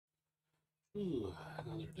Ooh,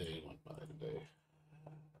 another day went by today.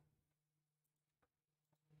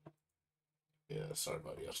 Yeah, sorry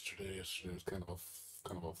about yesterday. Yesterday was kind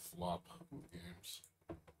of a flop of games.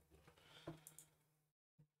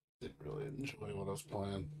 Didn't really enjoy what I was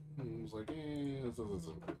playing. I was like, this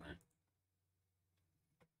isn't for me.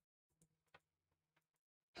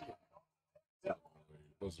 Yeah.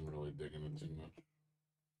 Wasn't really digging it too much.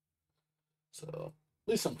 So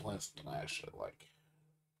at least I'm playing something I actually like.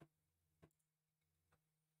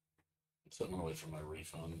 Sitting away from my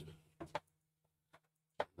refund.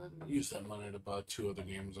 Then use that money to buy 2 other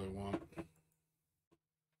games I want.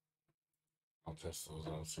 I'll test those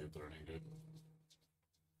out, see if they're any good.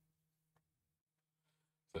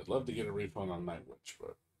 So I'd love to get a refund on Night Witch,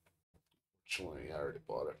 but fortunately I already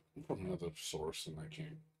bought it from another source and I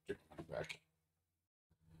can't get money back.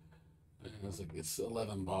 And it's like it's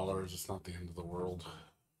 $11. It's not the end of the world.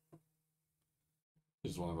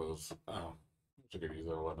 It's one of those. Oh, I could use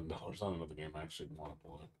that $11 on another game I actually want to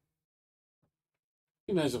play.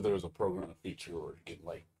 It'd be nice if there was a program, a feature where you could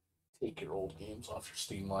like take your old games off your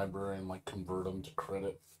Steam library and like convert them to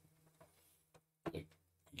credit. Like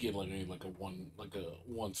get like a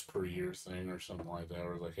once per year thing or something like that.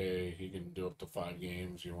 Where it's like, hey, you can do up to 5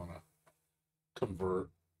 games you want to convert,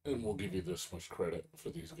 and we'll give you this much credit for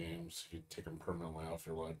these games. You take them permanently off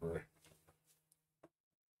your library,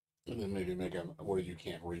 and then maybe make them where you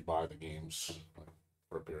can't rebuy the games like,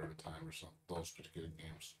 for a period of time or something. Those particular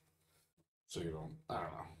games, so you don't. I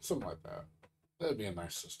don't know, something like that. That'd be a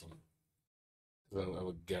nice system. I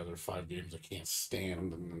would gather 5 games I can't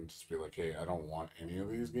stand and then just be like, hey, I don't want any of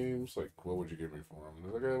these games. Like, what would you give me for them? And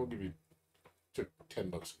they're like, I will give you $10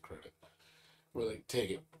 in credit. We're like, take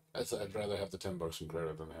it. I'd rather have the $10 in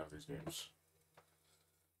credit than have these games.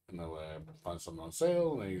 And that way I find something on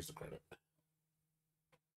sale and I use the credit.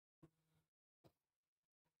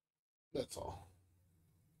 That's all.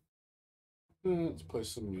 Let's play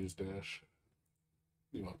some Muse Dash.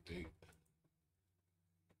 New update.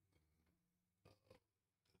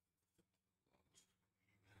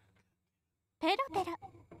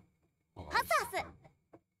 Hold on. I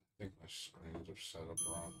think my screens are set up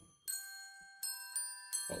wrong.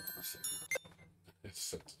 Hold on a second. It's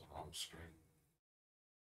set to the wrong screen.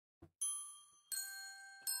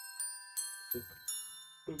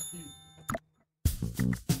 So cute.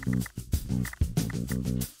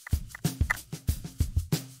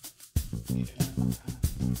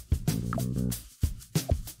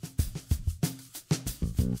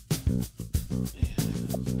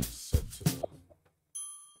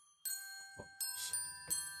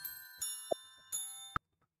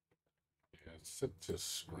 Set to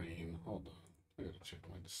screen. Hold on. I gotta check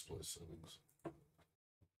my display settings.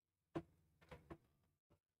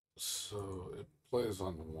 So it plays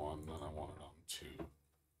on 1, and I want it on 2.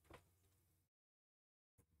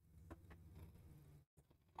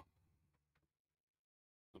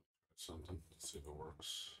 Something. Let's see if it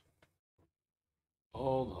works.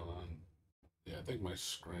 Hold on. Yeah, I think my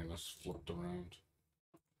screen is flipped around.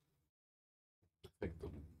 I think the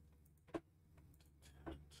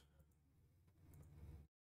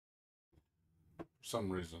for some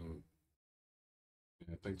reason,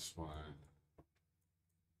 yeah, I think it's my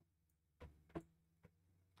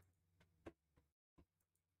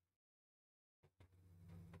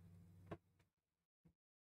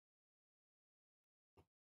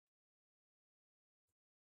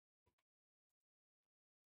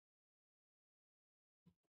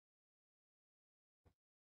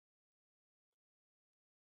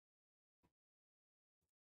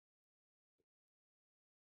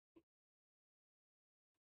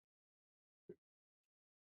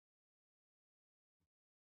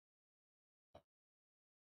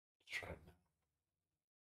try.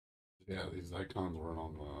 Yeah, these icons weren't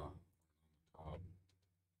on the top.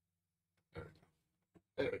 There we go.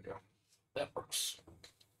 There we go. That works.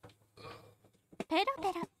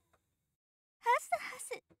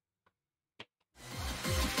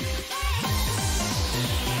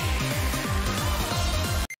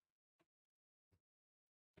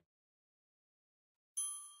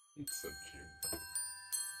 It's so cute.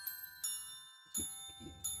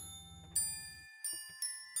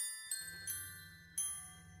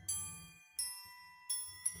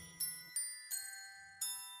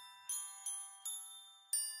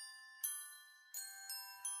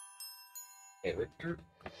 Character.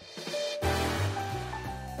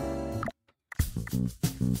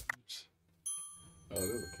 Oh, it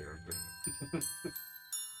is a character.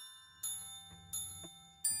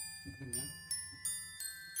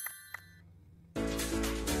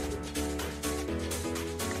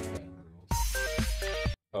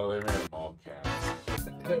 Oh, they made them all cats.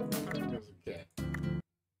 There's a cat.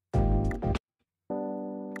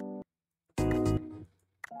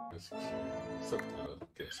 Except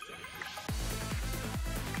guest characters.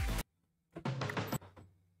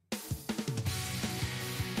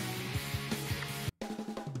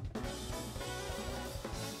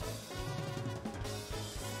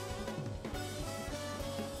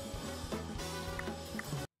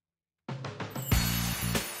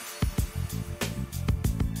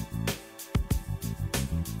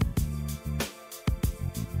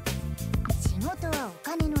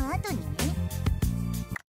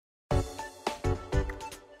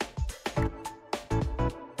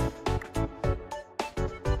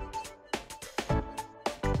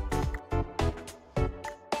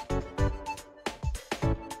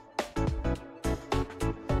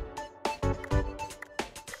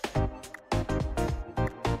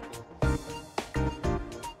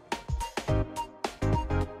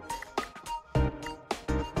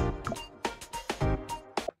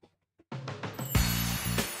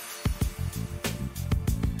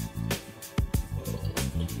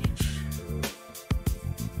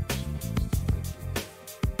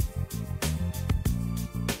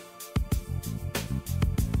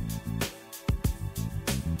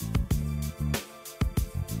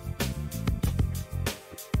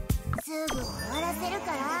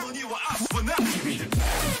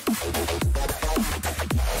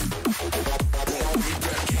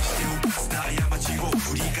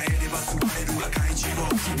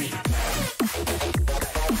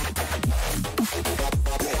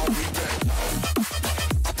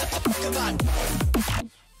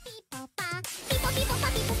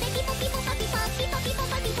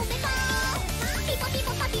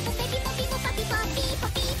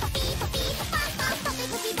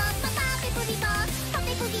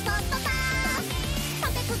ピポピポ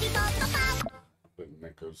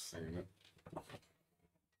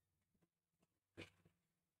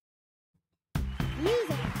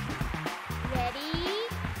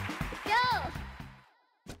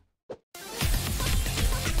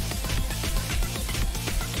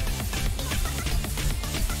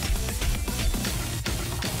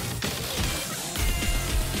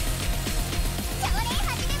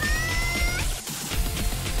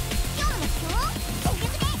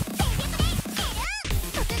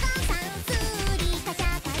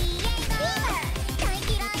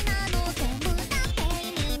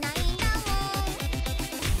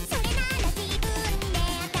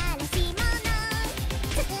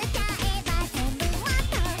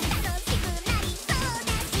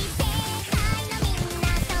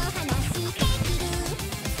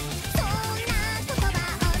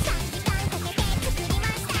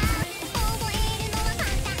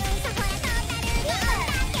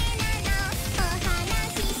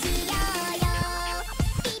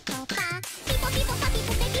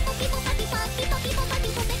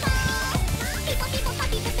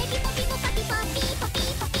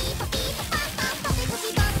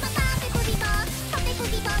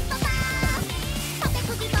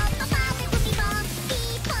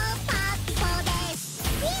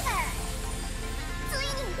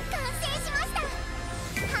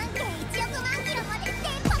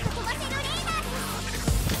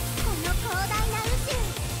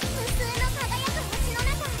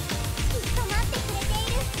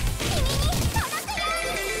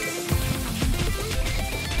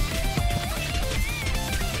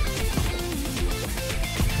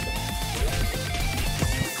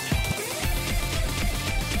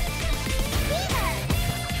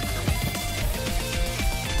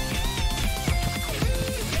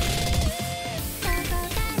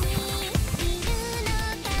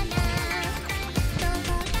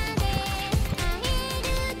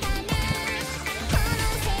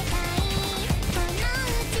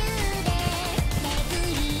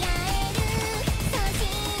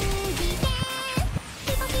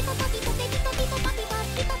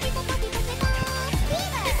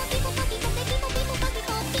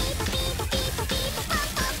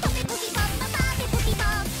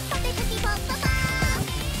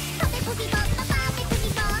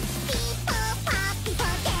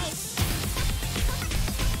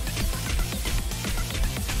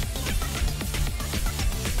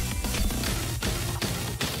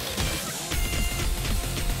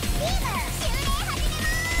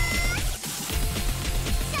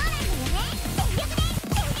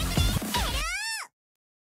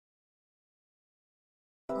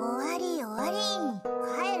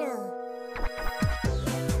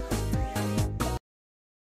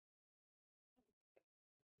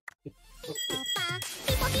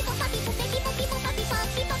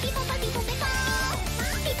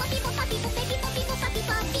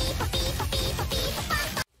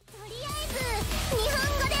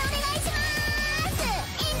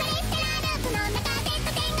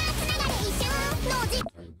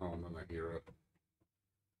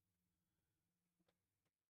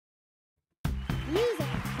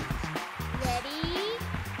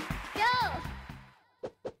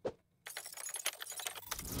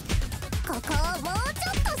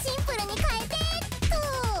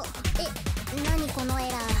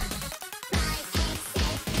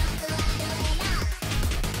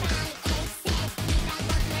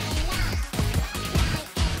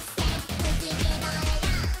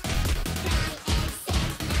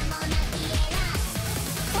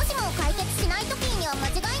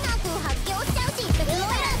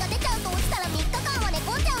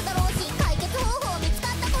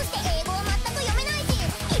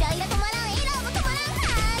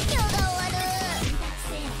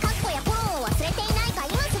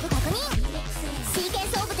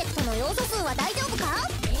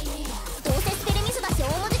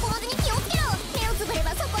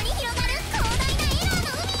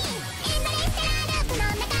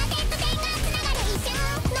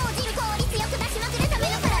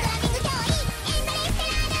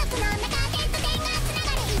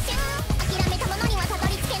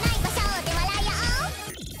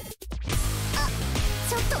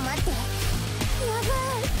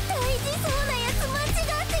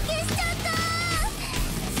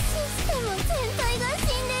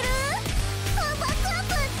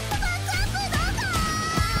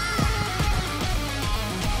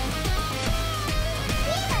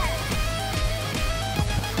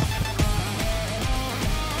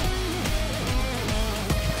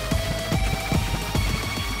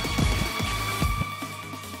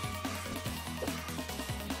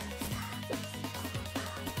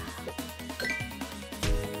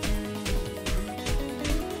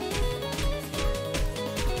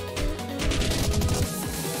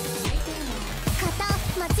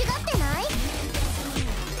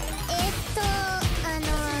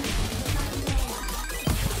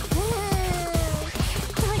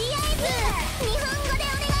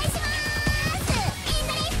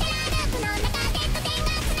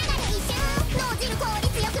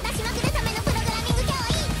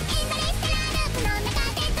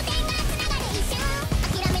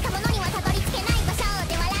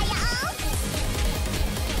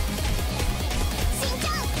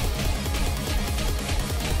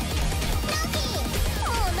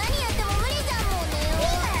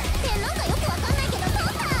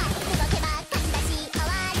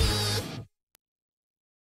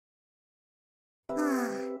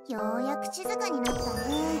静かになった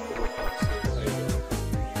ね。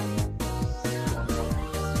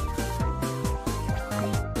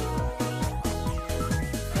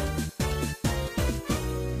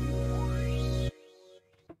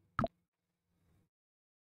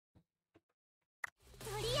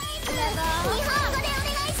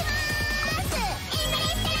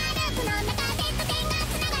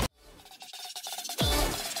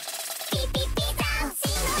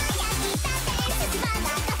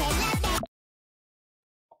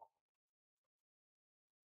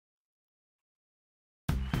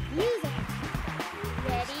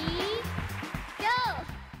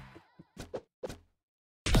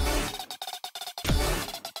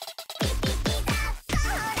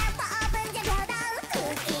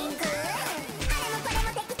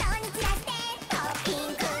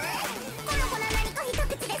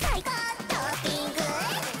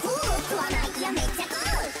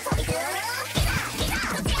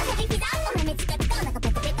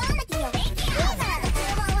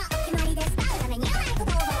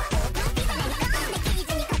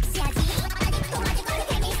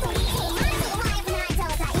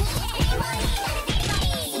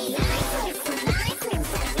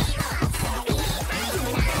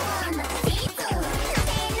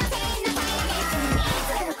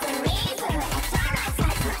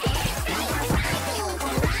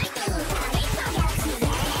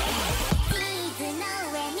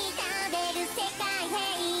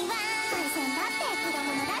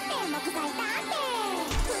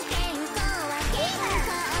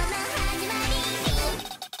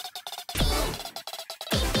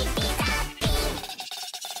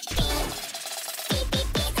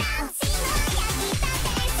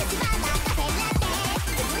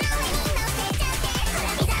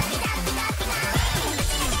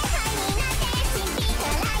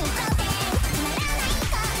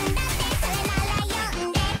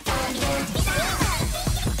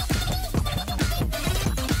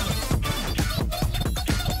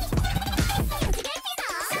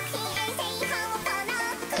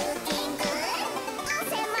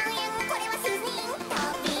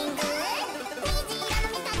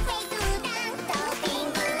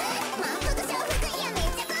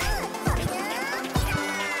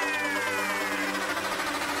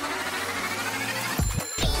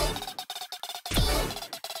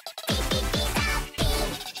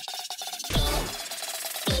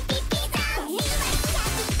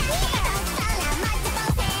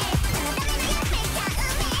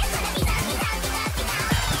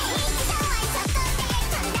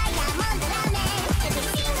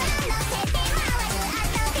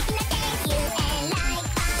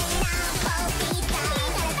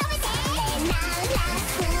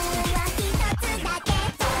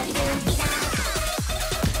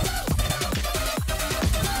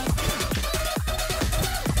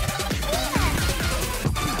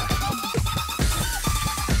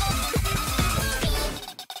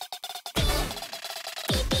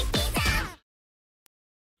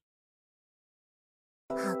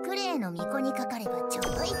白霊の巫女にかかればちょう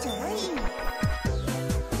どいいちょうどいい。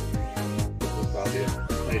Claudia,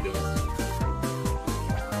 how you doing?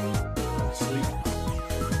 Sleep.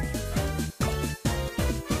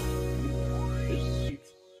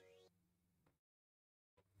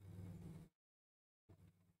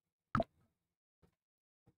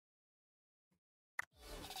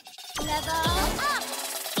 Level up!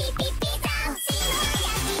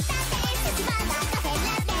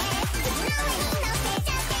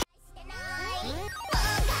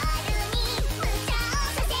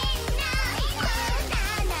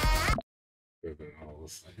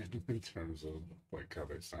 In terms of like how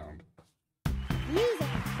they sound. Music.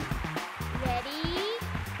 Ready?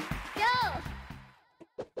 Go!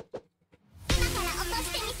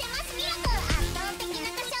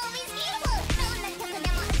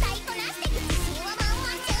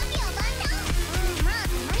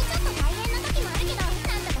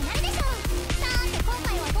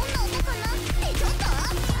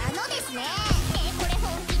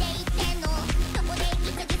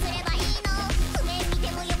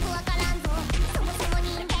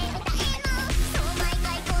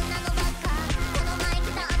 この前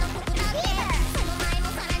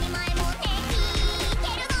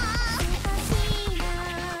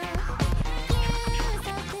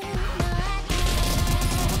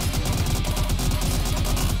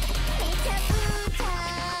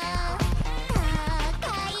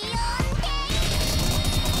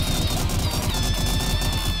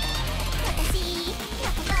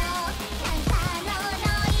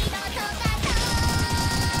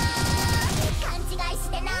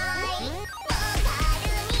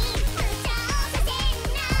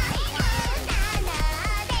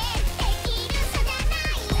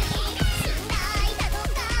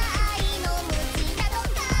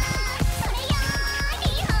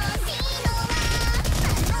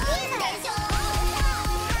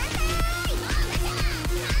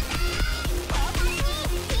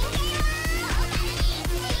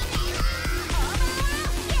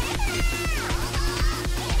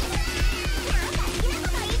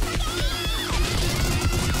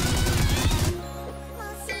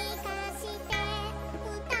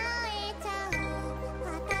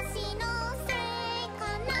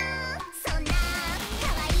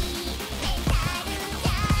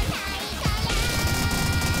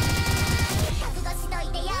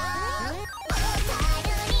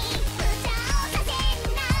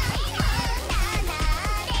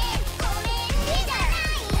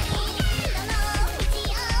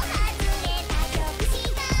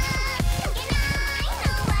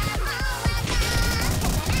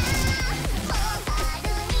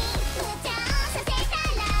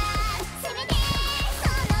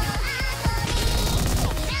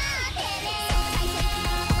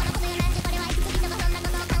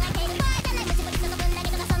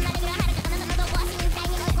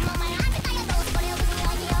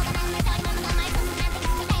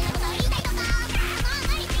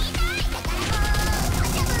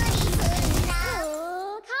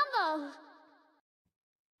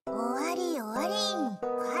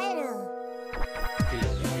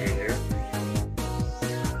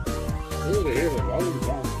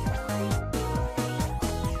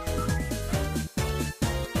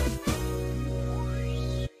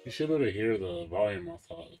should be able to hear the volume off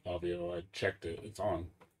Fabio. I checked it. It's on.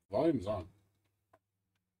 Volume's on.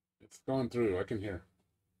 It's going through. I can hear.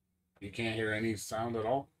 You can't hear any sound at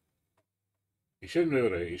all? You shouldn't be able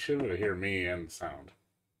to. You should be able to hear me and the sound.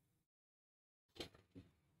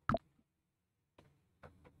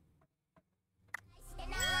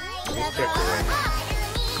 Let's check it right now.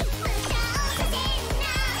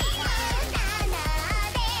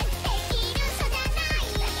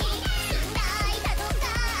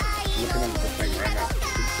 Looking at the thing right now.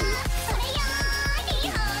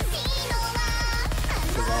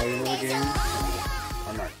 The volume of the game.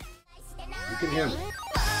 I'm not. You can hear me.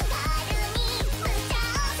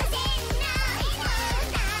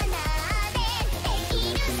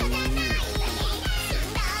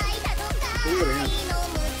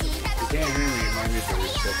 You can't hear me. You might need to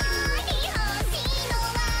reset your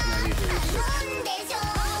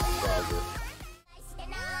browser.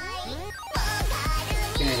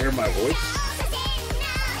 Can't hear my voice.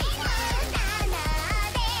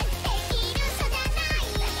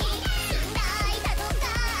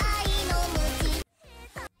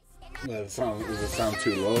 Does it sound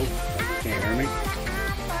too low? You can't hear me?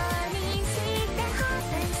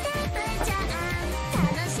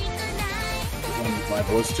 Is my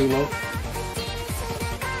voice too low?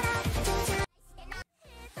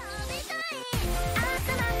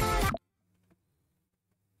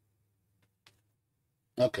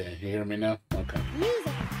 Okay, you hear me now? Okay.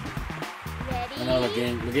 I know the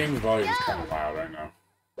game's volume is kind of loud right now.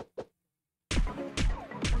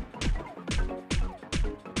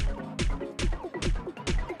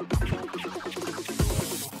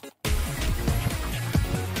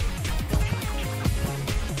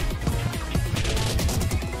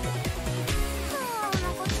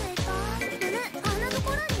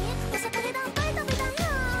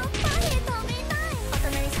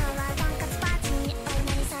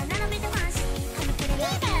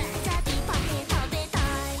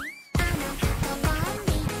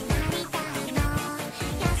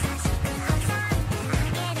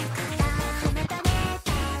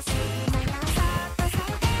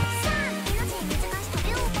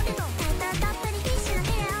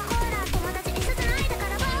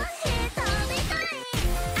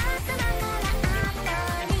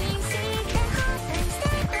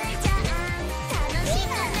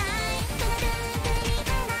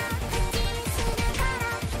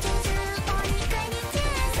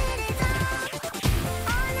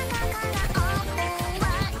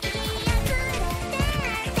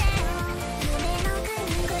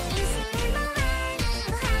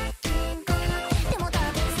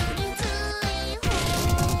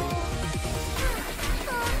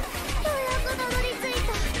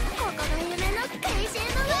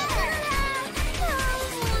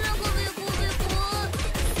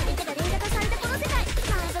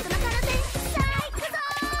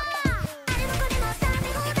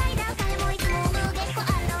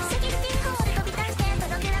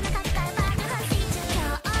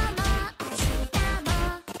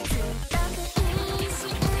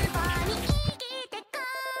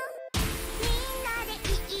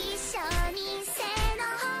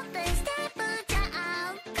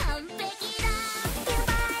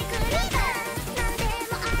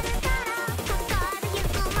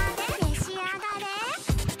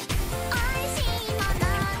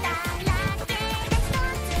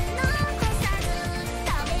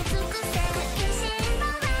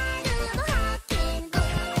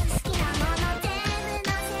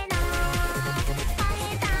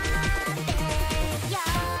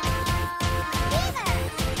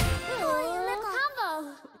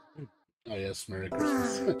 Oh yes, Merry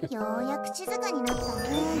Christmas. Merry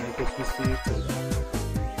Christmas to you too.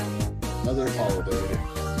 Another holiday.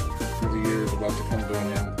 The year is about to come to an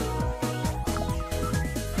end.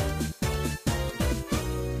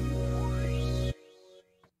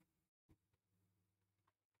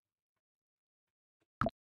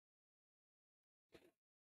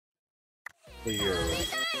 The year already.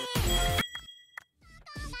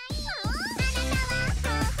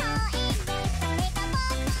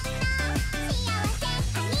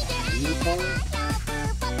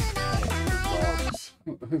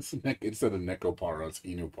 Instead of Nekoparo, it's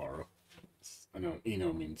Inuparo. I know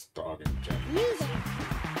Ino means dog in Japanese.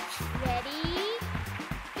 Ready?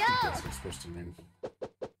 Go! That's what it's supposed to mean.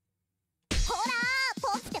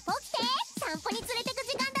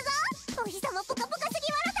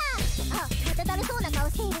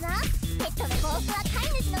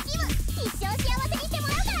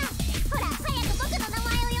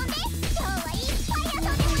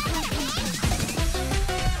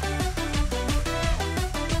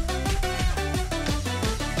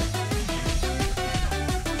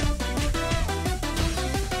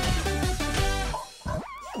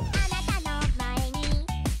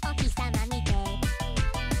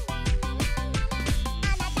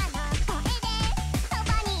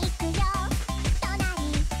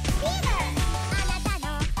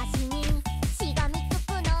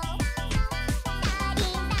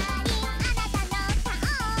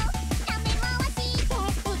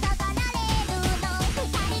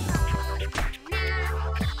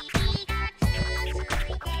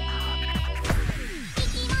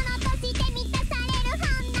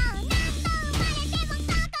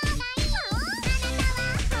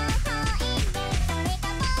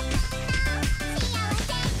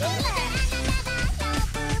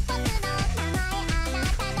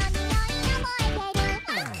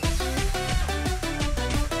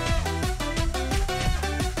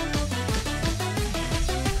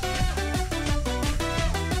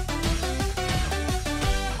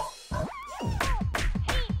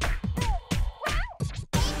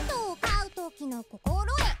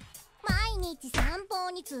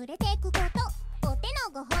 に連れてくこと、お手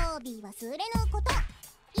のご褒美忘れぬこと、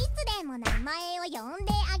いつでも名前を呼ん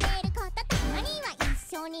であげること、たまには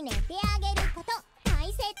一緒に寝てあげること、大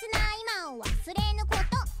切な今を忘れぬこ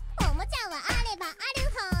と、おもちゃはあればある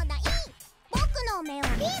ほどいい、僕の目を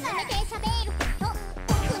見つめて喋ること、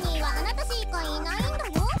僕にはあなたしかいないんだ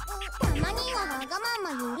よ、たまにはわが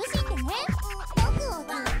まま許してね、僕を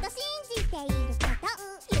ずっと信じているこ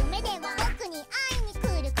と、夢では僕に会いに来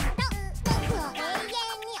ること、僕を永遠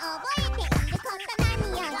に覚えていること、何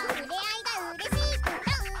より触れ合いが嬉しいこと、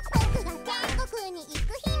僕が天国に行く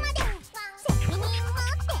日まで責任持っ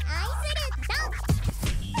て愛すること。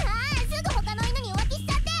ああ、すぐ他の犬に浮気しち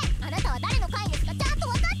ゃって、あなたは誰の飼い主かちゃんと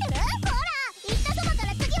分かってる？ほら、言ったそばか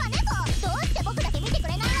ら次は猫。どうして僕だけ見てくれ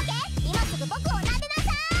ないわけ？今すぐ僕を撫でな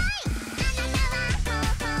さい。あ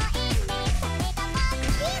なたは微笑んで、それが僕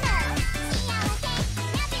ビーム幸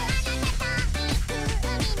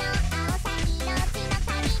せラビュー、あなたと行く海の青さ命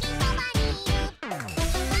の限りそばにいる。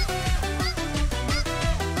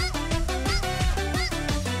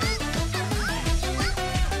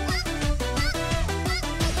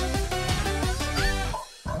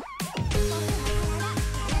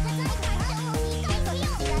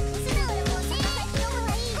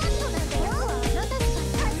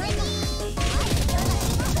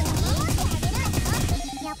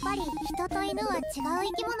やっぱり人と犬は違う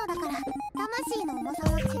生き物だから魂の重さ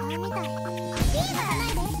も違うみたい。ビームさな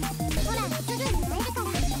いで、ほらすぐに会えるから、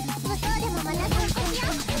向こうでもまた参加しよ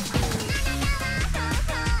う。あな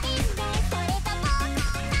たは微笑んで、それと僕の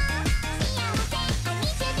幸せ道であ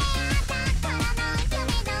ったからの夢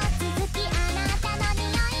の続き、あなたの匂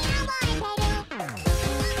い覚えてる。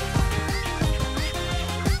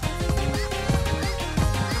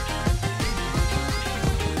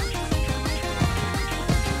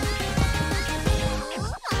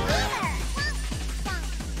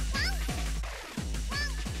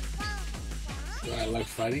Do I like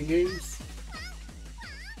fighting games?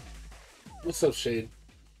 What's up, Shade?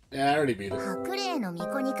 Yeah, I already beat it.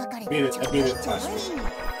 Beat it. I beat it last week.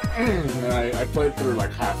 And I played through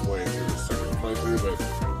like halfway through the second playthrough, but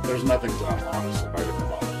there's nothing to unlock, so I didn't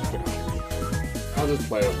bother finishing. I'll just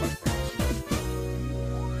play with my friends.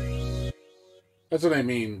 That's what I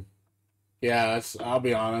mean. Yeah, I'll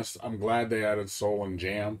be honest. I'm glad they added Soul and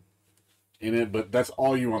Jam in it, but that's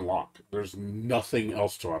all you unlock. There's nothing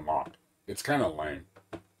else to unlock. It's kind of lame.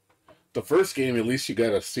 The first game, at least you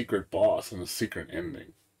got a secret boss and a secret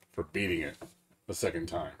ending for beating it the second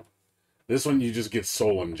time. This one, you just get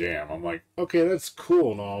Soul and Jam. I'm like, okay, that's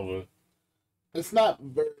cool and all, but it's not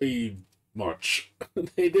very much.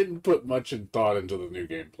 They didn't put much in thought into the New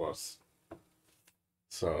Game Plus.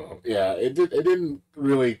 So, yeah, it didn't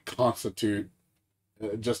really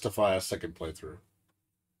justify a second playthrough.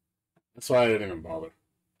 That's why I didn't even bother.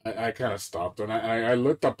 I kind of stopped, and I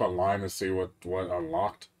looked up online to see what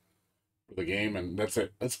unlocked for the game, and that's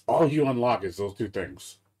it. That's all you unlock is those two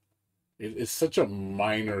things. It's such a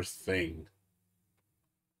minor thing.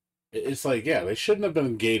 It's like, yeah, they shouldn't have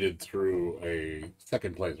been gated through a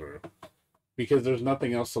second playthrough, because there's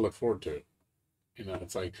nothing else to look forward to. You know,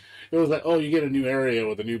 it's like, it was like, oh, you get a new area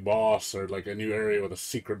with a new boss, or like a new area with a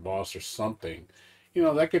secret boss or something. You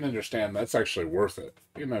know, I can understand that's actually worth it.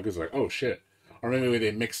 You know, because like, oh shit. Or maybe they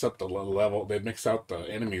mix up the level, they mix out the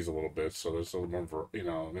enemies a little bit, so there's a little more, you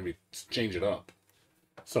know, maybe change it up.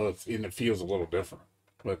 So it feels a little different.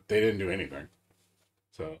 But they didn't do anything.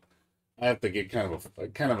 So I have to get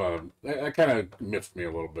that kind of miffed me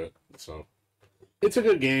a little bit. So it's a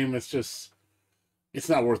good game, it's just, it's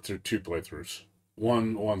not worth two playthroughs.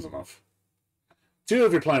 One's enough. Two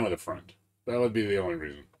if you're playing with a friend. That would be the only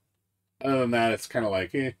reason. Other than that, it's kind of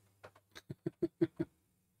like, eh.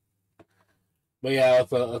 But yeah,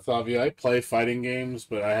 that's obvious. I play fighting games,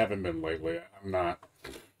 but I haven't been lately. I'm not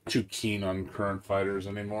too keen on current fighters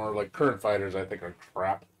anymore. Like, current fighters I think are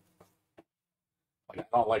crap. Like,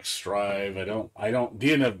 I don't like Strive. I don't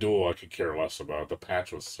DNF Duel I could care less about. The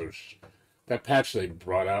patch was that patch they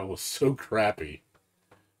brought out was so crappy.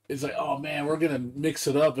 It's like, oh man, we're gonna mix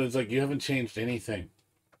it up, and it's like, you haven't changed anything.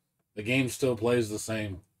 The game still plays the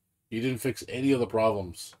same. You didn't fix any of the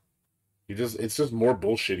problems. It's just more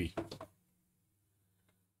bullshitty.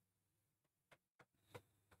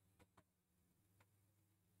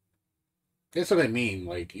 That's what I mean.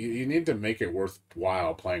 Like, you need to make it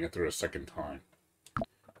worthwhile playing it through a second time.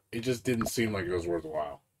 It just didn't seem like it was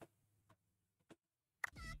worthwhile.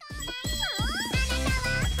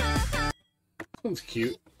 This one's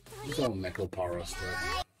cute. It's all Necropara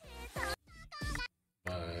stuff.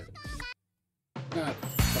 But not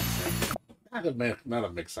something. Not a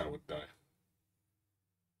mix I would die.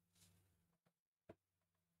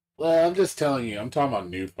 Well, I'm just telling you, I'm talking about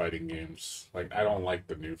new fighting games. Like, I don't like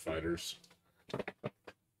the new fighters.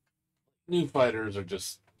 New fighters are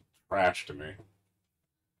just trash to me.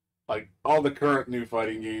 Like, all the current new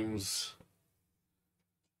fighting games.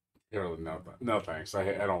 No, no thanks. I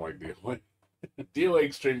don't like DOA. DOA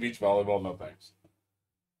Extreme Beach Volleyball, no thanks.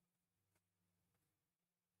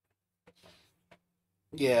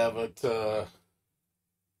 Yeah, but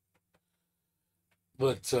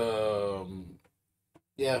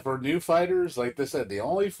yeah, for new fighters, like they said, the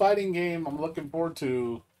only fighting game I'm looking forward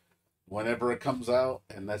to whenever it comes out,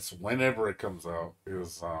 and that's whenever it comes out,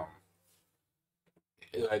 is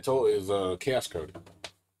I told is Chaos Code.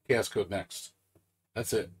 Chaos Code Next.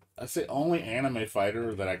 That's it. That's the only anime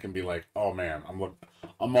fighter that I can be like, oh man,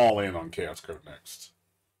 I'm all in on Chaos Code Next.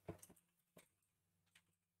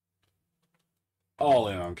 All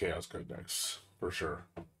in on Chaos Code Next for sure.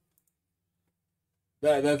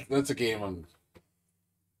 That's a game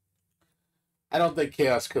I don't think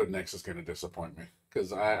Chaos Code Next is going to disappoint me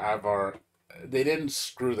because I've already they didn't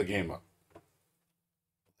screw the game up.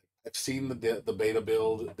 I've seen the beta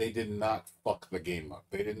build. They did not fuck the game up.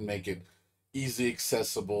 They didn't make it easy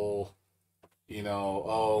accessible. You know,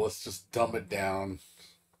 oh, let's just dumb it down.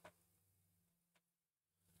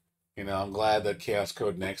 You know, I'm glad that Chaos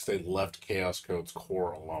Code Next they left Chaos Code's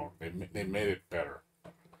core alone. They made it better.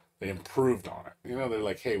 They improved on it. You know, they're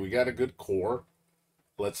like, hey, we got a good core.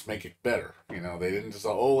 Let's make it better. You know, they didn't just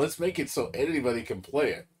oh, let's make it so anybody can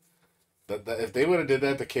play it. That if they would have did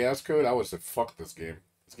that to Chaos Code, I would have said, fuck this game.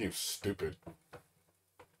 This game's stupid.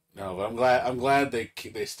 No, but I'm glad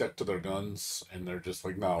they stuck to their guns and they're just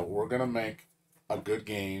like, no, we're gonna make a good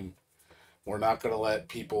game. We're not gonna let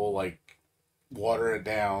people like water it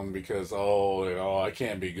down because I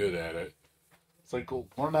can't be good at it. It's like, well,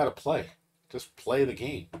 learn how to play. Just play the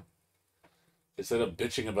game instead of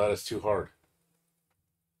bitching about it's too hard.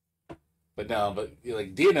 But no, but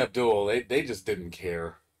like DNF Duel, they just didn't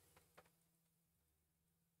care.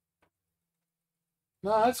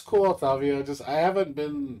 No, that's cool, Octavio. Just I haven't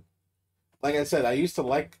been like I said. I used to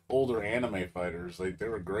like older anime fighters. Like they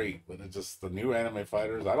were great, but it's just the new anime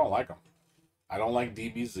fighters. I don't like them. I don't like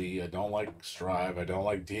DBZ. I don't like Strive. I don't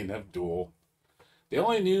like DNF Duel. The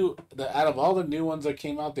only out of all the new ones that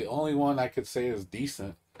came out, the only one I could say is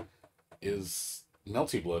decent is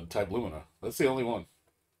Melty Blood Type Lumina. That's the only one.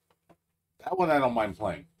 That one I don't mind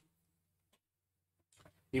playing,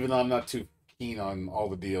 even though I'm not too keen on all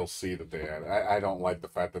the DLC that they had. I don't like the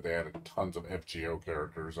fact that they added tons of FGO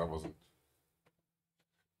characters. I wasn't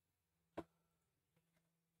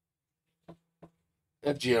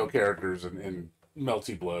FGO characters in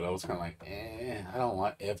Melty Blood. I was kind of like, I don't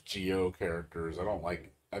want FGO characters. I don't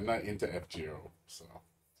like. I'm not into FGO, so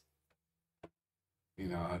you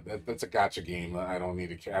know that's a gotcha game. I don't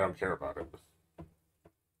need to. I don't care about it.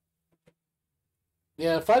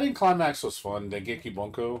 Yeah, Fighting Climax was fun. Dengeki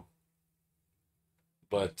Bunko,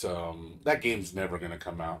 but that game's never gonna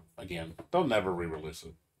come out again. They'll never re-release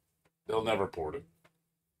it. They'll never port it.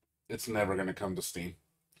 It's never gonna come to Steam.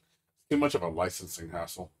 Too much of a licensing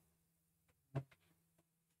hassle.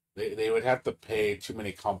 They would have to pay too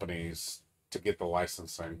many companies to get the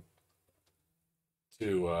licensing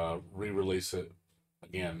to re-release it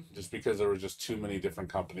again, just because there were just too many different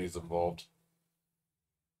companies involved.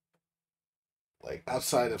 Like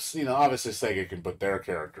outside of obviously Sega can put their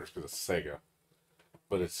characters because it's Sega,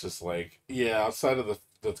 but it's just like outside of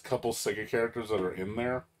the couple Sega characters that are in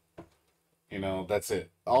there, that's it.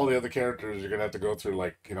 All the other characters you're gonna have to go through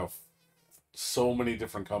like so many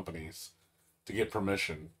different companies to get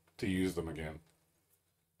permission to use them again.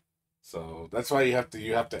 So that's why you have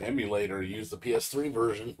to emulate or use the PS3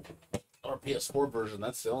 version or PS4 version.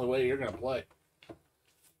 That's the only way you're gonna play.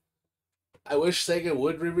 I wish Sega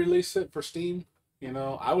would re-release it for Steam.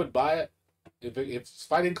 I would buy it if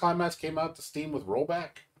Fighting Climax came out to Steam with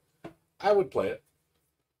rollback. I would play it.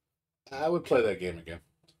 I would play that game again.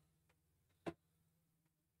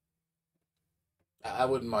 I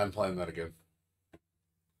wouldn't mind playing that again.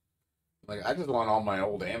 Like I just want all my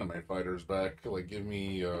old anime fighters back. Like give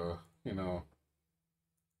me like I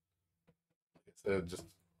said, just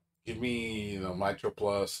give me Nitro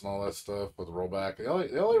Plus and all that stuff with rollback. The only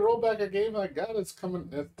rollback game I got is coming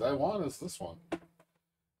that I want is this one.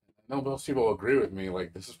 I know most people agree with me.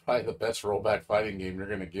 Like this is probably the best rollback fighting game you're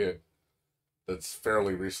gonna get. That's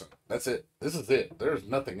fairly recent. That's it. This is it. There's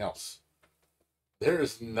nothing else. There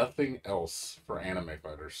is nothing else for anime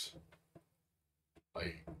fighters.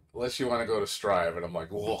 Like, unless you want to go to Strive, and I'm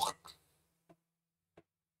like, look,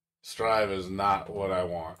 Strive is not what I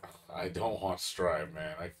want. I don't want Strive,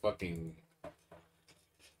 man.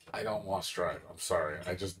 I don't want Strive. I'm sorry.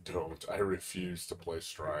 I just don't. I refuse to play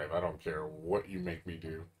Strive. I don't care what you make me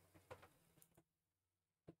do.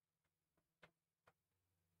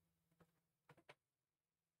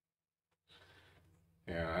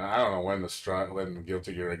 Yeah, and I don't know when when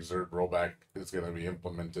Guilty Gear Xrd rollback is going to be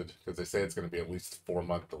implemented because they say it's going to be at least 4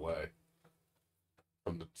 month delay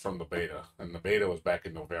from the beta, and the beta was back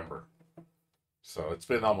in November, so it's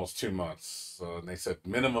been almost 2 months. So and they said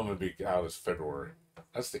minimum would be out is February.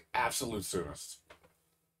 That's the absolute soonest.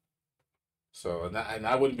 So and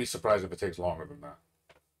I wouldn't be surprised if it takes longer than that.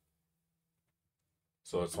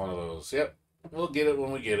 So it's one of those. Yep, we'll get it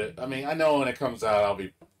when we get it. I mean, I know when it comes out, I'll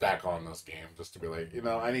be back on this game just to be like,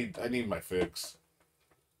 I need my fix.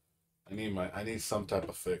 I need some type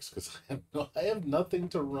of fix because I have nothing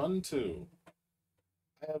to run to.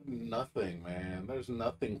 I have nothing, man. There's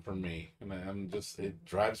nothing for me, and it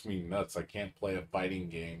drives me nuts. I can't play a fighting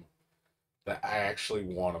game that I actually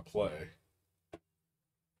want to play.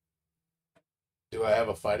 Do I have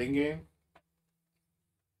a fighting game?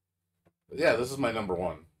 Yeah, this is my number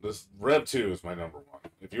one. This Rev 2 is my number one.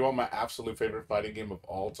 If you want my absolute favorite fighting game of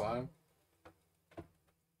all time,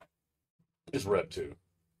 it's Rev 2.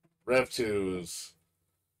 Rev 2 is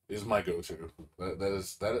my go-to.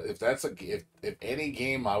 That if that's if any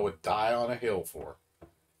game I would die on a hill for,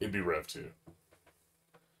 it'd be Rev 2.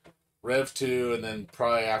 Rev 2, and then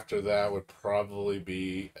probably after that would probably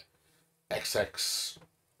be XX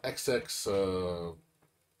Accent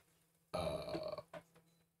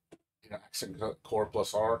Core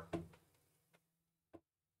plus R.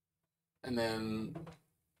 And then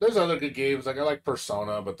there's other good games. Like I like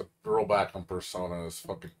Persona, but the rollback on Persona is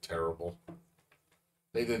fucking terrible.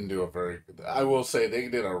 They didn't do a very. I will say they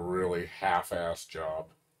did a really half-assed job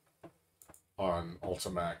on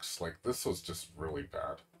Ultimax. Like this was just really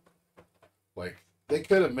bad. Like they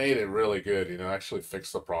could have made it really good. Actually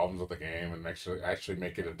fix the problems of the game and actually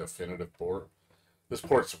make it a definitive port. This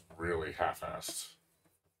port's really half-assed.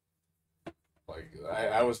 Like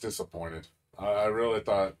I was disappointed. I really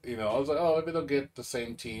thought, I was like, oh, maybe they'll get the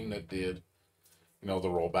same team that did, the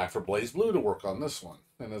rollback for Blaze Blue to work on this one.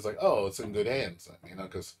 And it's like, oh, it's in good hands,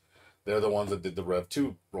 because they're the ones that did the Rev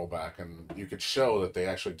 2 rollback, and you could show that they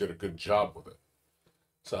actually did a good job with it.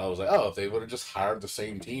 So I was like, oh, if they would have just hired the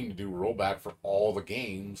same team to do rollback for all the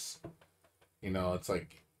games, it's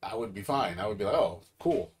like, I would be fine. I would be like, oh,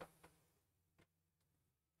 cool.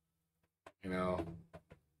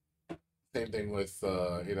 Same thing with,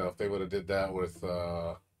 if they would have did that with,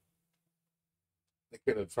 they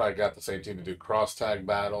could have probably got the same team to do cross tag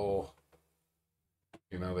battle.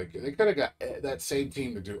 They could have got that same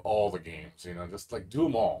team to do all the games. Just like do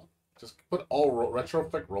them all. Just put all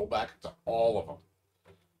retrofit rollback to all of them,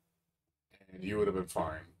 and you would have been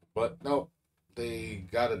fine. But no, they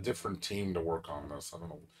got a different team to work on this. I don't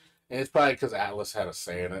know, and it's probably because Atlas had a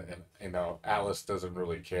say in it, and Atlas doesn't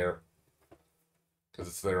really care because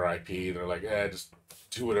it's their IP. They're like, just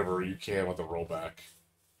do whatever you can with the rollback.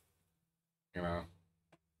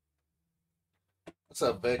 What's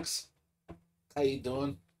up, Vix? How you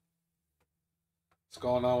doing? What's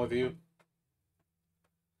going on with you?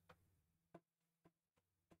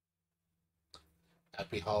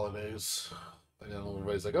 Happy holidays. I know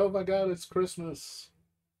everybody's like, oh my god, it's Christmas.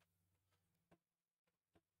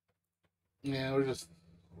 Yeah, we're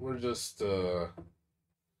just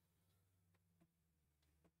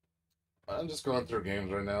I'm just going through games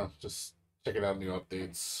right now, just checking out new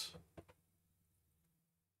updates.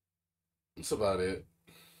 That's about it.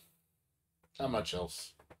 Not much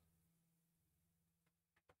else.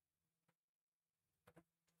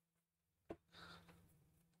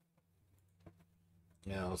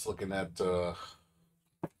 Yeah, I was looking at the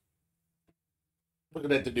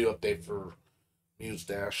new update for Muse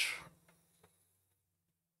Dash.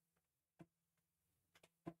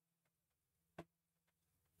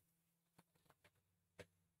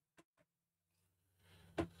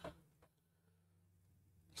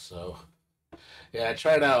 So, yeah, I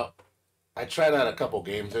tried out a couple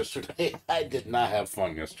games yesterday. I did not have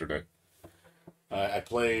fun yesterday. I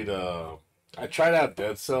played. I tried out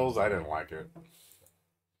Dead Cells. I didn't like it.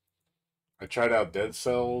 I tried out Dead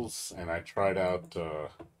Cells, and I tried out.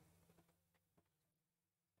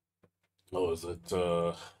 What was it?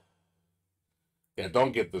 Yeah,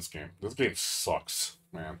 don't get this game. This game sucks,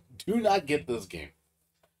 man. Do not get this game.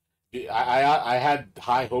 I had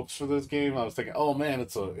high hopes for this game. I was thinking, oh man,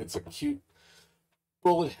 it's a cute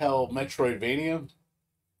bullet hell Metroidvania.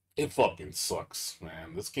 It fucking sucks,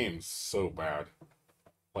 man. This game's so bad.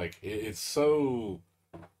 Like it's so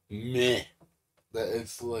meh that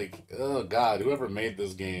it's like, oh god, whoever made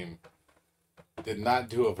this game did not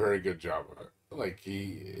do a very good job with it. Like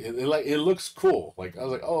it looks cool. Like I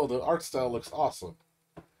was like, oh, the art style looks awesome.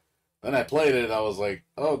 Then I played it. I was like,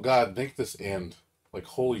 oh god, make this end. Like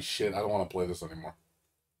holy shit, I don't want to play this anymore.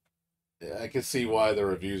 I can see why the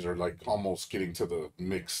reviews are like almost getting to the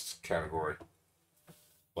mixed category.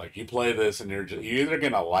 Like you play this and you're either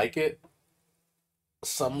gonna like it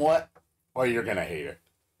somewhat or you're gonna hate it.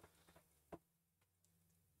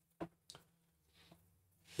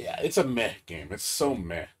 Yeah, it's a meh game. It's so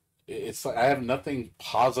meh. It's like I have nothing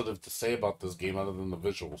positive to say about this game other than the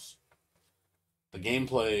visuals. The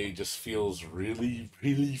gameplay just feels really,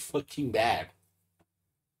 really fucking bad.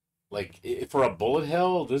 Like for a bullet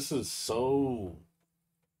hell, this is so.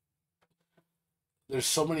 There's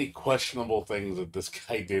so many questionable things that this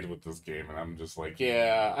guy did with this game, and I'm just like,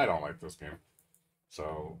 yeah, I don't like this game.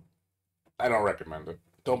 So I don't recommend it.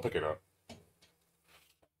 Don't pick it up.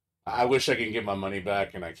 I wish I could get my money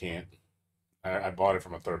back, and I can't. I bought it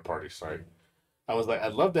from a third party site. I was like,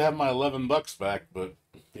 I'd love to have my $11 back, but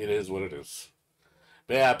it is what it is.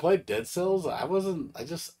 But yeah, I played Dead Cells. I wasn't.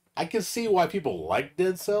 I can see why people like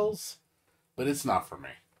Dead Cells, but it's not for me.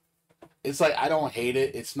 It's like I don't hate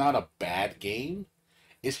it. It's not a bad game.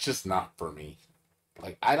 It's just not for me.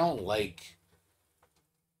 Like I don't like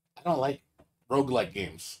roguelike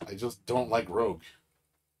games. I just don't like rogue.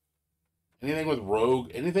 Anything with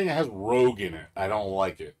rogue, anything that has rogue in it, I don't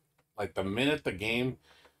like it. Like the minute the game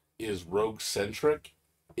is rogue centric,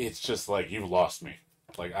 it's just like you've lost me.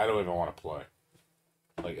 Like I don't even want to play.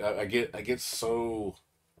 Like I get so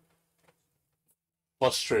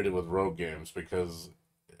frustrated with rogue games because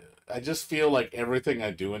I just feel like everything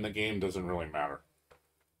I do in the game doesn't really matter.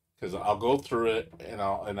 Because I'll go through it and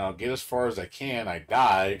I'll get as far as I can. I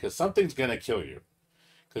die because something's gonna kill you.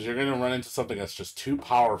 Because you're gonna run into something that's just too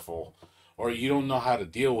powerful, or you don't know how to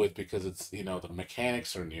deal with because it's the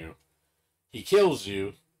mechanics are new. He kills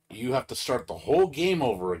you. You have to start the whole game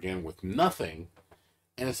over again with nothing,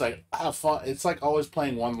 and it's like have fun. It's like always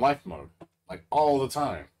playing one life mode, like all the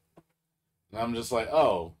time. And I'm just like,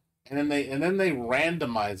 oh, and then they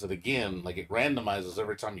randomize it again. Like it randomizes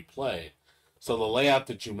every time you play. So the layout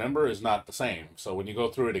that you remember is not the same. So when you go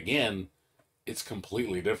through it again, it's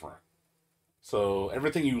completely different. So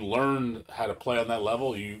everything you learned how to play on that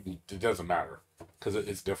level, it doesn't matter because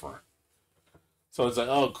it's different. So it's like,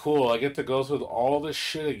 oh, cool. I get to go through all this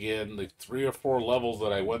shit again, the 3 or 4 levels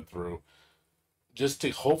that I went through, just to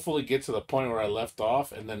hopefully get to the point where I left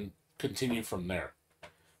off and then continue from there.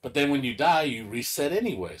 But then when you die, you reset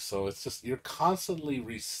anyway. So it's just, you're constantly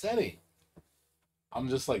resetting. I'm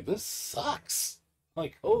just like, this sucks.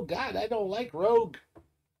 Like, oh God, I don't like Rogue.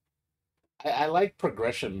 I like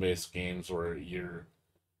progression based games where you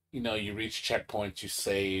reach checkpoints, you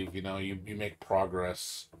save, you make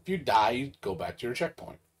progress. If you die, you go back to your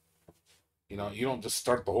checkpoint. You don't just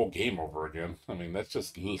start the whole game over again. I mean, that's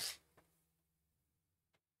just ugh.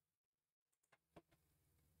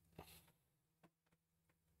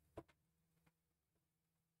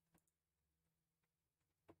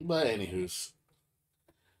 But anywho's,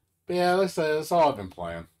 but yeah, that's all I've been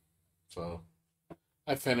playing. So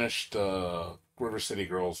I finished River City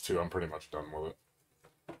Girls 2. I'm pretty much done with it.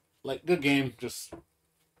 Like good game, just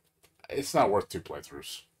it's not worth 2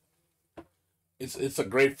 playthroughs. It's a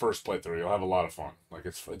great first playthrough. You'll have a lot of fun. Like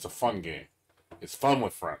it's a fun game. It's fun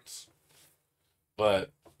with friends. But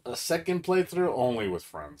a second playthrough only with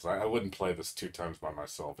friends. I wouldn't play this 2 times by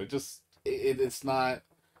myself. It's not.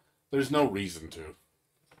 There's no reason to.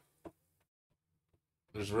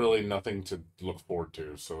 There's really nothing to look forward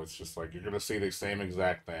to. So it's just like you're gonna see the same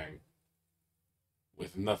exact thing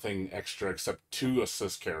with nothing extra except 2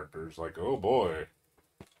 assist characters. Like oh boy,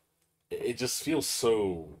 it just feels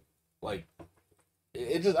so like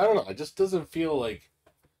it just I don't know. It just doesn't feel like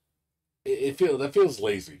that feels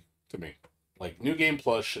lazy to me. Like New Game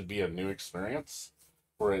Plus should be a new experience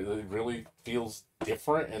where it really feels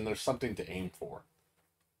different and there's something to aim for.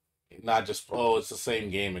 Not just oh, it's the same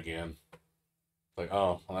game again. Like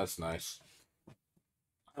oh, well, that's nice.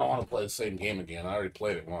 I don't want to play the same game again. I already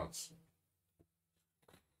played it once.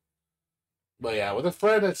 But yeah, with a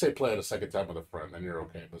friend, I'd say play it a second time with a friend, then you're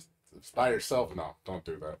okay. But if it's by yourself, no, don't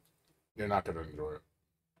do that. You're not gonna enjoy it.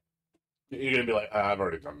 You're gonna be like, I've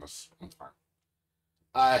already done this. I'm fine.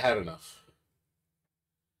 I had enough.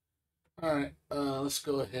 All right, let's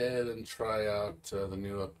go ahead and try out the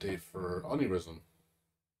new update for Onirism.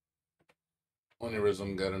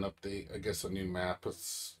 Onirism got an update. I guess a new map.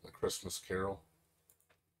 It's a Christmas Carol.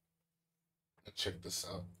 Let's check this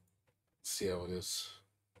out. See how it is.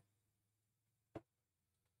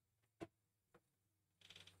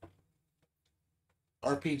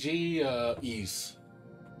 RPG ease.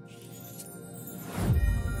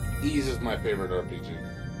 Ease is my favorite RPG.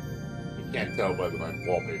 You can't tell by my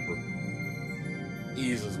wallpaper.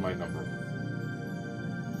 Ease is my number 1.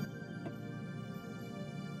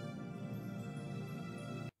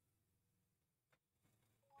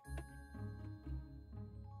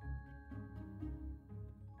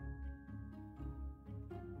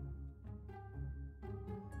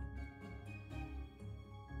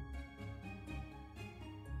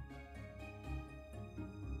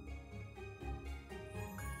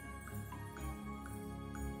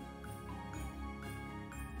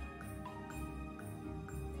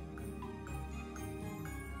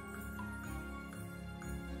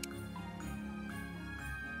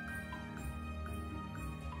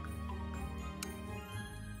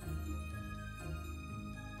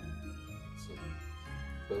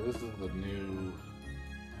 So this is the new.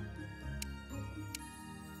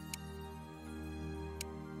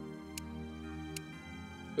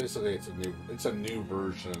 Basically, it's a new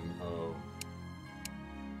version of.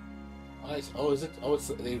 Oh, is it? Oh,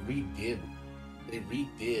 they redid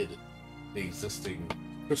the existing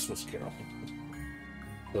Christmas Carol.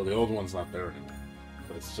 So the old one's not there anymore,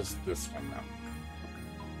 but it's just this one now.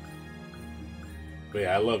 But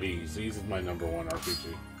yeah, I love Ease. Ease is my number 1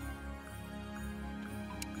 RPG.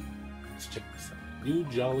 Let's check this out. New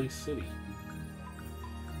Jolly City.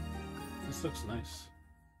 This looks nice.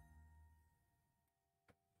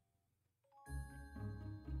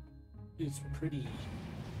 It's pretty.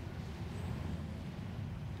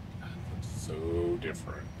 That looks so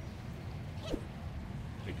different.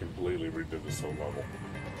 They completely redid this whole level.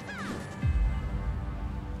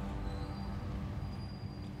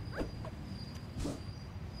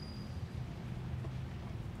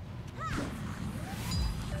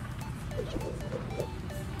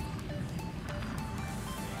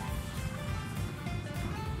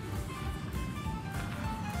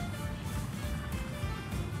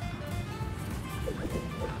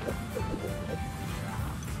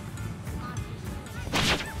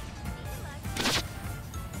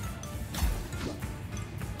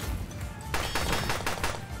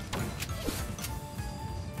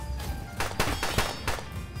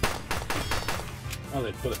 Oh,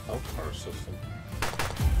 they put a health bar system.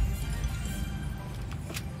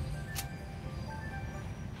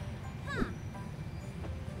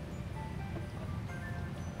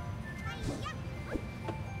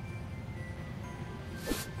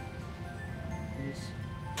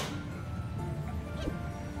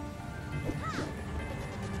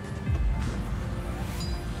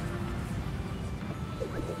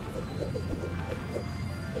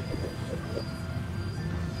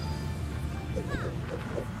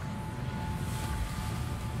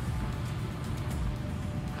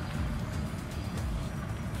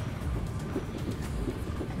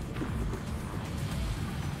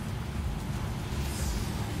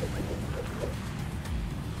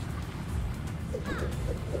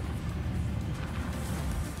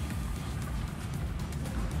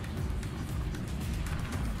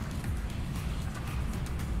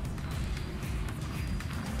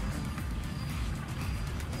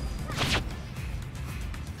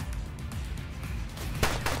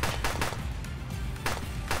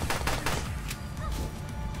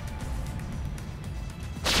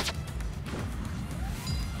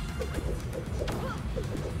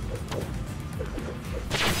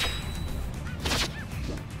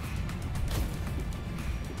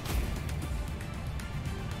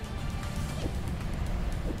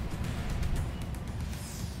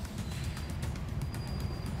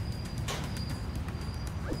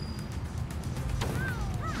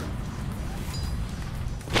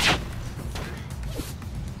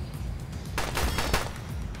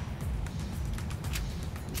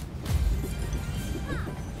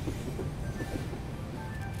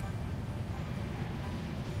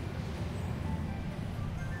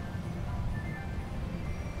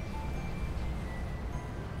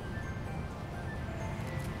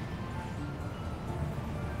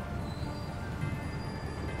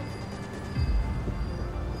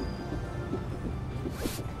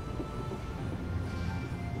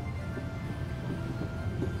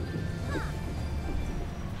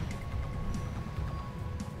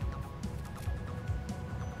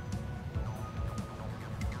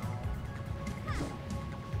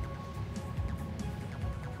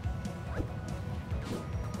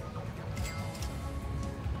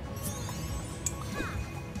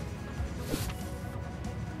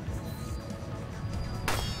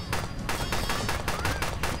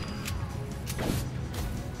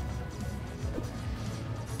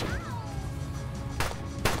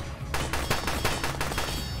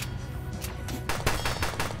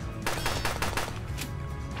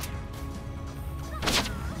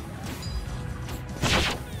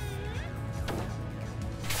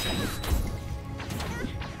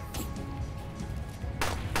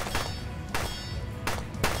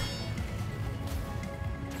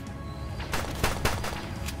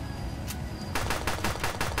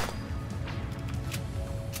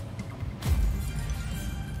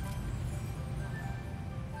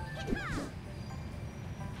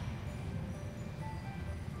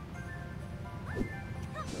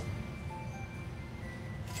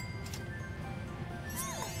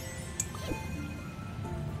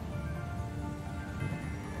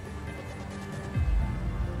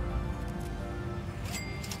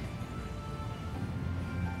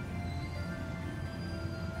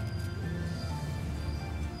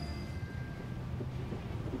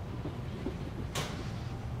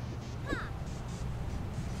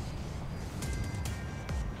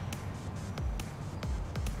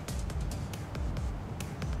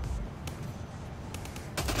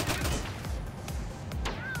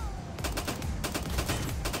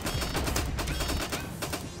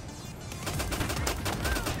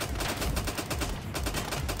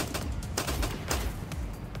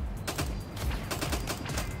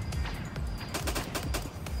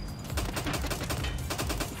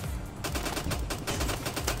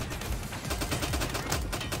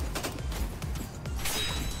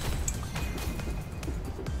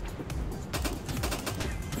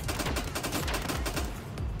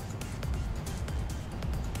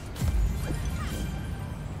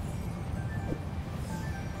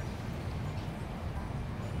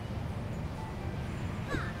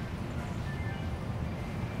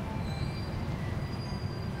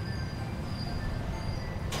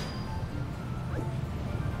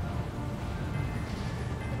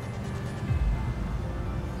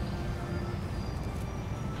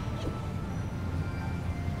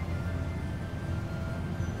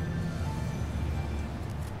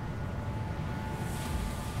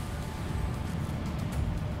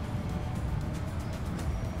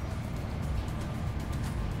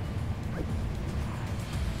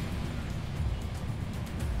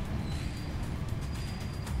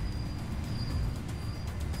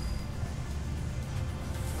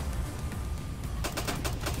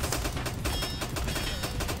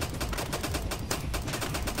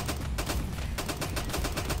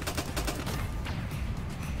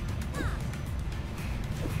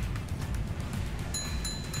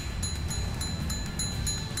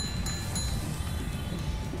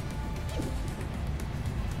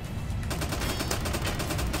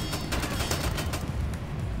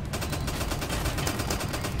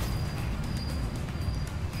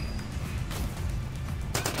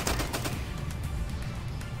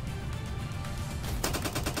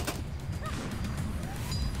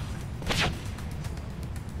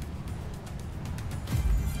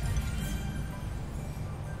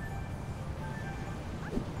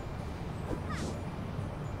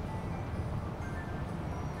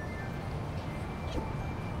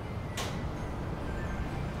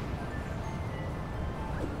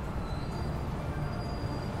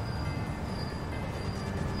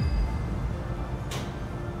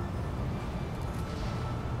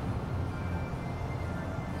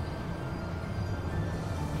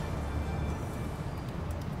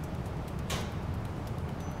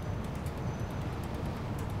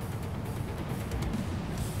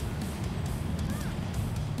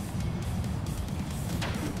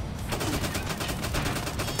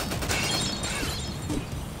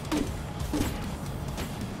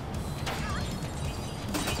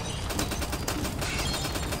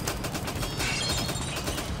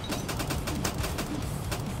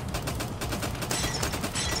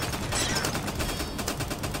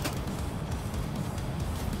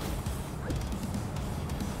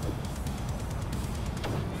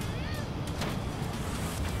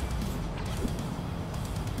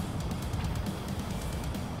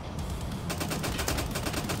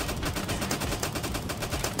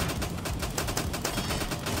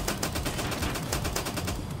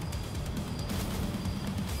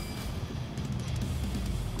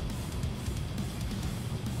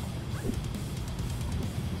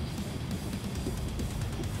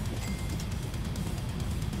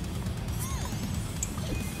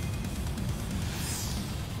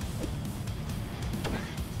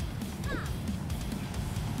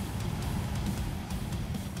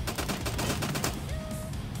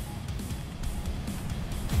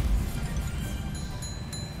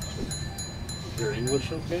 Your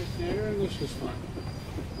English okay? Yeah, your English is fine.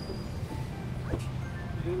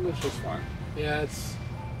 Your English is fine. Yeah,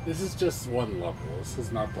 this is just one level. This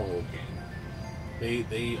is not the whole game.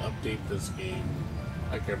 They update this game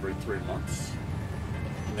like every 3 months.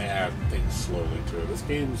 And they add things slowly to it. This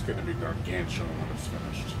game is going to be gargantuan when it's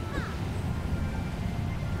finished.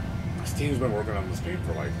 This team's been working on this game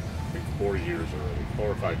for like 4 years already. 4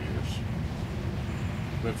 or 5 years.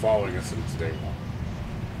 Been following us since day one.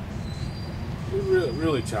 Really,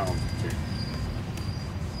 really talented team.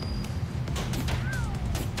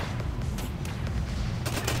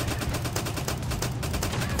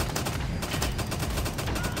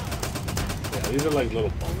 Yeah, these are like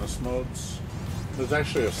little bonus modes. There's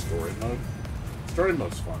actually a story mode. Story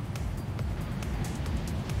mode's fun.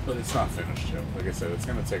 But it's not finished yet. Like I said, it's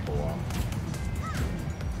gonna take a while.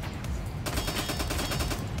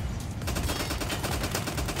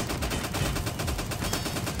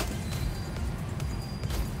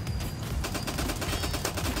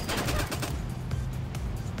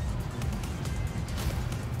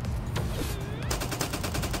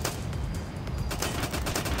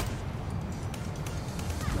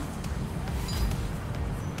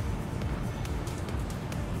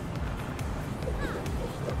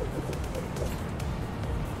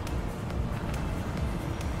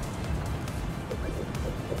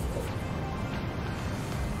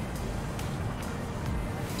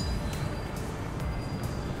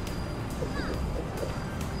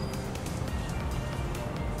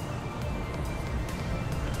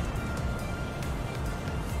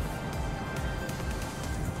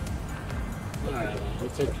 Alright, well,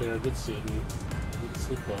 take care. Good seeing you. Good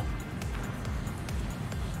sleep well.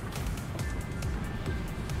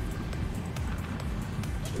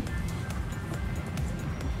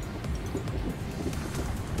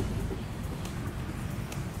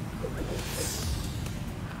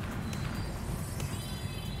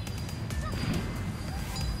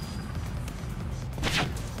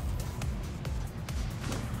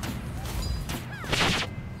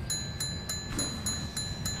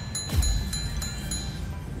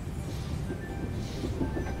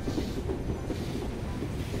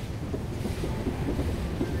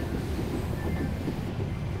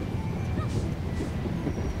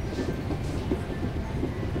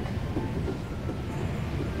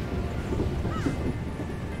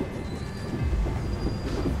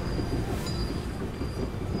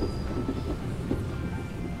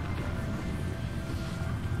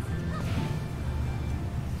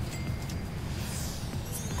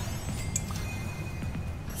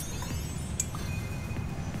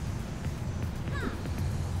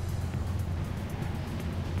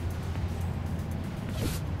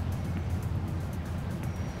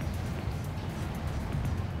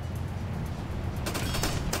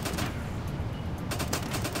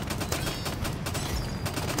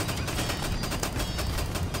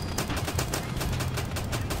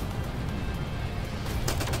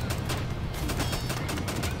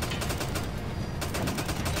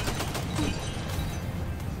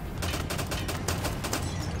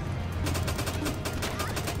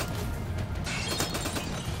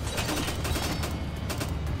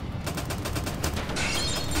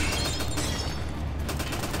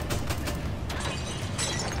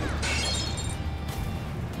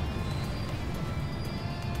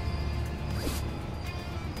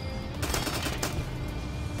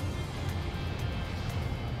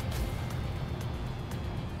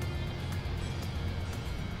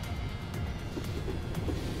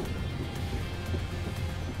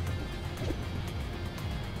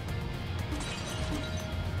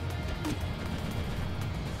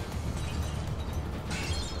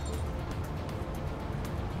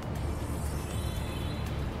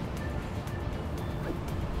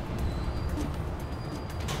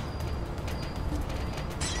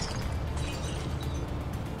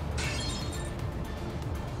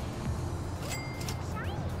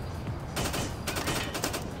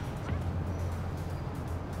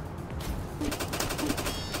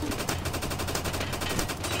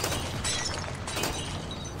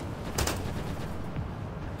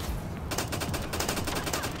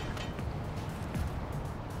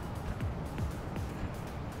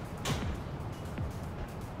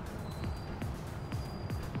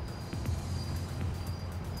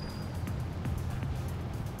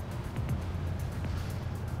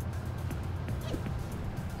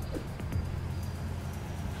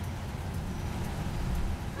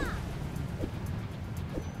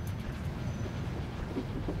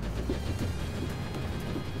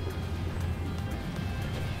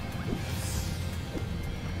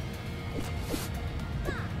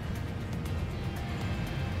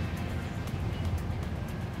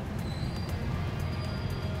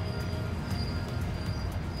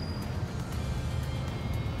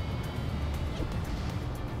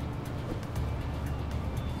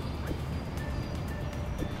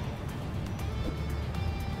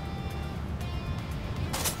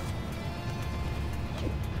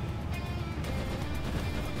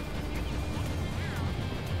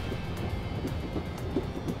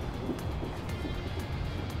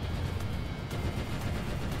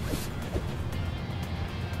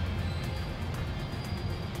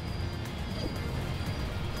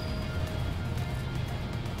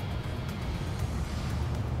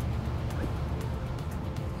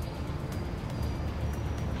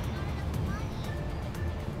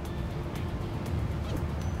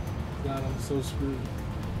 So screwed.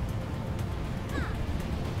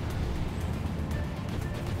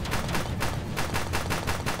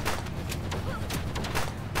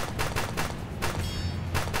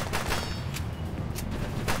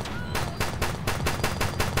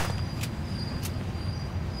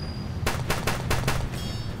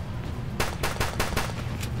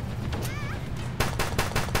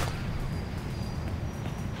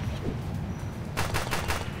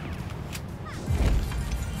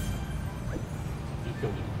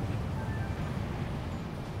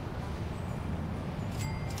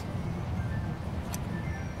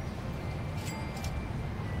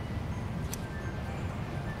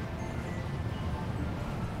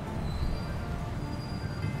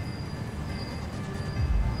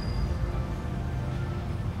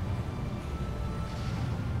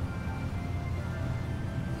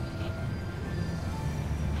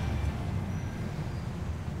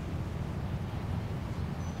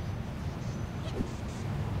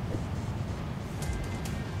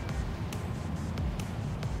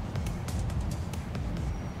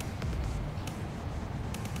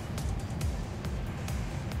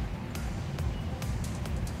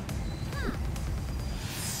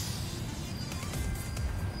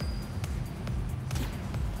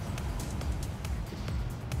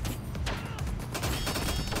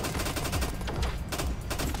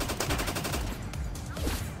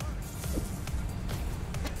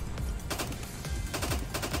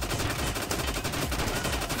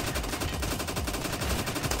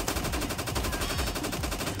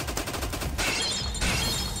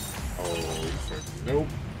 Nope.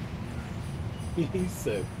 He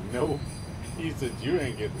said nope. He said you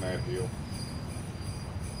ain't getting that deal.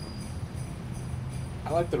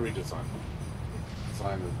 I like the redesign. The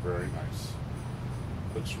design is very nice.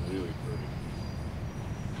 Looks really pretty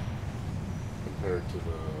compared to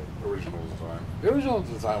the original design. The original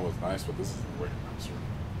design was nice, but this is way nicer.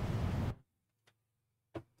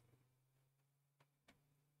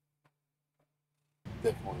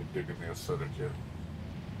 Definitely digging the aesthetic here.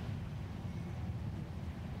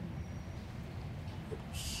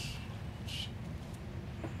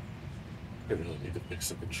 I really need to fix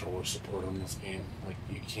the controller support on this game. Like,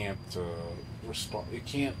 you can't respond. You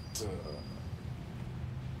can't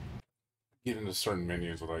get into certain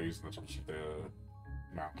menus without using the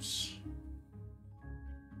mouse.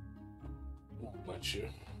 Won't let you.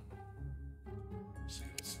 See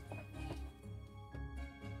this?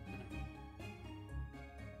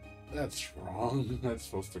 That's wrong. That's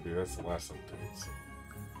supposed to be. That's the last update. So.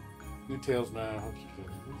 New Tales now.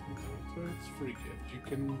 It's a free gift. You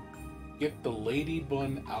can get the Lady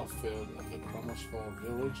Bun outfit of the Fall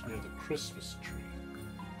Village near the Christmas tree.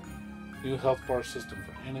 New health bar system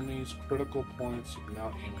for enemies, critical points. You can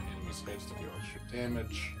now aim at enemies' heads to deal extra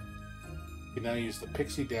damage. You can now use the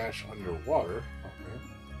Pixie Dash underwater. Okay.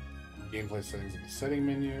 Gameplay settings in the setting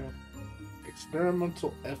menu.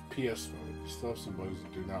 Experimental FPS mode. You still have some bugs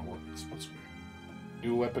that do not work in split screen.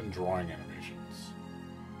 New weapon drawing animations.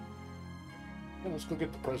 Yeah, let's go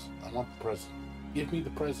get the present. I want the present. Give me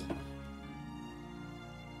the present.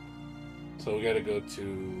 So we gotta go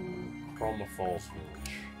to Chroma Falls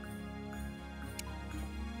Village.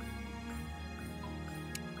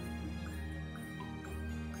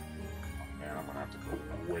 Oh, man, I'm gonna have to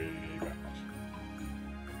go way back.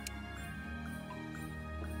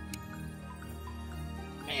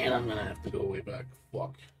 Man, I'm gonna have to go way back.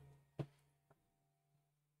 Fuck.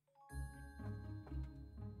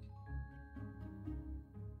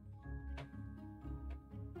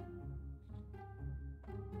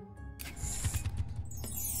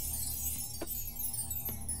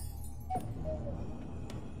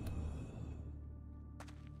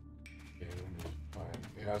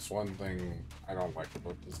 Yeah, that's one thing I don't like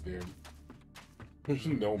about this game. There's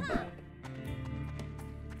no map.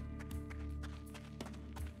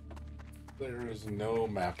 There is no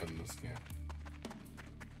map in this game.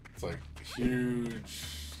 It's like a huge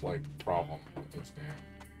problem with this game.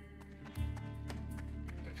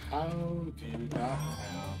 Like, how do you not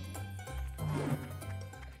have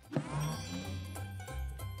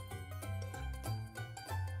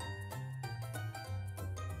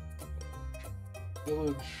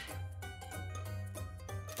village?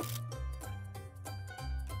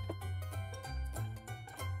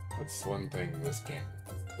 That's one thing this game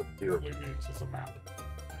severely needs is a map.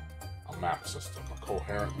 A map system. A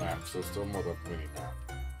coherent map system with a mini map.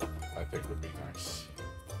 I think would be nice.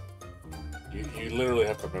 You literally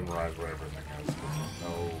have to memorize where everything is because there's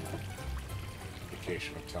no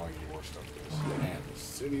indication of telling you where stuff is. Man, the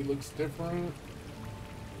city looks different.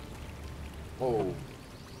 Oh,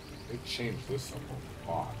 they changed this up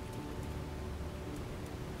a lot.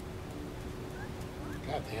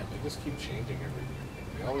 God damn, they just keep changing everything.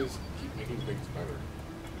 They always keep making things better.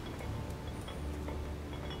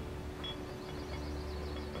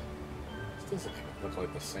 This doesn't even look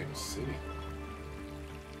like the same city.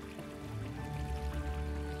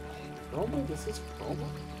 Chroma? This is Chroma?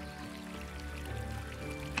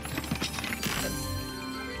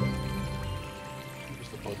 Here's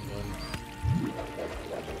the button gun.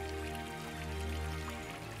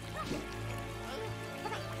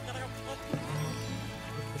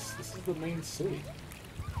 This is the main city.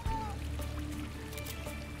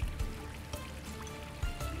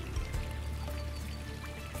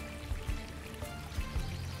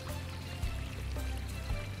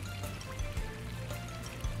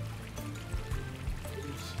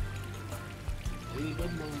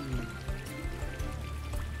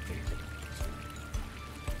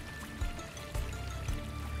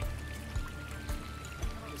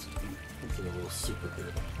 It's a little super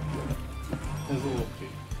good. There's a little pig.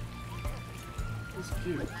 It's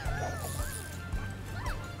cute. I like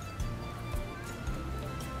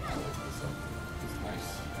this up. It's nice.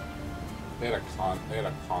 They had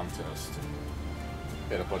a contest and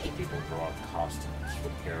they had a bunch of people draw out costumes for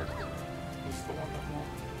the character. This is the one that won.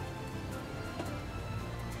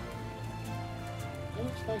 It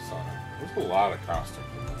looks nice on it. There's a lot of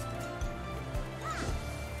costumes in this game.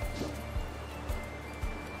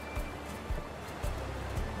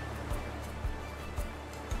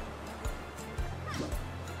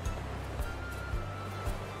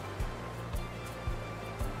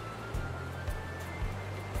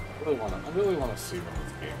 I really want to see when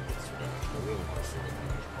this game gets finished. I really want to see the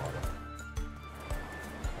finished product.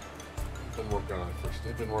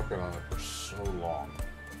 They've been working on it for so long.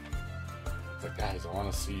 It's like, guys, I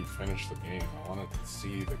want to see you finish the game. I want to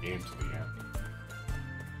see the game to the end.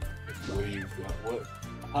 Like,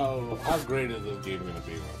 how great is this game going to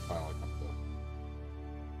be when it finally comes out?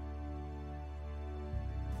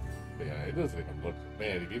 But yeah, it doesn't even look...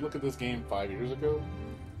 Man, if you look at this game 5 years ago,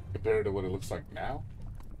 compared to what it looks like now,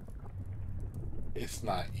 it's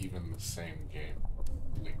not even the same game.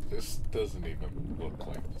 Like, this doesn't even look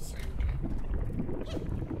like the same game.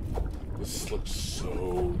 This looks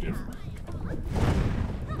so different.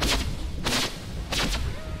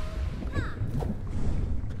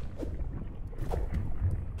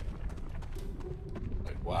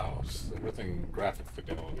 Like, wow, everything, graphic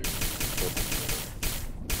fidelity is so much better.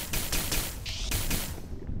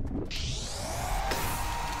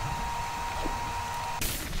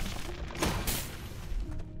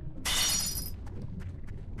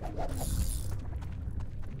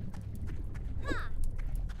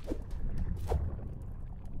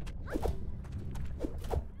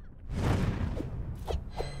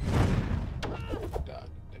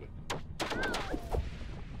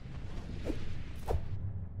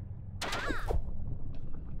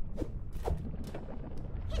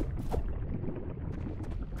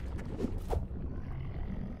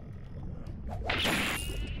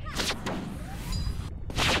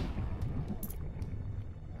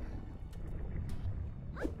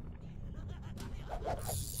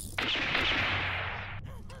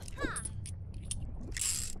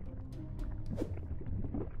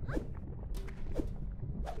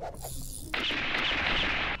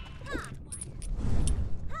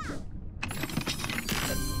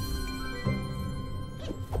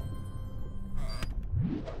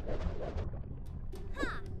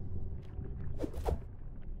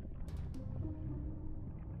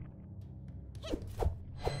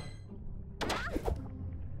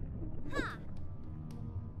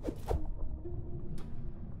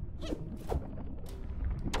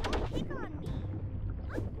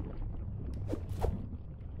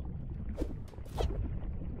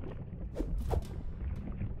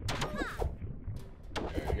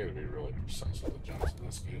 Precise with the jumps in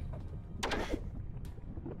this game.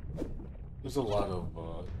 There's a lot of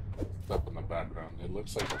stuff in the background. It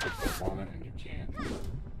looks like you can jump on it and you can't.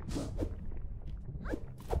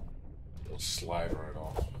 It'll slide right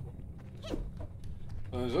off.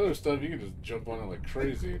 And there's other stuff you can just jump on it like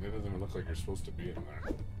crazy and it doesn't even look like you're supposed to be in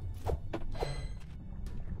there.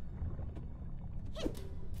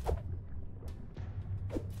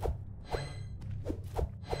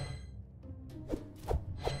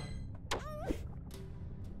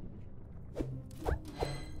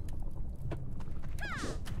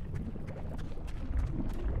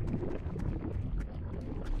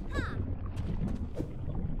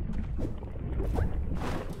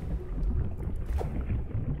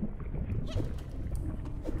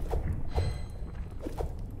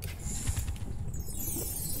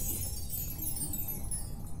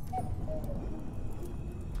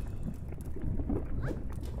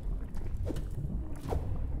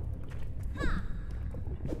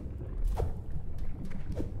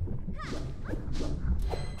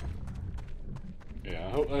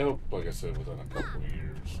 hope, like I said, within a couple of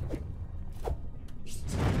years, just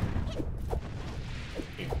this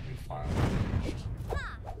game will be finally finished.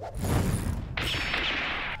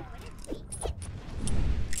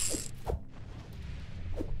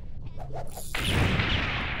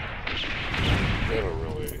 They have a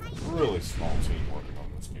really small team working on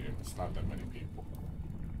this game. It's not that many people.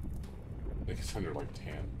 I think it's under like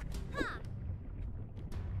 10.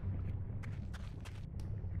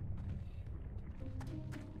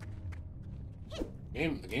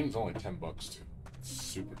 The game's only $10 too. It's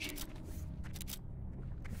super cheap.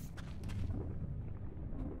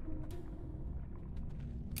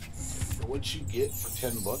 For what you get for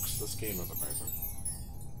 $10, this game is amazing.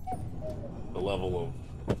 The level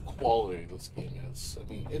of quality this game is. I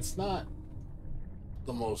mean, it's not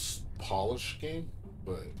the most polished game,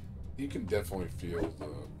 but you can definitely feel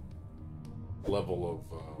the level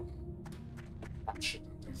of passion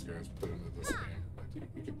that these guys put into this game. Like,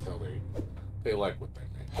 you can tell they like what they make.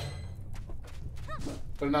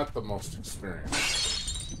 They're not the most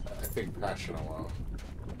experienced. I think passion alone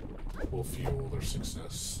will fuel their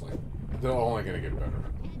success. Like, they're only going to get better.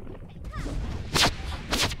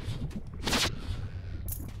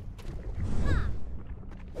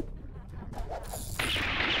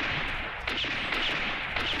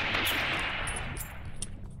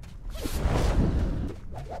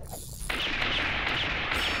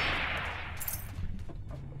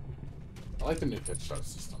 I like the new headshot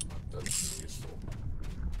system. That's useful.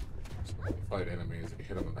 So when you fight enemies, you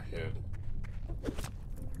hit them in the head.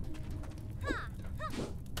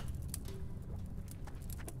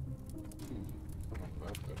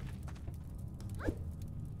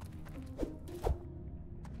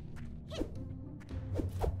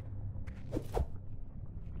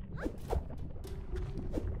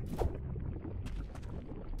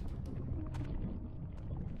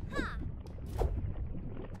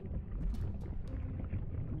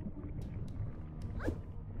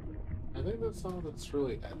 I think that's all that's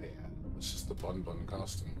really added. It's just the bun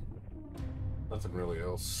costume. Nothing really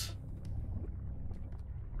else.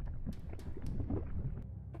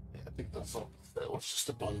 Yeah, I think that's all. That was just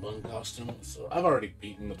a bun costume. So I've already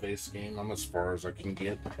beaten the base game. I'm as far as I can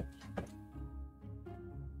get.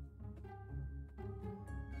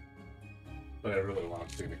 But I really want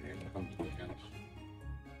to see the game come to the end.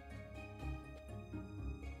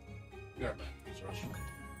 Yeah, man. It's rushing.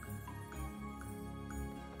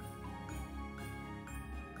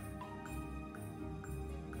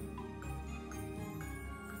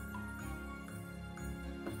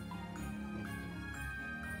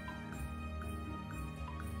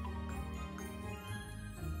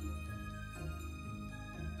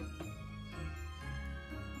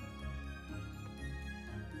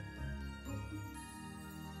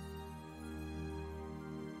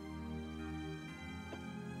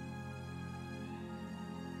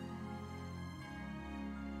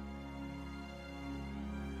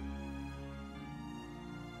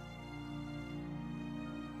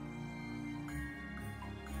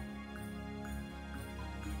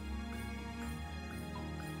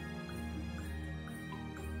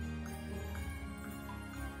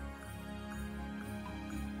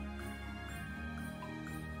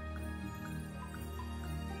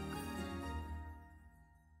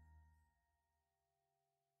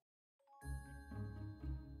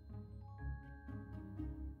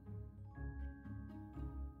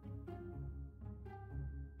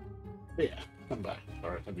 Yeah, I'm back.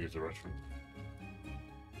 Alright, I've used the restroom.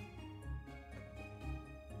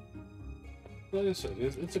 Like I said,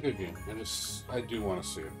 it's a good game. I do want to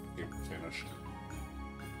see it get finished.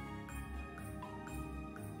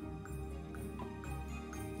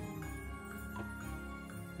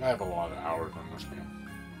 I have a lot of hours on this game.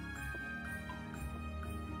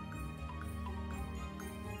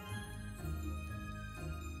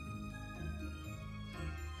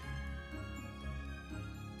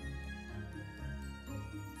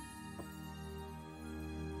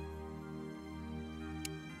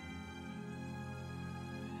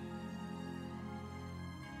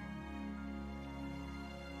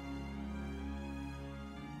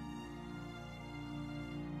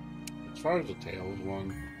 As far as the Tails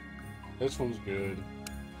one, this one's good.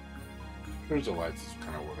 Cruise the Lights is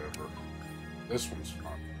kind of whatever. This one's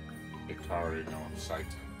fun. Ikari, no, Saito.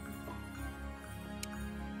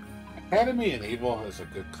 Academy and Evil has a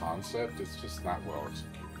good concept, it's just not well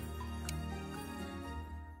executed.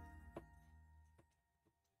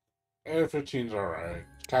 Air 15's alright.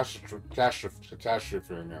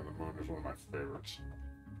 Catastrophe on the Moon is one of my favorites.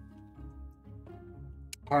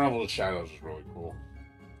 Carnival of Shadows is really cool.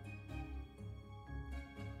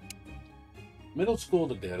 Middle School of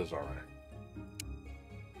the Dead is alright.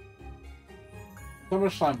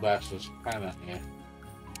 SummerSlam Blast is kind of eh.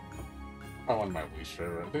 I won my least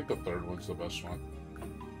favorite. I think the third one's the best one.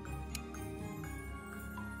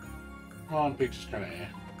 On Peaks is kind of eh.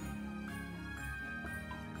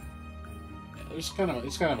 Yeah, it's kind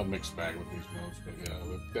of a mixed bag with these modes, but yeah,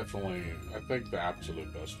 definitely. I think the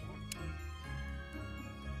absolute best one.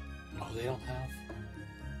 Oh, they don't have.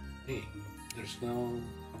 Hey, there's no.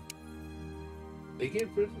 They get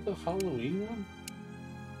rid of the Halloween one?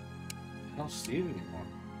 I don't see it anymore.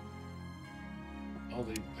 Oh, I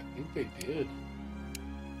think they did.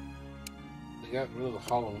 They got rid of the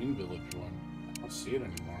Halloween Village one. I don't see it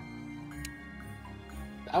anymore.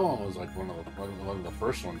 That one was like one of the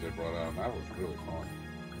first ones they brought out, and that was really fun.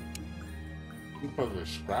 I think probably they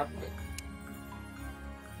scrapped it.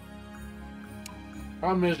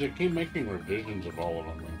 Problem is, they keep making revisions of all of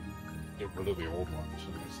them and get rid of the old ones.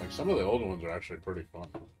 And it's like some of the older ones are actually pretty fun.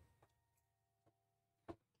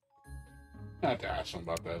 I had to ask them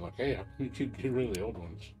about that. Like, hey, how can you keep getting rid of the old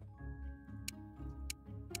ones?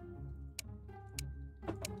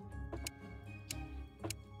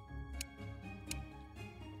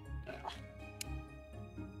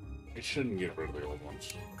 They shouldn't get rid of the old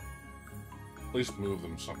ones. At least move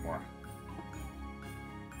them somewhere.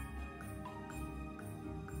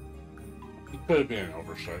 It could be an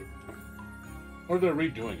oversight. Or they're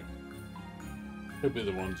redoing it. Could be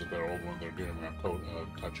the ones that they're old ones they're doing a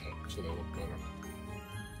touch-up so they look better.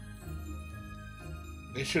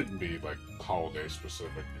 They shouldn't be like holiday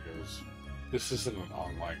specific because this isn't an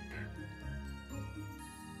online game.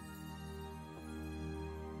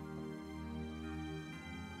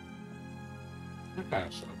 That kind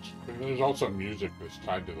of sucks. There's also music that's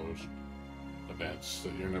tied to those events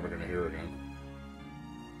that you're never going to hear again.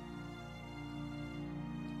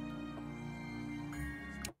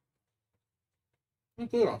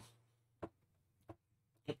 Good.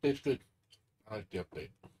 Update's good. I like the update.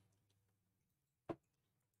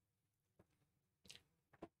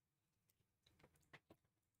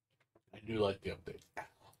 I do like the update.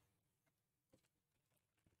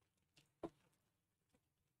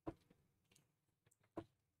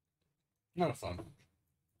 Not fun.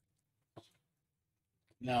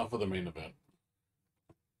 Now for the main event.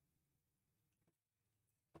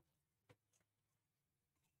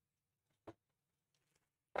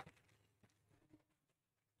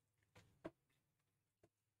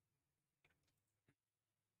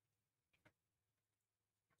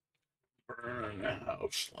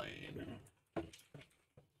 Burnhouse Lane.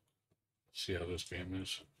 See how this game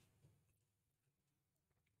is.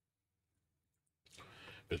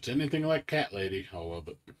 If it's anything like Cat Lady, I'll love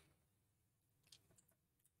it.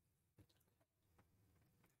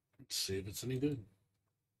 Let's see if it's any good.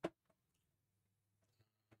 Let's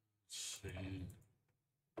see.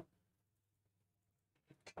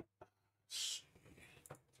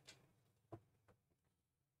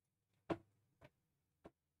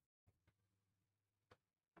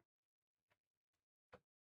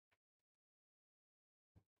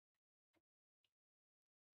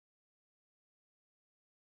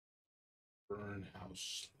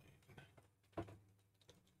 Burnhouse Lane.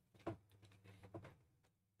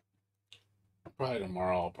 Probably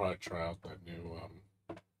tomorrow I'll probably try out that new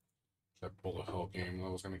that Bullet Hell game. I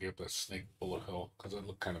was gonna get that Snake Bullet Hell because it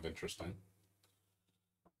looked kind of interesting.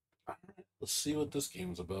 Alright, let's see what this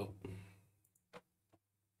game's about.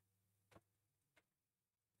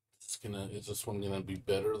 Is this one gonna be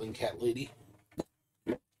better than Cat Lady?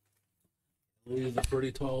 Lady's a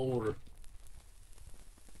pretty tall order.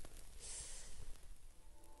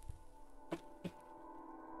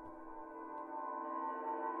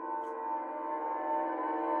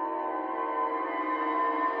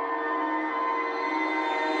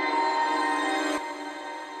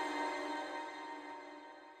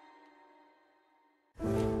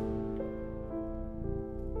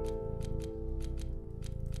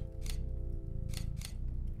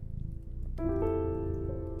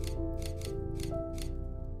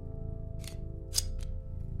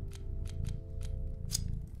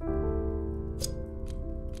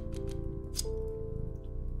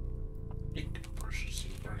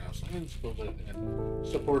 And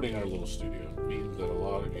supporting our little studio means that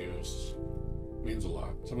means a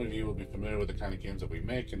lot. Some of you will be familiar with the kind of games that we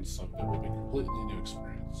make, and some of it will be completely new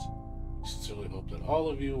experience. We sincerely hope that all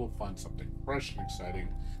of you will find something fresh and exciting.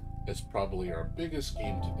 It's probably our biggest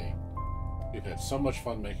game to date. We've had so much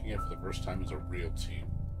fun making it for the first time as a real team.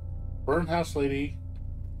 Burnhouse Lane,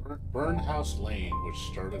 which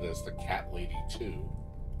started as the Cat Lady 2,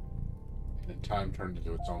 and in time turned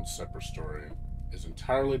into its own separate story, is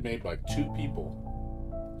entirely made by two people.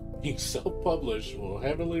 Being self-published will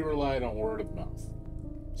heavily rely on word of mouth.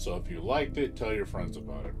 So if you liked it, tell your friends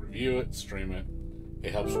about it. Review it, stream it.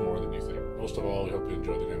 It helps more than you think. Most of all, we hope you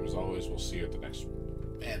enjoy the game as always. We'll see you at the next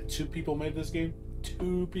one. Man, 2 people made this game?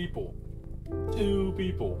 2 people. 2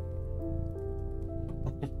 people.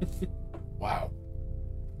 Wow.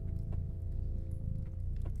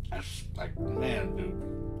 That's like, man, dude.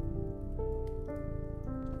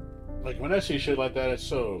 Like, when I see shit like that, it's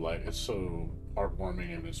so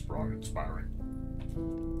heartwarming and inspiring.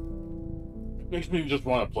 It makes me just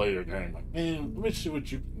want to play your game. Like, man, let me see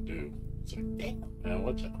what you can do. It's like, damn, man,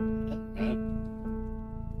 what's up, man?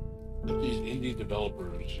 Look, these indie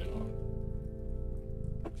developers, you know,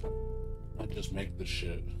 I just make this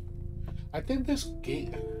shit. I think this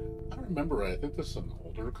game, I don't remember right. I think this is an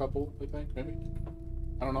older couple, I think, maybe.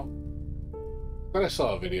 I don't know. But I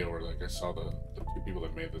saw a video where, like, I saw the 2 people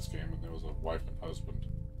that made this game, and there was a wife and husband.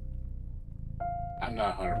 I'm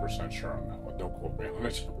not 100% sure on that one. Don't quote me on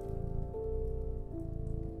it.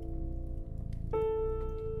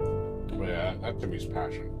 But yeah, that to me is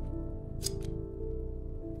passion.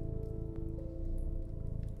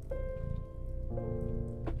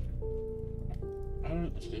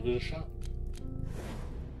 Alright, let's give it a shot.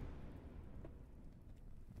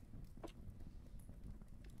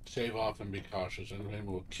 Save off and be cautious. Enemy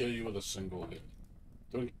will kill you with a single hit.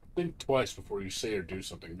 Don't think twice before you say or do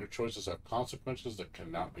something. Your choices have consequences that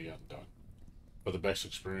cannot be undone. For the best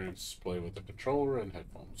experience, play with the controller and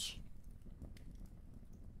headphones.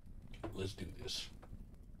 Let's do this.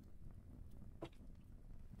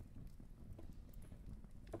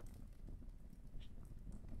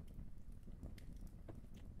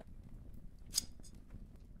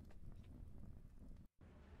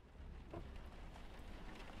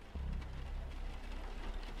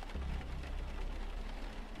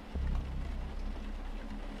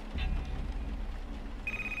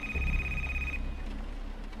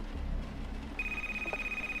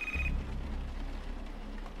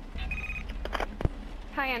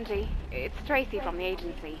 Hi, Angie. It's Tracy from the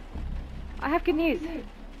agency. I have good news.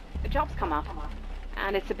 A job's come up,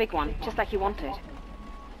 and it's a big one, just like you wanted.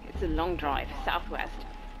 It's a long drive, southwest,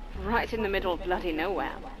 right in the middle of bloody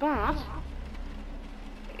nowhere, but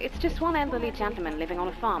it's just one elderly gentleman living on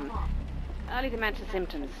a farm. Early dementia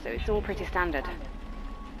symptoms, so it's all pretty standard.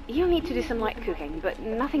 You'll need to do some light cooking, but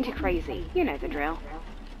nothing too crazy. You know the drill.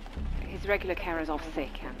 His regular carer's off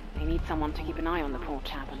sick, and they need someone to keep an eye on the poor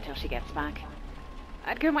chap until she gets back.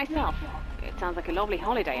 I'd go myself. It sounds like a lovely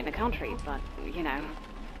holiday in the country, but, you know,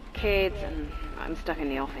 kids, and I'm stuck in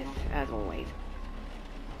the office, as always.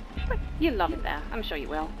 But you'll love it there. I'm sure you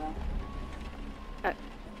will.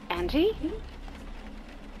 Angie?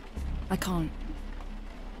 I can't.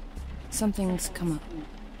 Something's come up.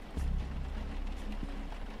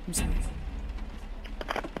 I'm sorry.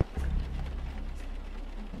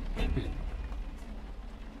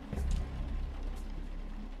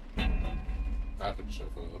 Graphics so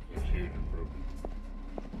far look a huge improvement.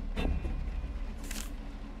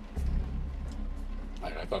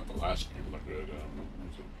 I thought the last game looked good.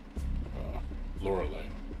 Lorelei.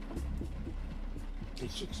 It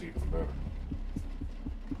looks even better.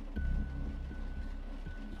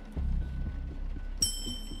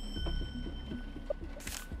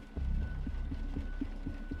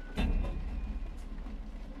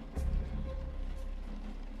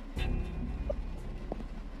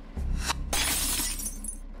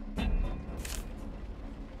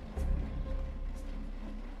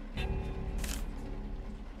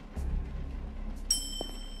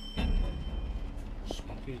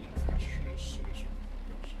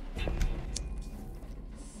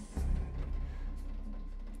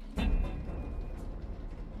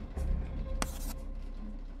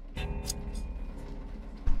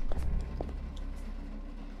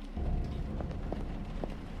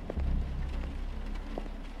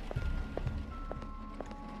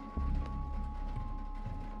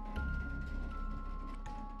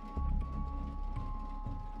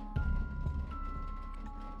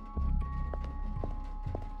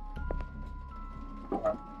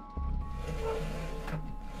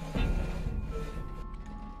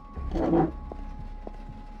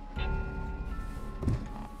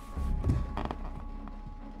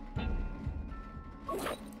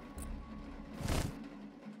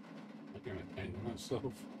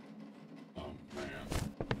 Myself. Oh man.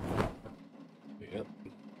 Yep.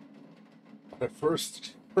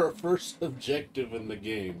 Our first objective in the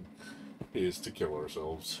game is to kill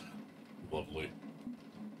ourselves. Lovely.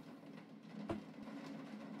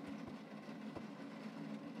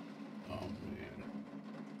 Oh man.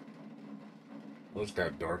 Well, it's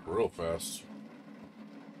got dark real fast.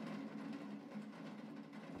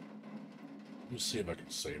 Let me see if I can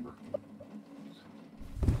save her.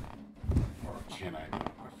 can I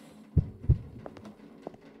not?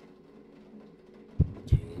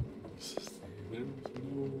 Do it. There's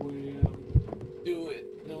no way out. Do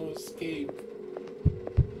it. No escape.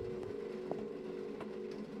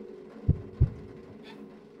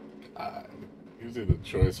 God, gives you the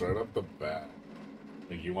choice right off the bat.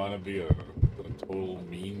 Like, you want to be a total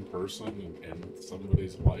mean person in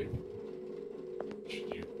somebody's life?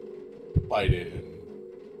 Should you fight it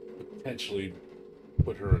and potentially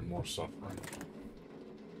put her in more suffering?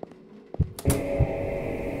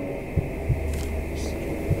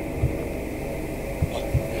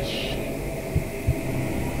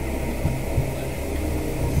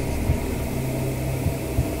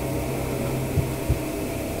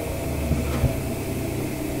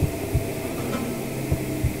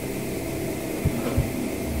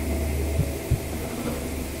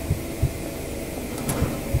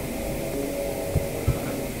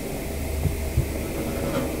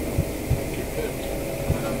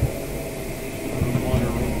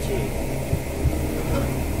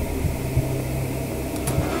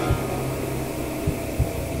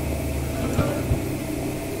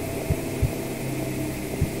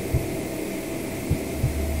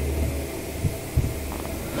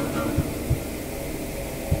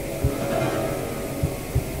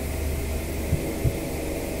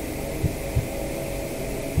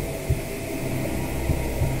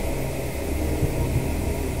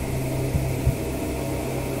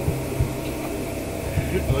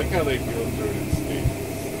 I like how they go through it in stages.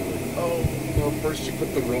 Like, oh, no, first you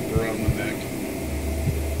put the rope around the neck.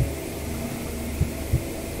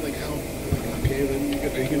 Like how, like, okay, then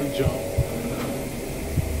you're gonna jump.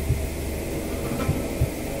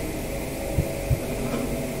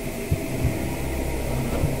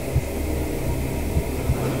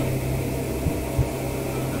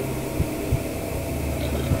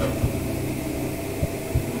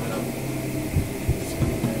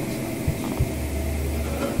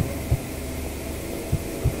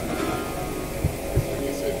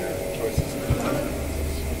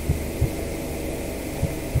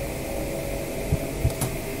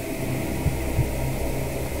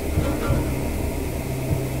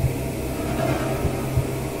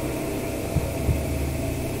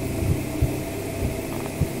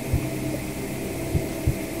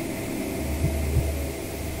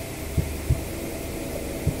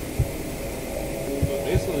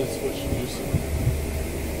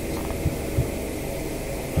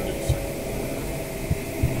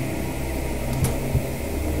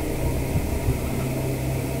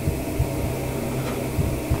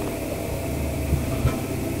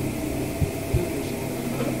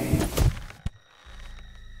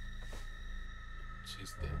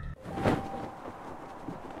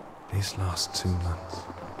 These last 2 months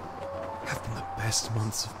have been the best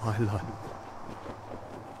months of my life.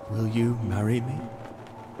 Will you marry me?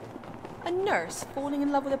 A nurse falling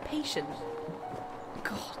in love with a patient?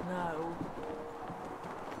 God, no.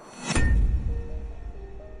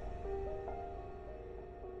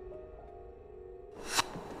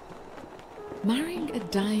 Marrying a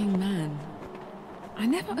dying man. I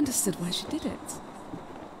never understood why she did it.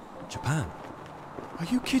 Japan? Are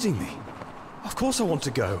you kidding me? Of course I want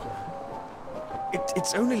to go.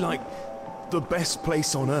 It's only like the best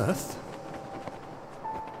place on Earth.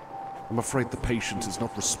 I'm afraid the patient is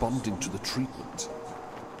not responding to the treatment.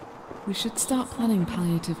 We should start planning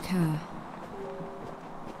palliative care.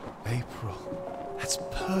 April. That's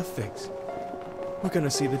perfect. We're going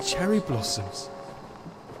to see the cherry blossoms.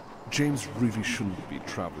 James really shouldn't be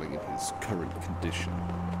traveling in his current condition.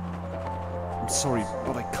 I'm sorry,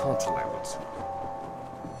 but I can't allow it.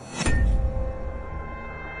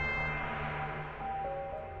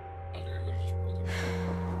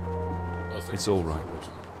 It's all right.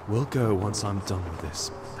 We'll go once I'm done with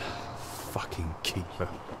this fucking keeper.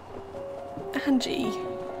 Angie,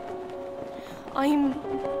 I'm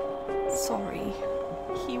sorry.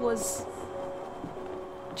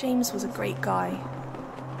 James was a great guy.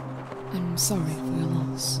 I'm sorry for your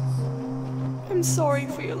loss. I'm sorry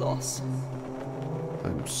for your loss.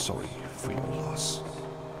 I'm sorry for your loss.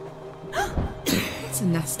 That's a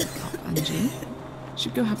nasty cop, Angie.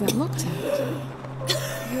 Should go have that looked at.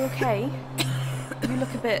 You okay? You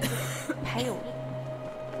look a bit pale.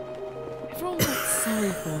 Everyone felt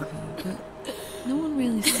sorry for her, but no one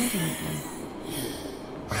really said anything.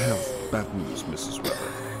 I have bad news, Mrs. Weber.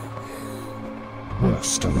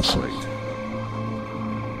 Worst, I'm afraid.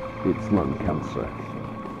 It's lung cancer.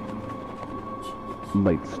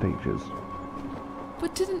 Late stages.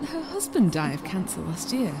 But didn't her husband die of cancer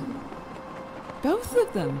last year? Both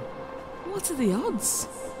of them? What are the odds?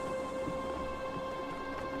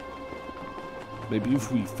 Maybe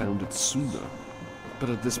if we found it sooner, But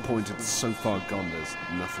at this point, it's so far gone, there's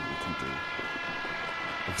nothing we can do.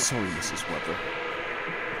 I'm sorry, Mrs. Weber.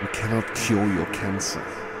 We cannot cure your cancer.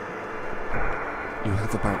 You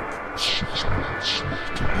have about 6 months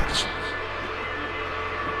to live.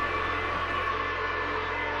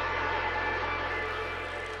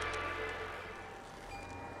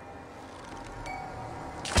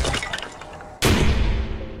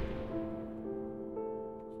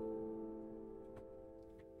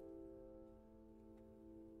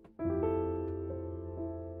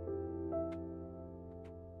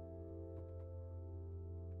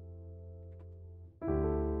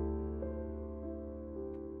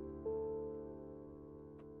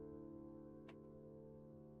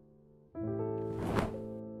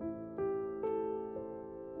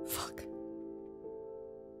 Fuck.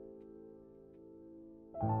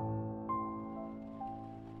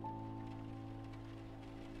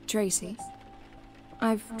 Tracy,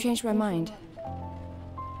 I've changed my mind.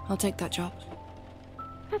 I'll take that job.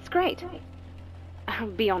 That's great. I'll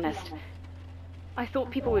be honest. I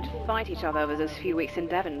thought people would fight each other over those few weeks in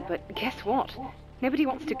Devon, but guess what? Nobody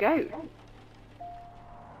wants to go.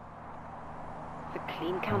 The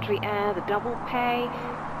clean country air, the double pay.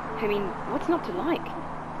 I mean, what's not to like?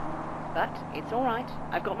 But it's all right.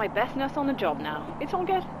 I've got my best nurse on the job now. It's all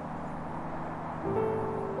good.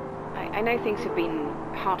 I know things have been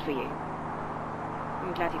hard for you.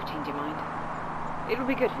 I'm glad you've changed your mind. It'll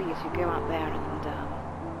be good for you to go out there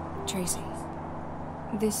and, Tracy,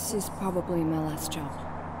 this is probably my last job.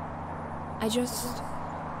 I just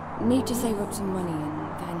need to save up some money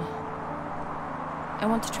and then I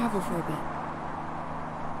want to travel for a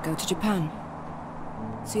bit. Go to Japan.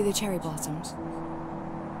 See the cherry blossoms.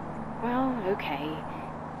 Well, okay.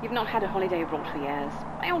 You've not had a holiday abroad for years.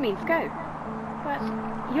 By all means, go. But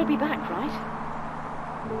you'll be back, right?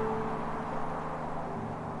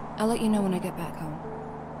 I'll let you know when I get back home.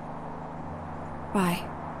 Bye.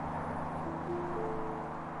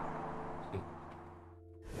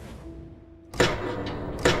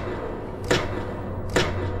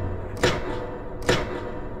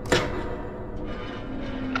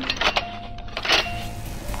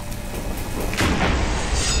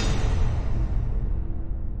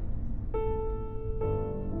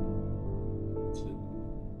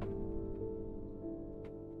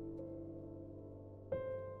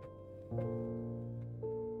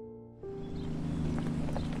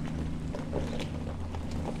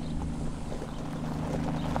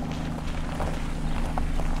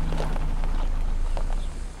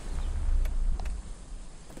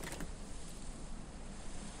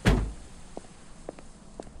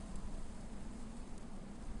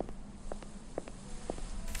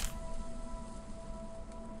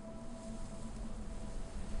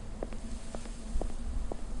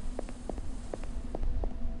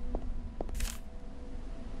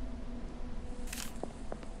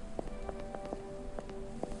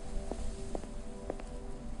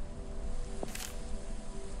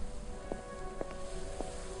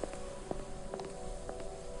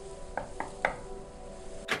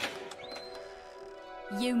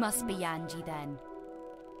 You must be Angie then.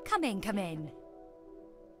 Come in, come in.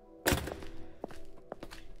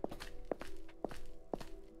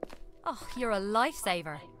 Oh, you're a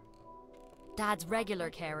lifesaver. Dad's regular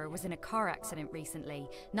carer was in a car accident recently.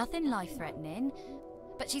 Nothing life-threatening,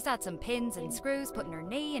 but she's had some pins and screws put in her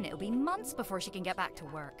knee and it'll be months before she can get back to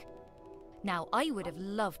work. Now, I would have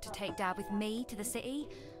loved to take Dad with me to the city.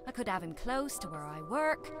 I could have him close to where I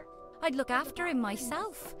work. I'd look after him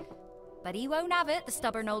myself. But he won't have it, the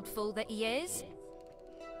stubborn old fool that he is.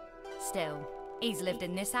 Still, he's lived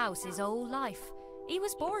in this house his whole life. He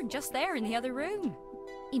was born just there in the other room.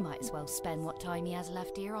 He might as well spend what time he has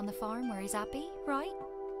left here on the farm where he's happy, right?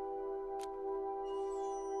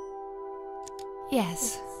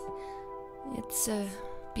 Yes. It's a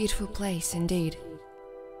beautiful place indeed.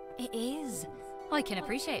 It is. I can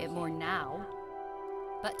appreciate it more now.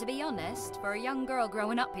 But to be honest, for a young girl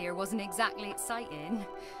growing up here wasn't exactly exciting.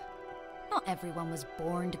 Not everyone was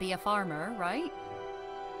born to be a farmer, right?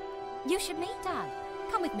 You should meet Dad.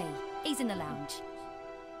 Come with me. He's in the lounge.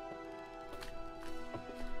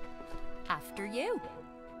 After you.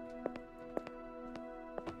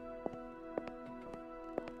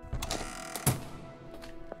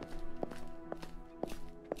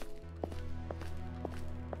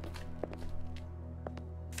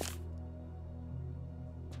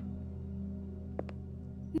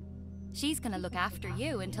 She's gonna look after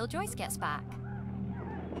you until Joyce gets back.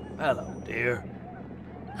 Hello, dear.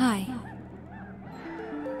 Hi.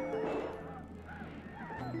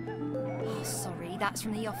 Oh, sorry, that's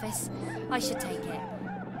from the office. I should take it.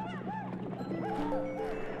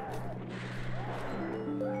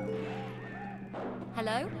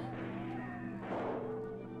 Hello?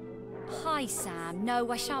 Hi, Sam. No,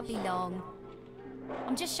 I shan't be long.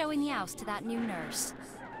 I'm just showing the house to that new nurse.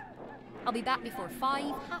 I'll be back before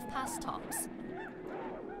 5, 5:30 tops.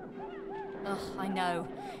 Ugh, I know.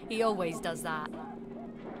 He always does that.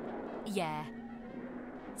 Yeah.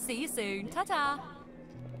 See you soon. Ta-ta!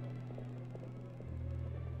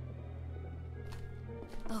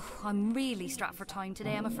 Oh, I'm really strapped for time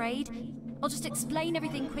today, I'm afraid. I'll just explain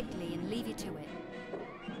everything quickly and leave you to it.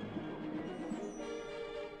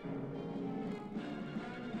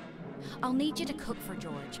 I'll need you to cook for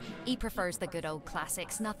George. He prefers the good old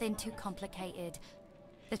classics, nothing too complicated.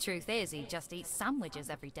 The truth is, he'd just eat sandwiches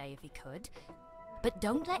every day if he could. But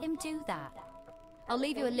don't let him do that. I'll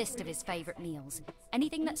leave you a list of his favourite meals.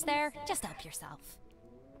 Anything that's there, just help yourself.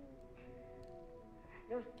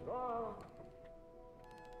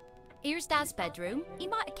 Here's Dad's bedroom. He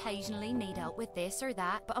might occasionally need help with this or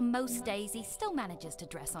that, but on most days he still manages to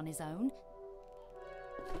dress on his own.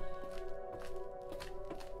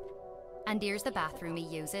 And here's the bathroom he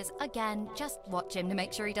uses. Again, just watch him to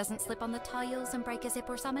make sure he doesn't slip on the tiles and break his hip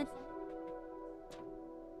or something.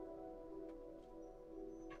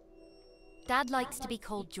 Dad likes to be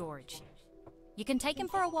called George. You can take him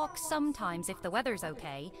for a walk sometimes if the weather's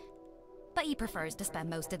okay, but he prefers to spend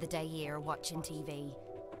most of the day here watching TV.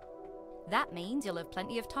 That means you'll have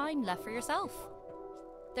plenty of time left for yourself.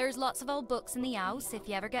 There's lots of old books in the house if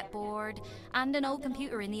you ever get bored, and an old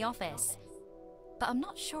computer in the office. But I'm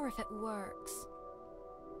not sure if it works.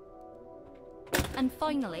 And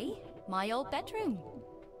finally, my old bedroom.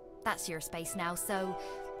 That's your space now, so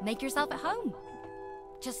make yourself at home.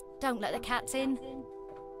 Just don't let the cats in.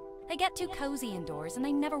 They get too cozy indoors and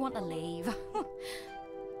they never want to leave.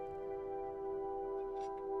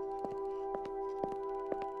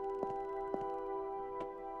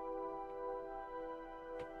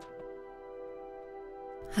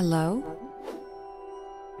 Hello?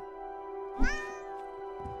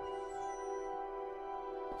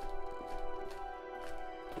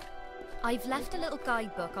 I've left a little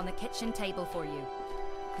guidebook on the kitchen table for you.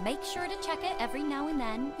 Make sure to check it every now and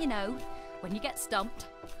then, you know, when you get stumped.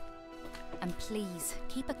 And please,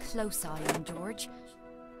 keep a close eye on George.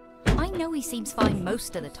 I know he seems fine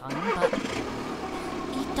most of the time, but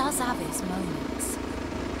he does have his moments.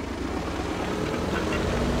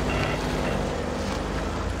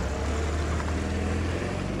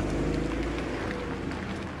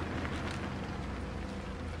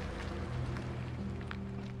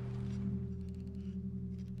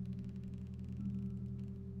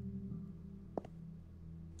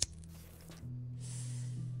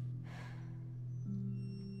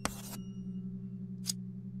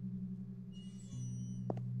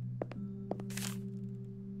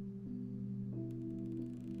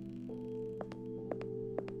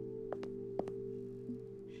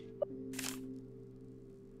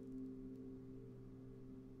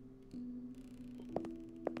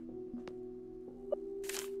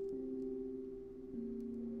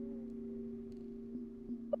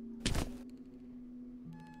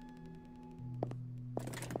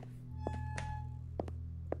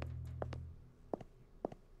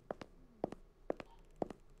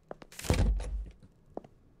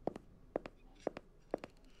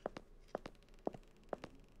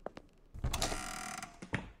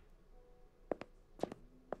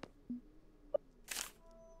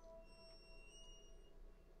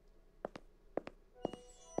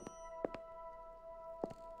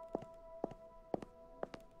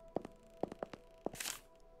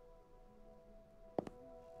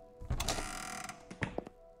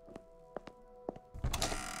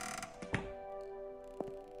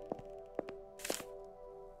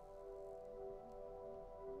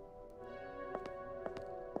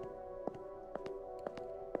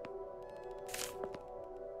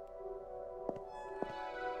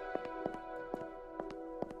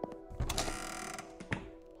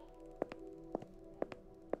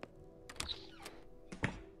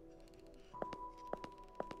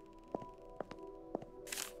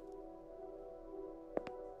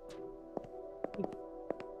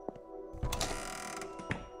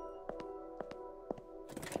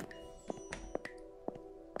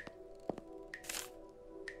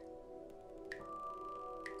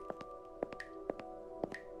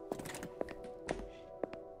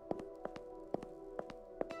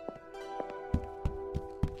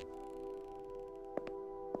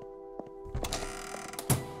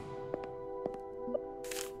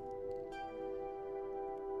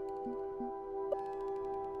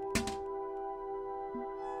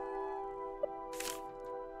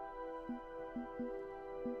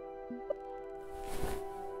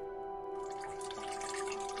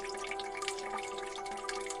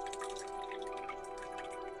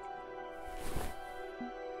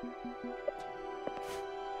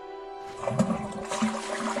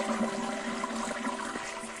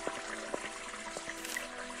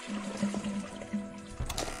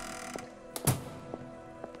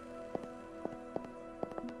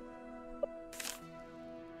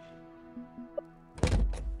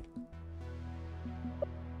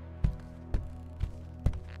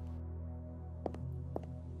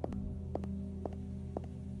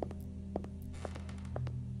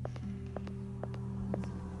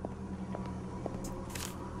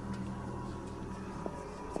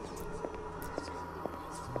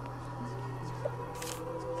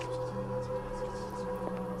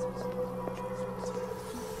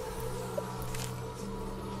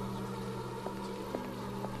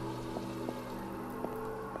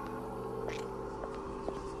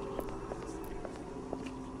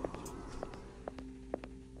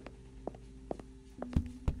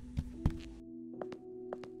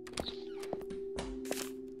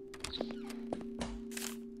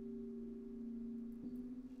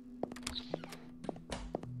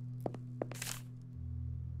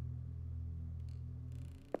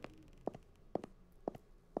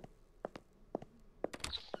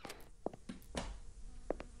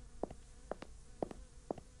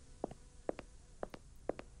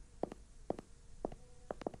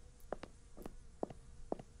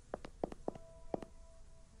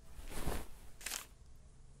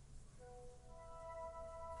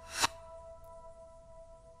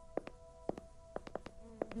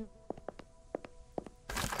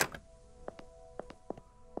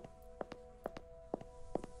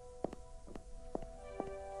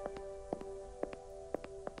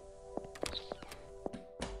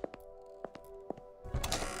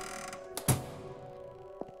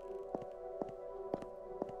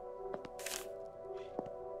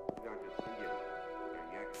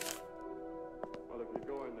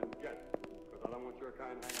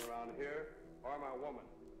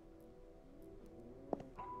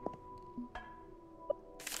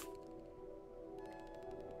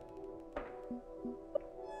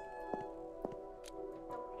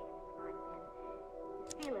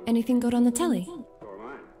 Anything good on the telly?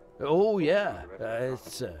 Oh, yeah.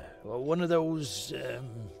 It's one of those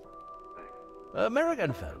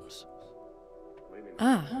American films.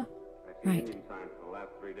 Ah, right.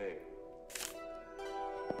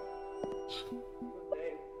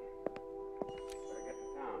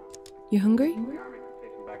 You hungry?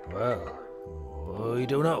 Well, I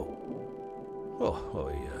don't know.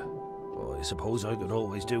 I suppose I could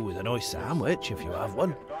always do with a nice sandwich if you have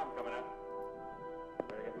one.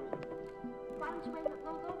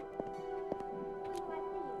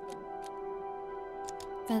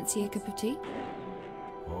 Fancy a cup of tea?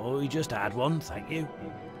 I just had one, thank you.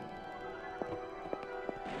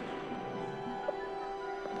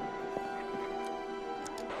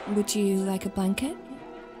 Would you like a blanket?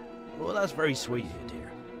 Well, that's very sweet of you,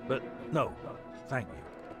 dear. But no, thank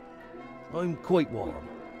you. I'm quite warm.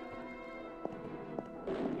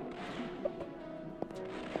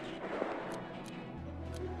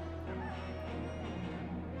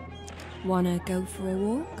 Wanna go for a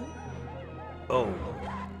walk? Oh.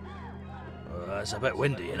 That's a bit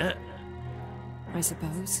windy, isn't it? I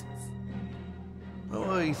suppose.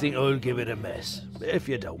 I think I'll give it a miss, if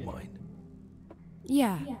you don't mind.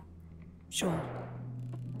 Yeah, sure.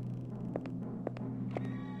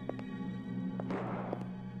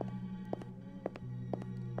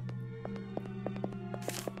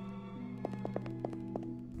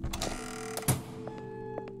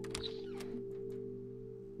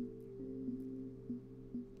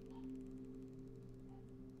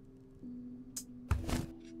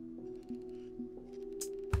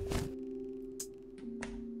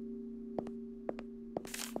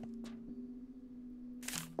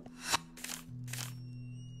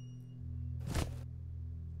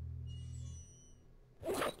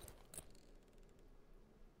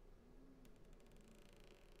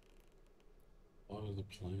 What are the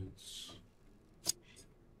plants?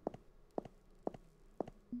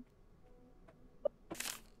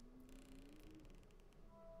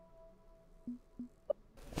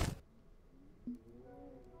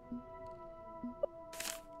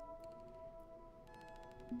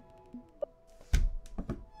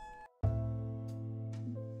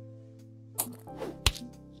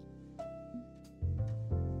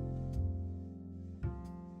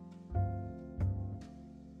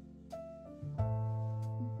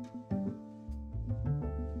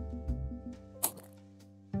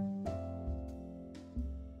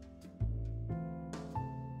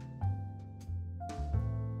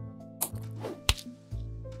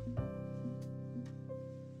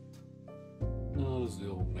 What does the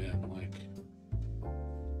old man like?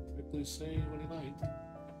 Quickly say what he liked.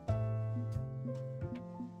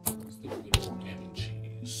 It's the good old ham and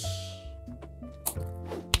cheese.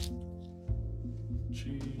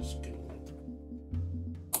 Cheese, good.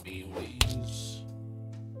 Mayonnaise.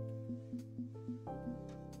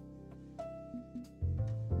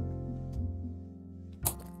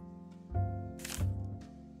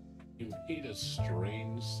 You made a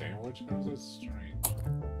strange sandwich? How's that strange?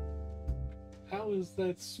 How is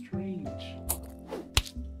that strange?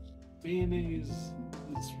 Mayonnaise is...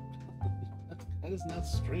 that is not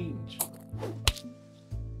strange.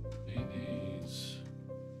 Mayonnaise.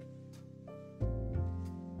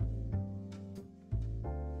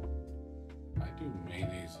 I do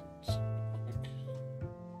mayonnaise and quick.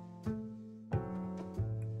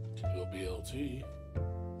 Do a BLT.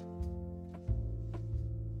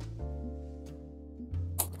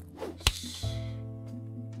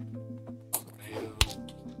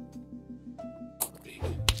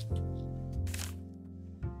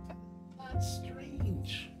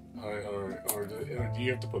 Or do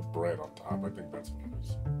you have to put bread on top? I think that's what it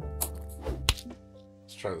is.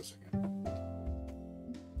 Let's try this again.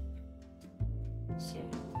 So,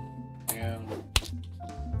 ham,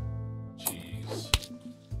 cheese,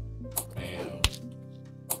 mayo.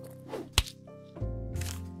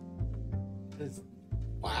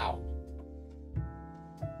 Wow.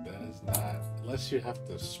 That is not, unless you have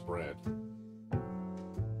to spread.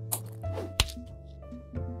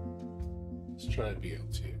 Let's try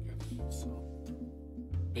BLT again. So,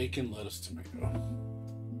 bacon, lettuce, tomato.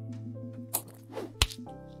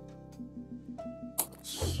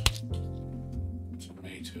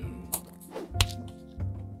 Tomato.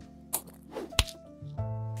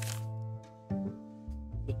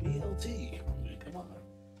 The BLT. I mean, come on.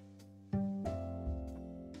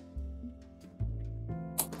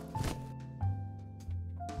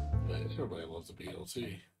 But everybody loves the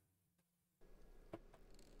BLT.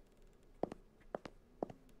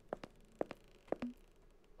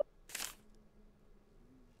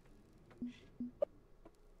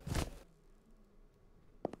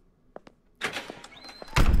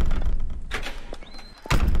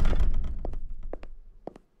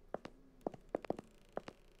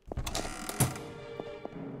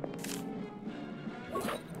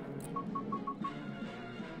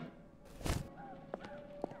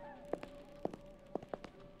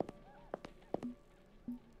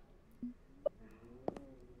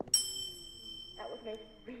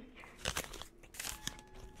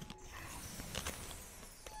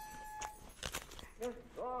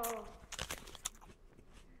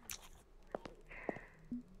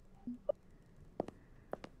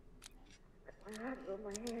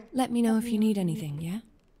 Let me know if you need anything, yeah?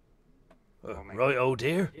 Right, oh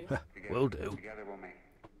dear. Will do.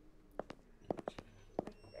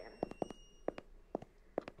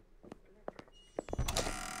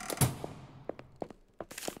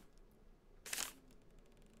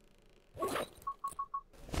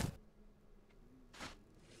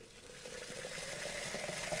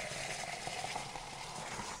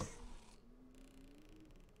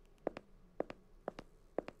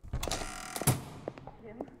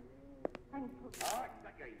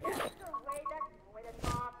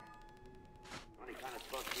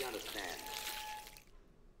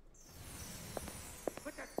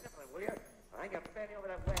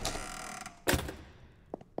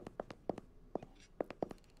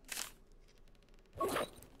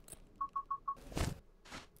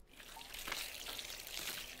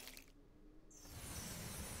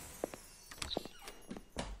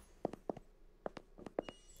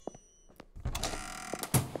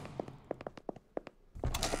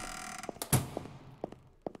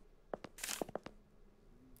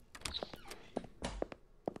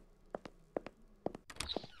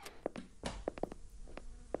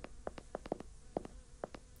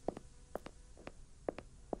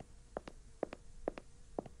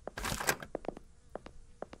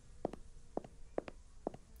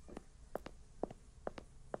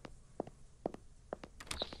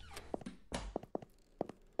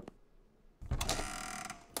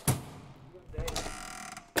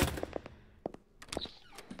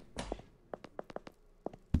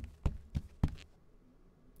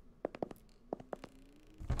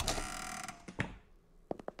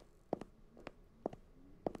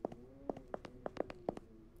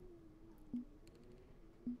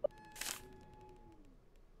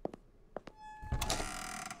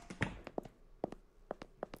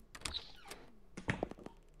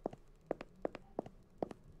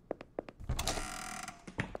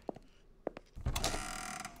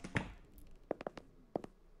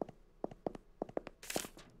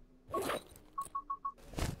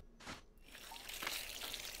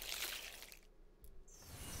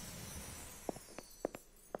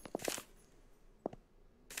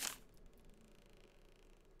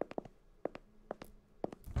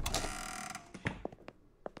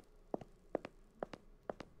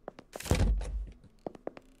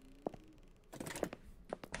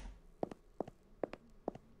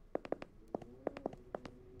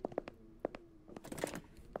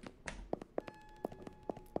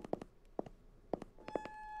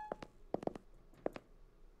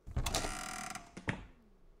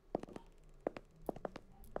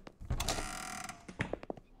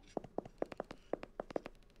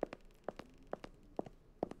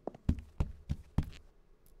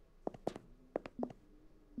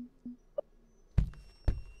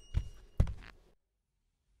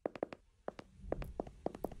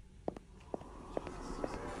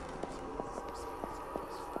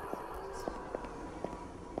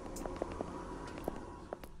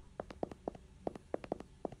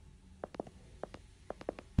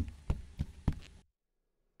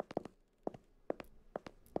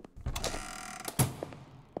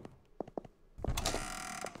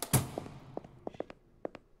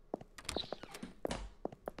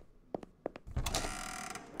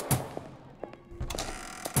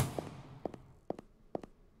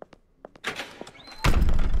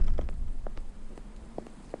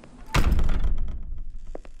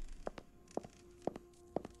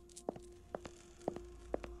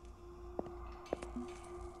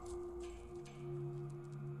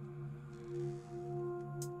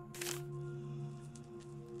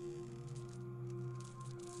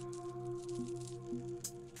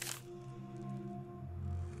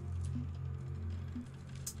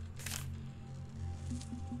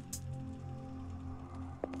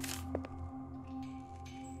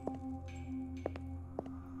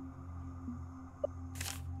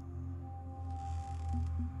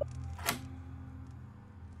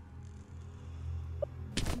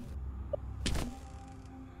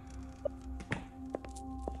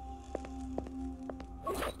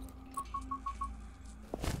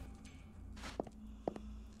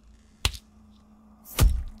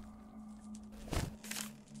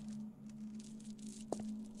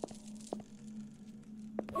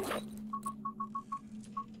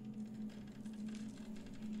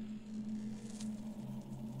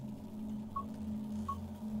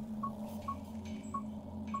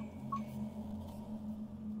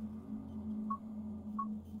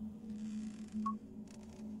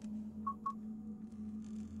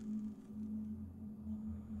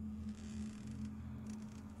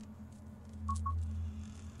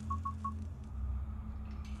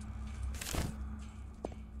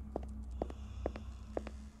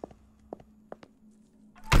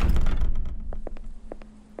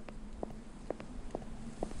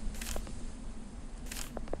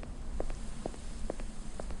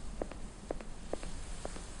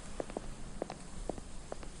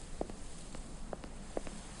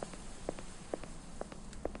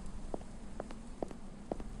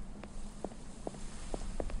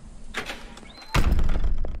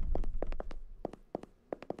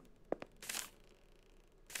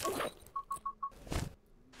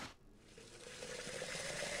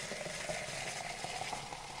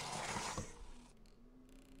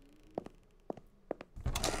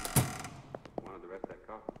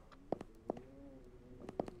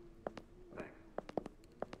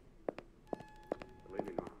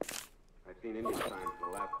 seen Indian signs for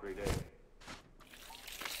the last 3 days.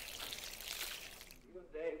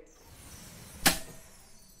 Good day.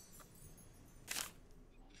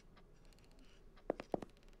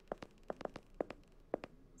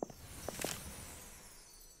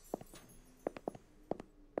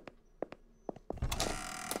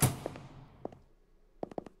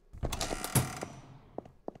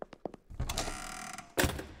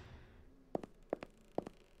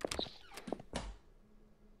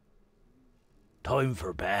 Time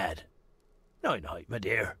for bed. Night-night, my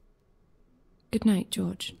dear. Good night,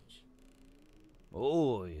 George.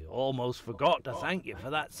 Oh, I almost forgot to thank you for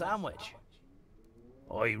that sandwich.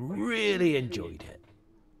 I really enjoyed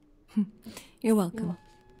it. You're welcome.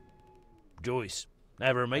 Joyce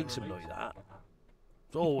never makes him like that.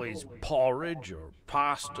 It's always porridge or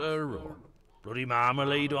pasta or bloody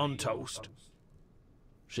marmalade on toast.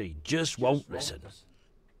 She just won't listen.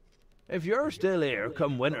 If you're still here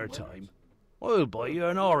come winter time, I'll buy you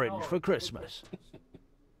an orange for Christmas.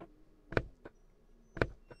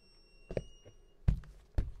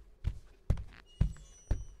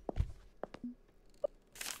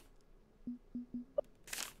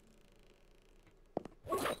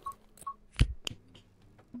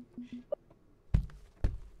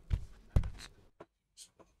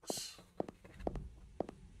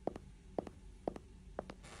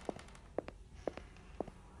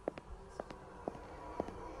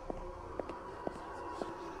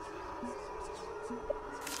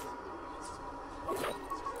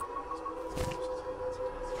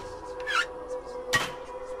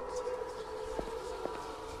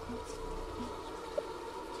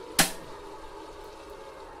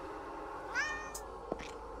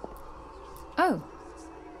 Oh.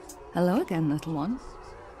 Hello again, little one.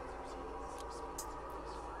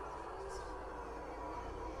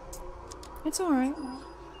 It's alright.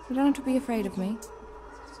 You don't have to be afraid of me.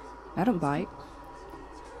 I don't bite.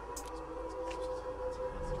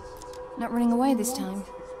 Not running away this time.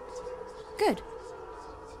 Good.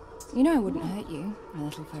 You know I wouldn't hurt you, my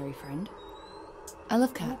little furry friend. I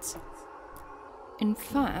love cats. In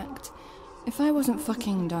fact, if I wasn't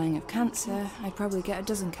fucking dying of cancer, I'd probably get a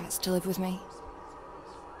dozen cats to live with me.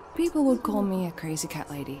 People would call me a crazy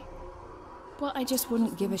cat lady, but I just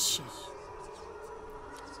wouldn't give a shit.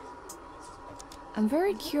 I'm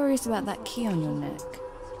very curious about that key on your neck.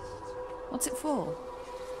 What's it for?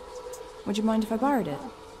 Would you mind if I borrowed it?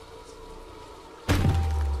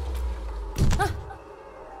 Ah!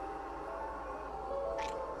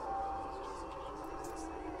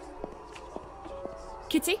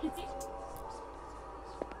 Kitty?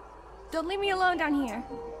 Don't leave me alone down here.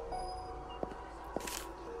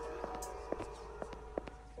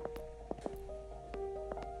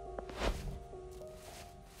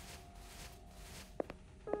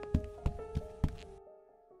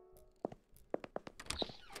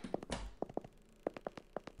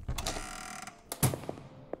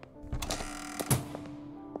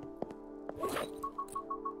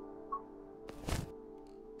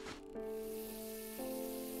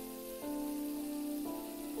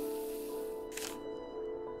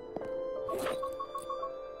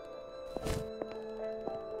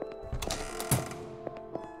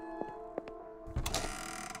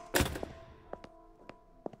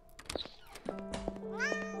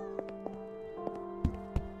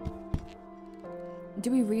 Do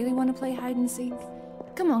we really want to play hide and seek?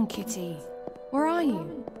 Come on, Kitty. Where are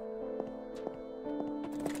you?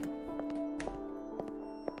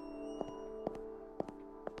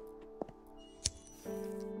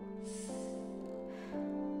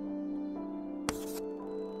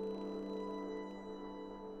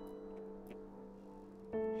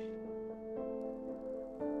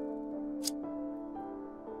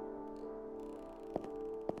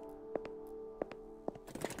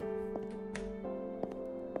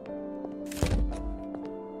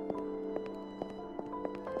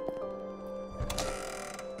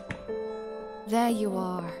 There you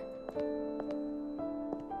are.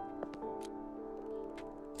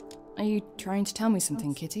 Are you trying to tell me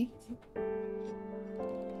something, Kitty?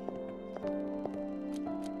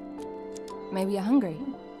 Maybe you're hungry.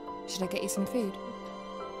 Should I get you some food?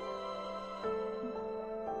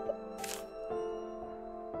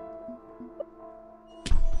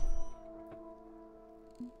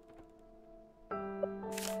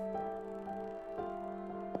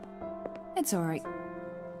 It's alright.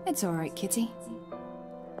 It's alright, Kitty.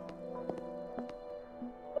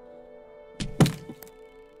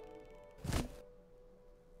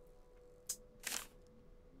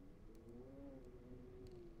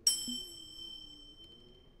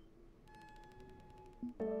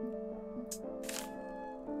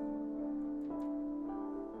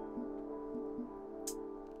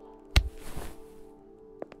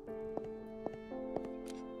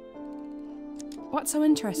 What's so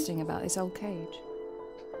interesting about this old cage?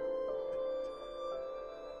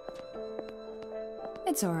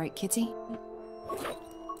 It's alright, Kitty.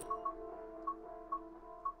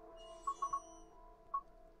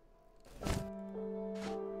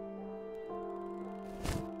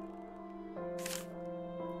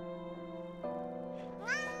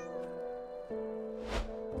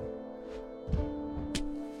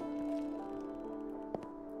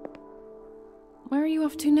 Where are you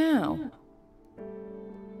off to now?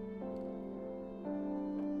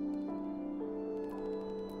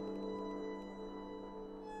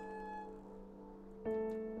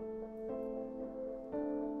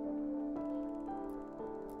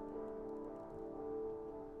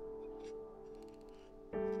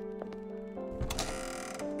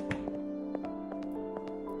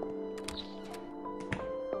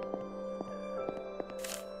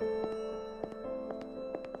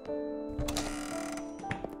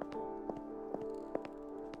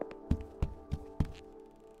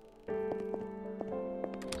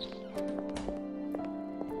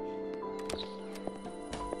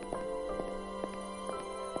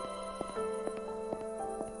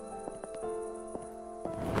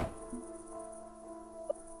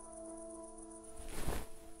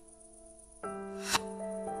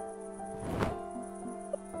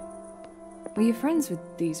 Were you friends with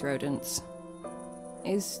these rodents?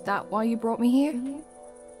 Is that why you brought me here?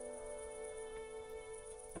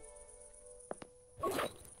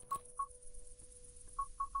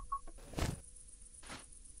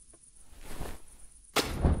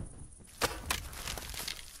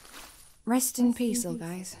 Rest in peace, little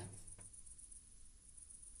guys.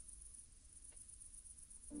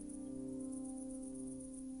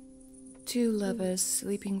 Two lovers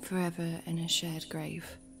sleeping forever in a shared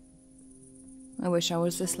grave. I wish I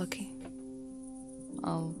was this lucky.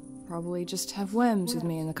 I'll probably just have worms with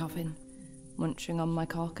me in the coffin, munching on my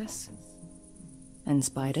carcass. And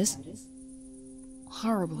spiders.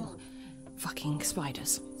 Horrible fucking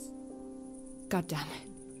spiders. God damn it.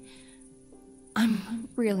 I'm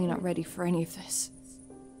really not ready for any of this.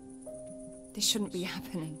 This shouldn't be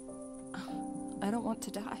happening. I don't want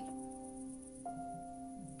to die.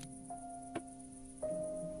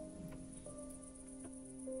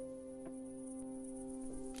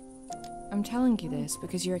 I'm telling you this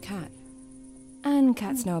because you're a cat. And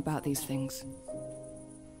cats know about these things.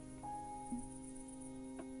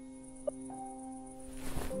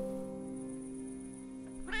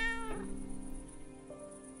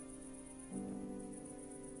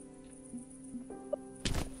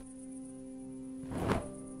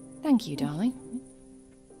 Thank you, darling.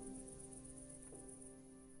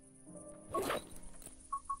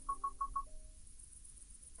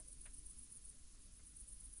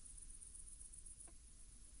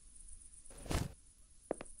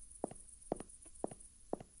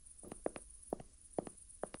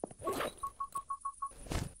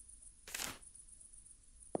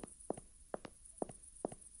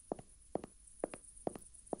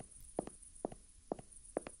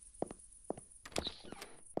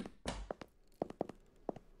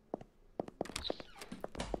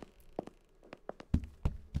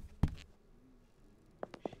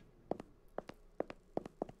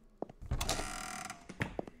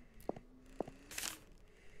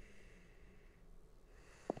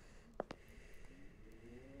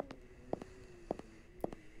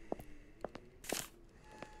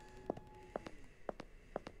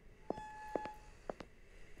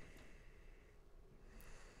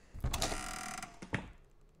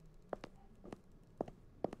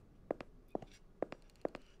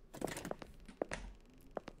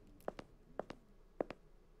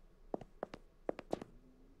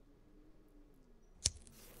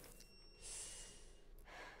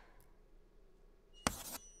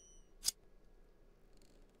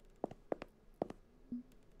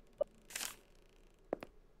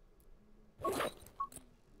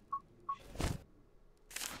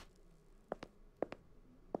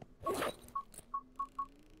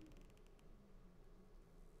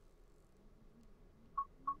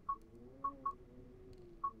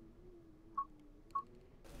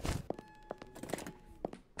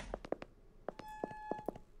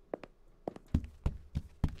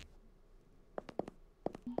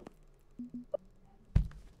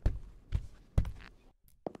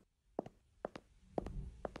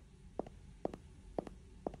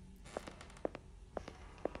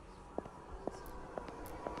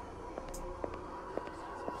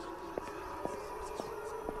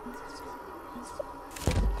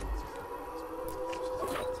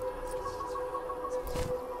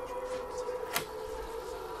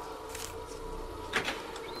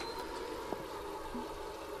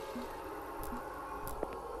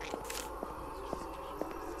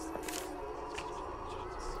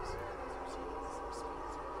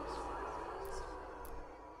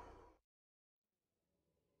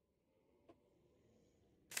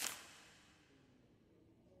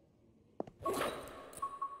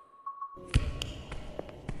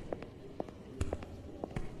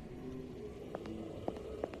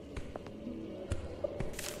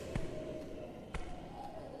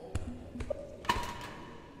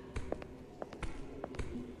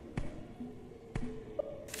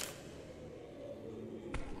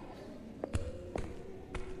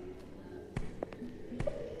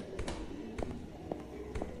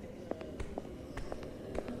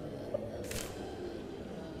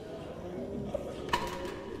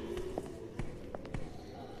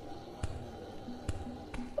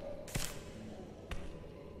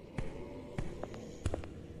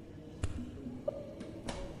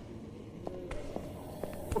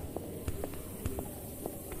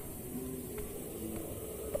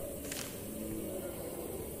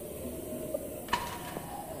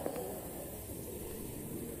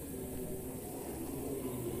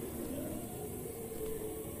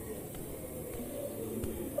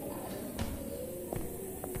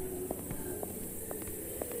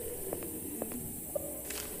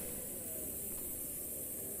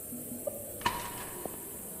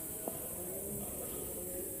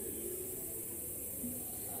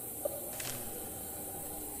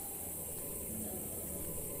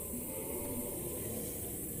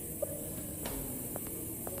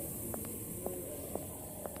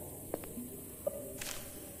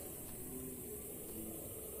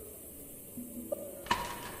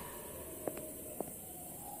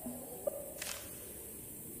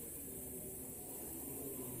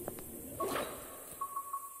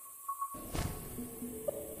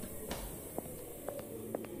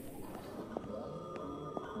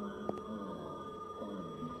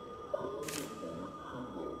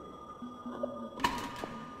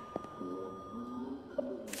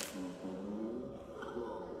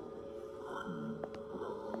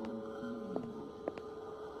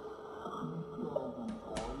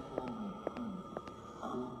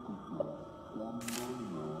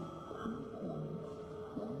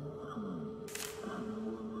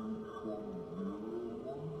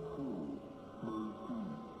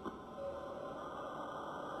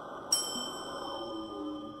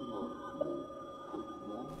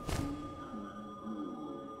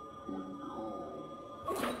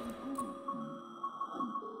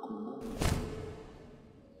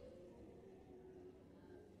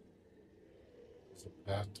 It's a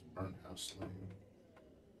path to Burnhouse Lane.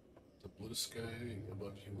 The blue sky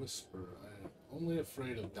above you whisper, I am only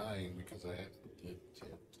afraid of dying because I haven't lived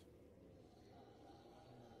yet.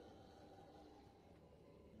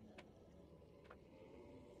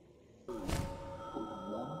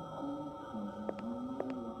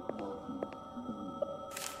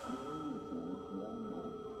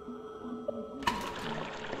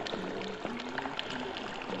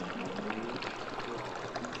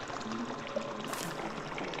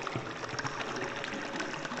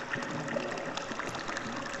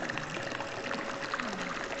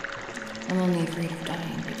 I'm only afraid of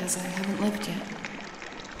dying because I haven't lived yet.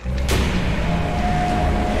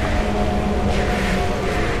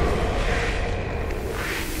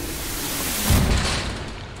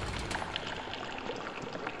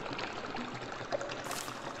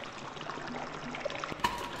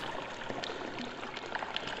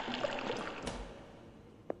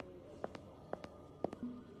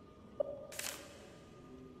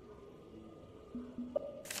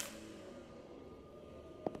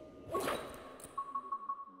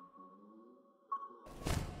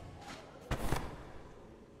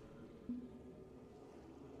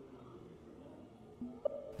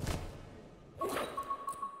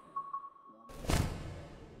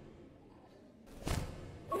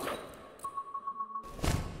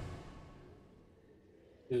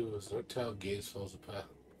 Ew, as their tail gaze falls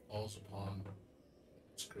upon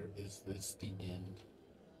skirt, is this the end?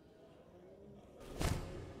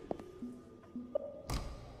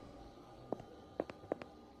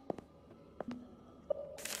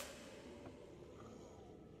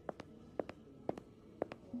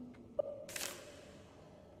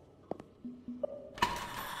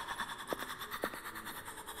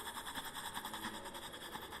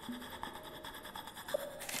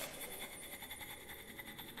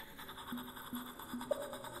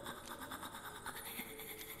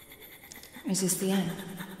 Is this the end?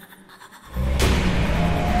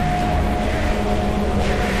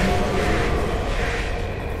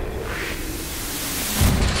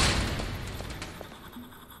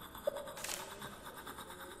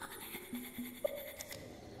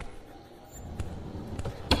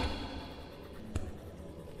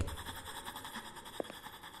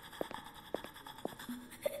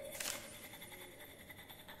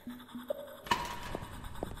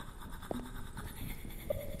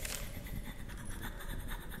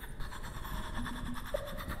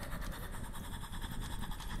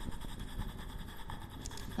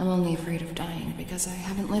 I'm only afraid of dying because I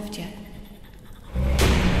haven't lived yet.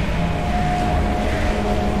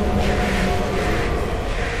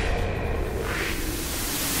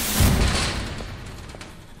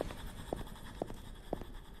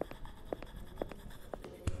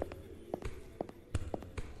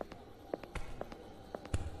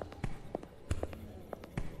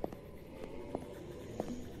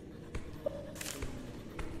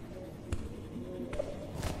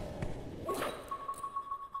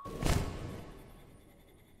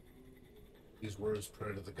 These words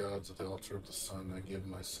pray to the gods at the altar of the sun. I give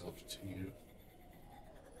myself to you.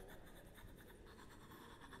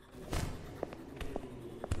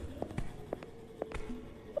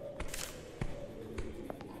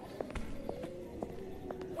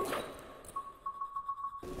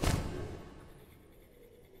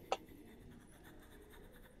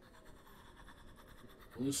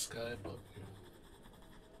 Blue sky above you.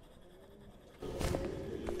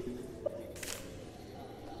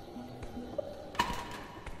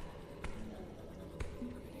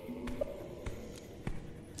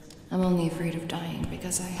 I'm only afraid of dying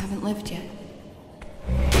because I haven't lived yet.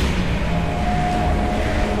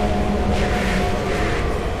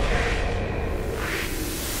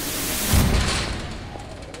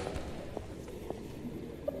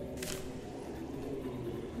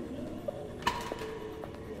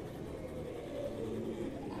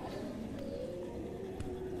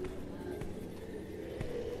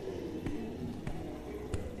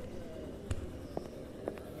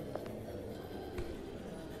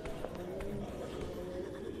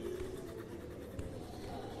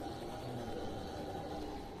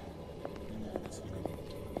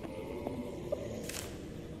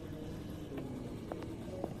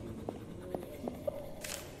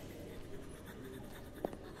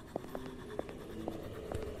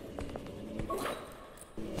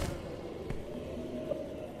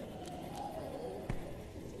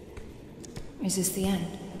 Is this the end?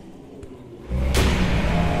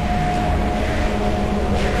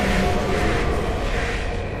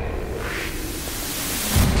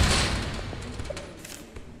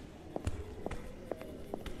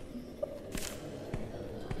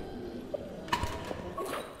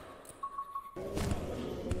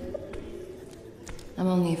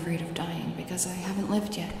 only afraid of dying because I haven't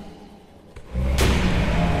lived yet.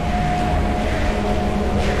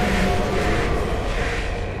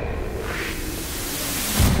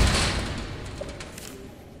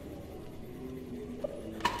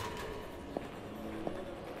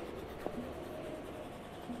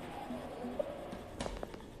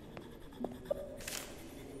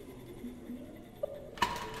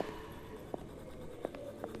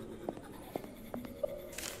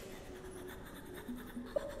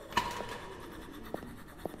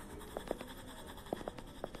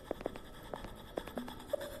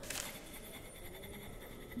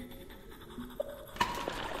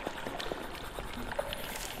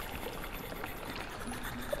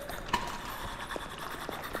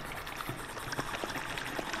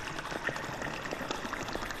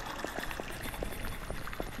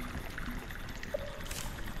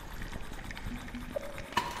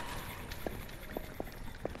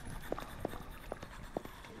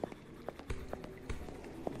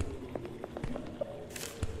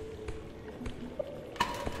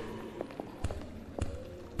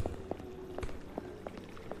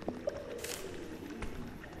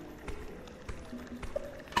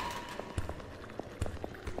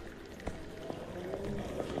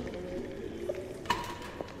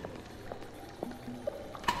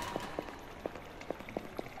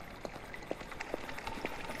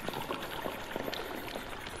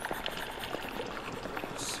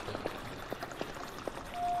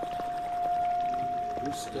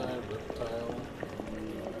 Sky reptile.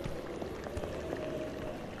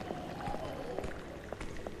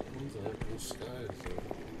 What the heck? Blue sky is it?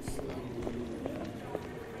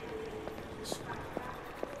 It's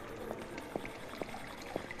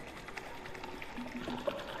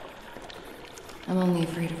I'm only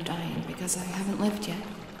afraid of dying because I haven't lived yet.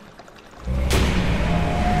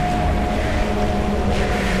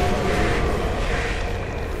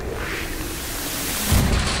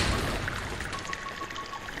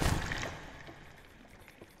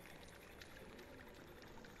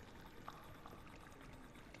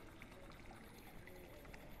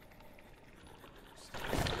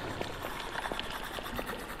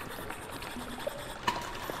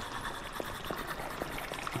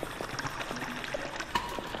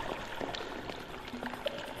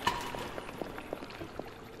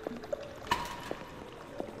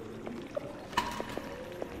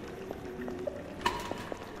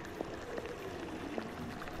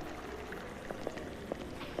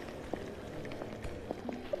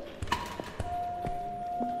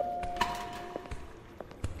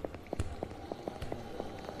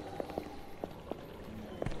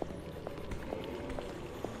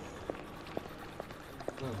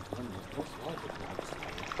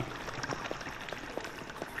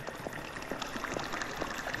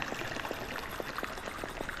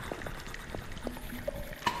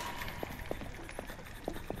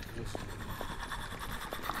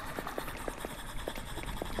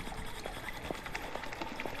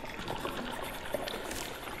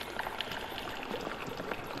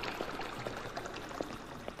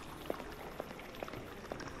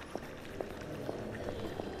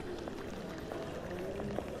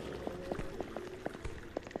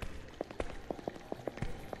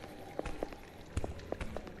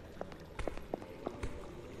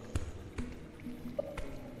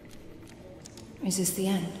 Is this the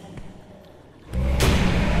end?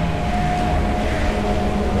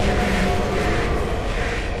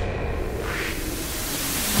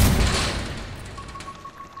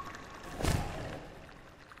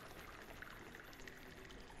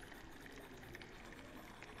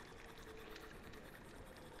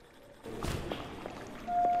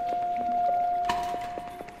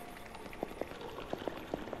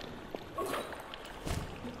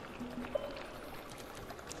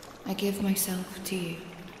 I give myself to you.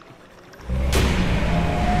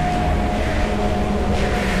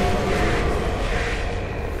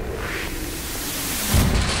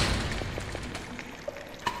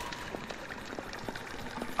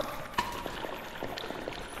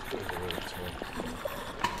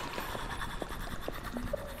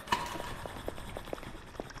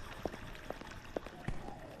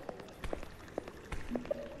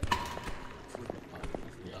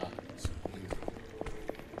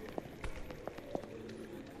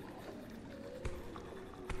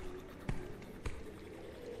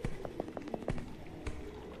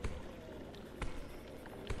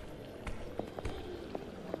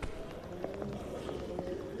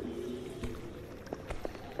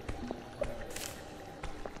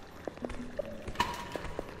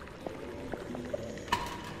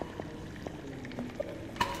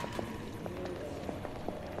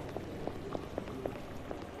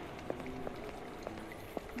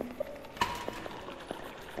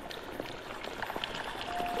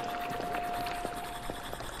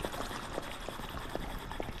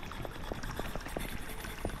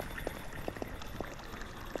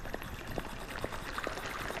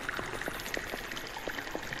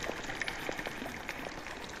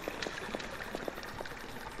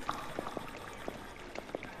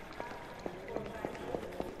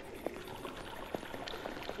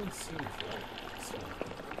 seems right. So,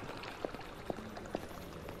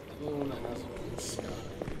 the one that has a blue sky.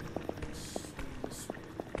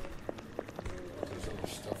 There's other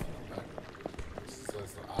stuff in the back. This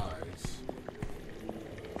says the eyes.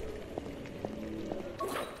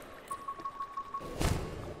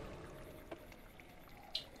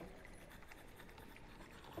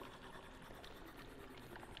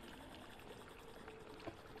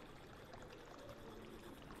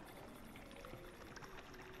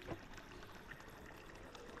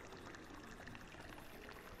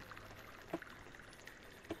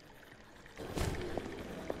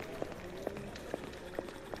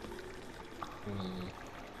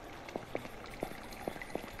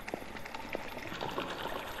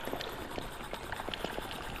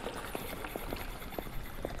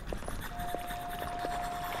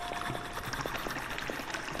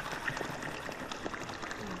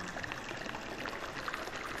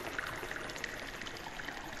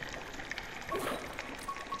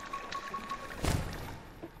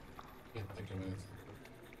 Can't think of anything.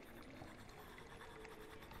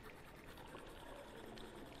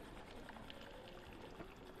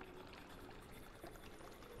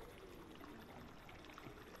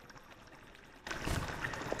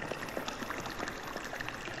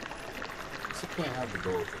 I can't have the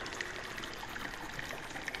gold.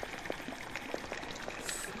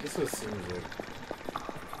 This just seems like,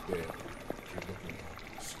 yeah, if you're looking at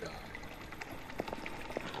the sky.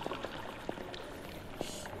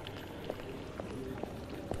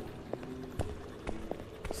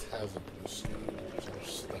 This has a blue sky. There's no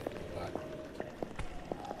stuff in the back.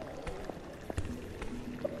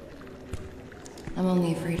 I'm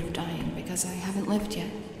only afraid of dying because I haven't lived yet.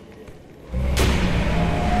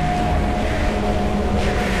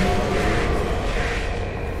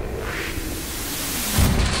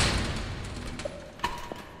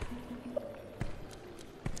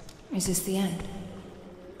 Is this the end?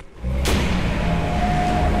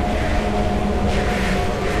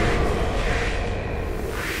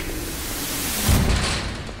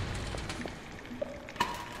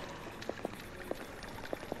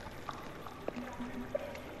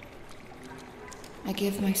 I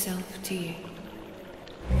give myself to you.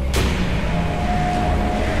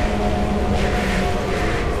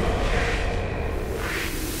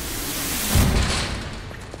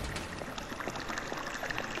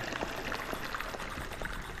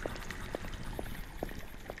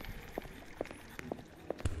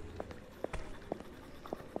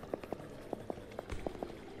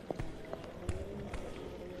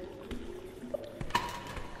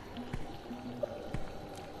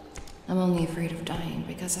 I'm only afraid of dying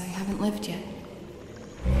because I haven't lived yet.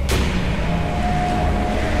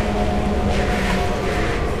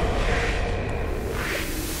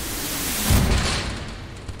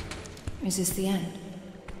 Is this the end?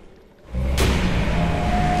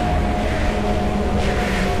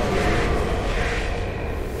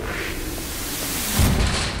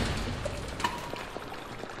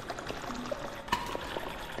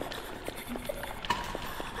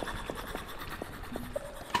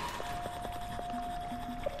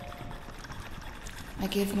 I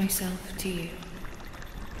give myself to you.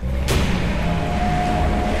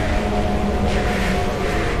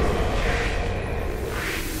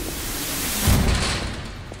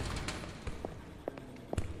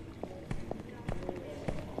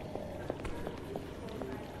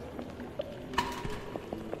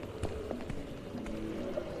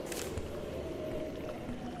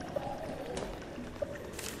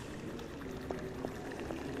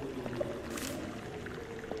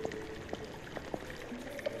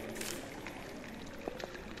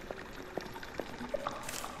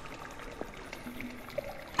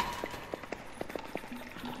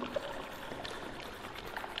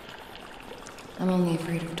 I'm only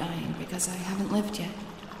afraid of dying because I haven't lived yet.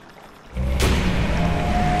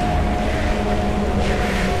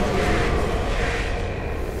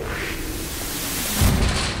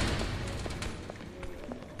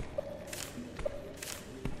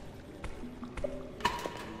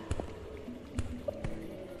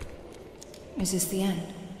 Is this the end?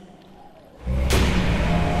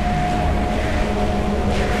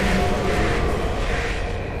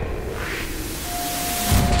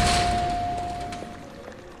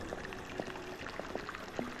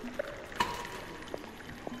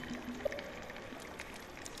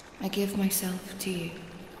 I give myself to you.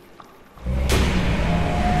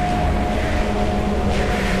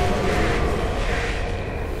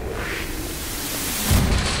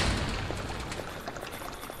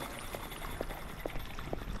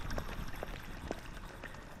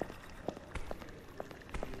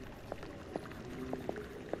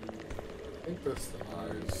 I think think that's the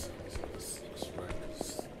eyes. So this looks right.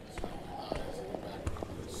 It's not the eyes in the back of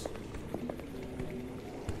this.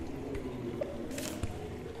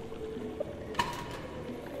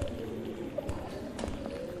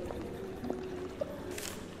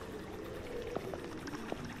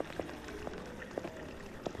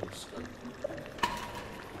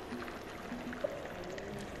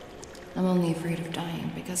 I'm only afraid of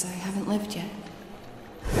dying because I haven't lived yet.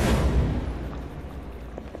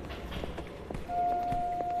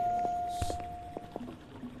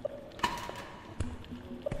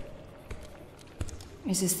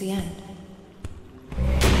 Is this the end?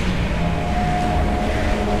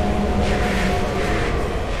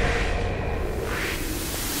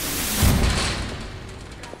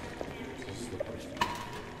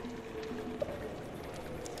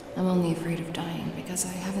 I'm only afraid of dying because I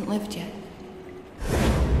haven't lived yet.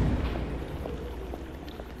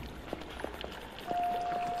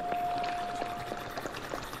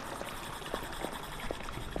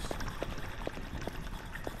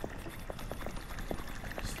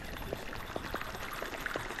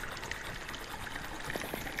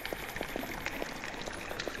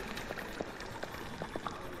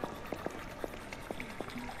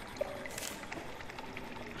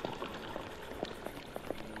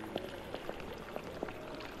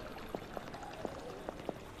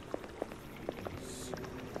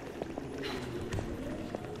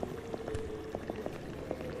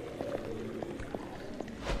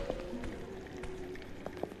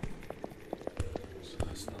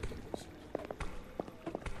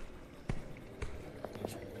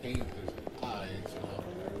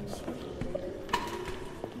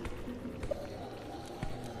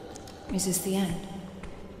 Is this the end?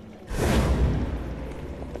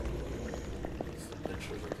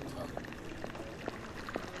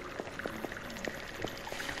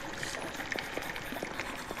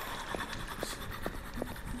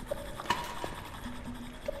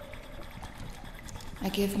 I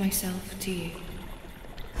give myself to you.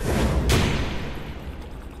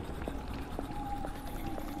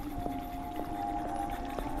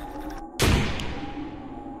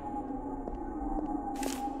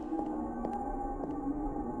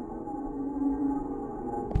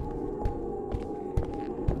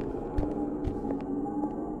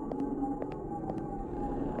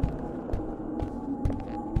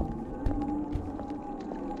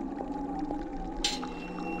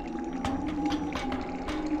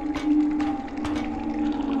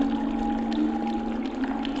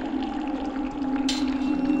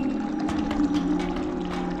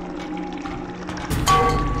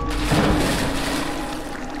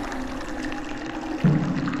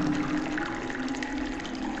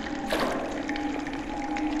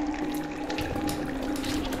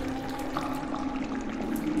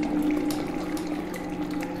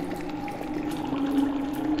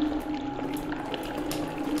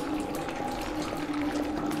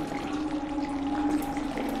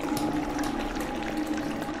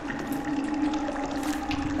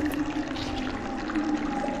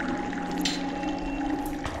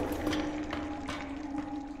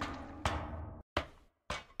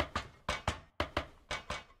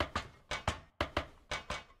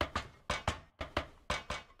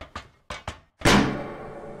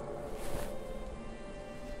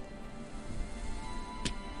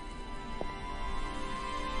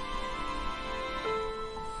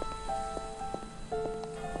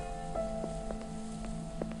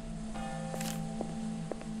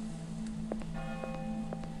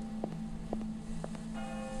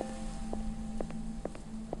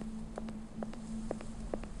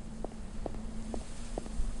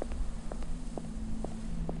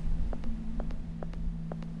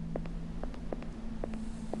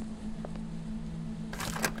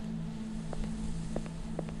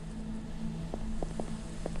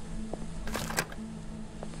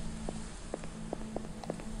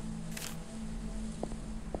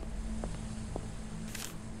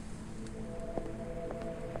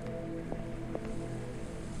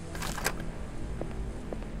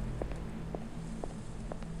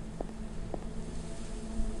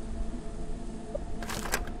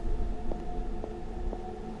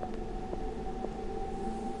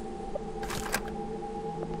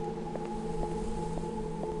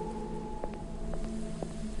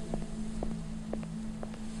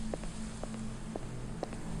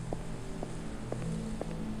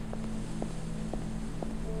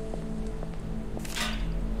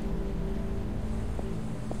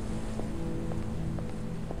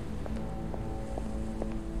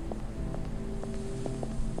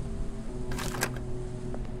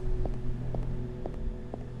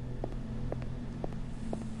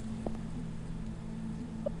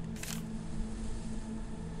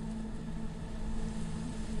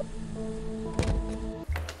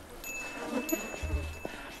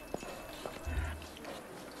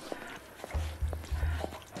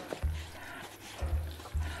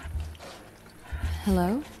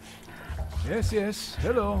 Hello? Yes, yes,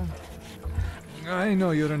 hello. I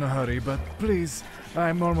know you're in a hurry, but please,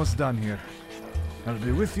 I'm almost done here. I'll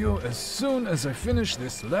be with you as soon as I finish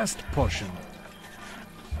this last portion.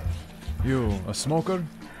 You a smoker?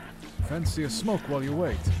 Fancy a smoke while you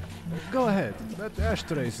wait? Go ahead, that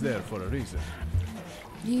ashtray's there for a reason.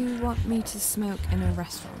 You want me to smoke in a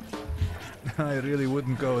restaurant? I really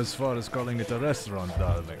wouldn't go as far as calling it a restaurant,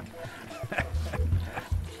 darling.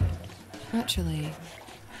 Actually,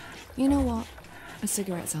 you know what? A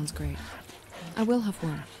cigarette sounds great. I will have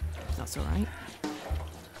one, if that's alright.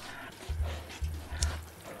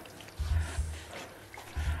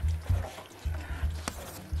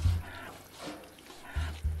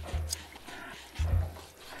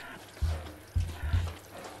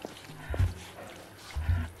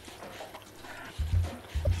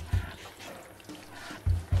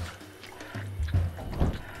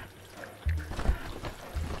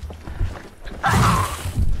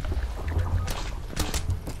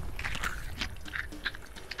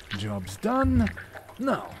 Job's done.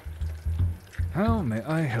 Now, how may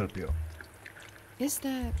I help you? Is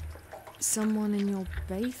there someone in your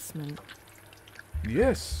basement?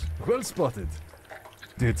 Yes, well spotted.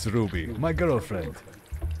 It's Ruby, my girlfriend.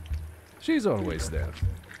 She's always there.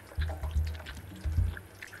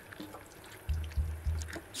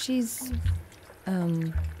 She's,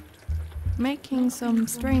 making some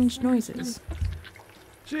strange noises.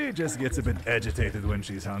 She just gets a bit agitated when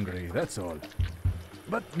she's hungry, that's all.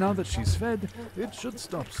 But now that she's fed, it should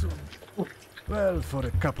stop soon. Well, for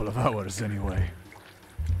a couple of hours anyway.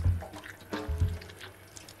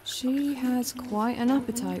 She has quite an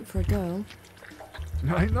appetite for a girl.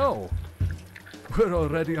 I know. We're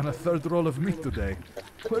already on a third roll of meat today.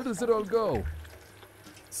 Where does it all go?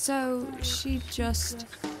 So she just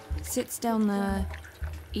sits down there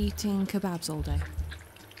eating kebabs all day.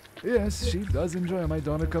 Yes, she does enjoy my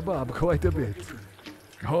doner kebab quite a bit.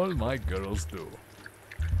 All my girls do.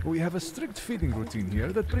 We have a strict feeding routine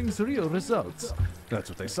here that brings real results. That's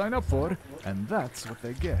what they sign up for, and that's what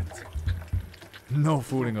they get. No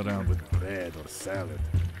fooling around with bread or salad.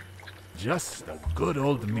 Just a good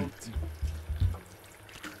old meat.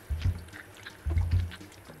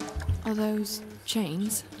 Are those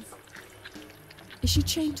chains? Is she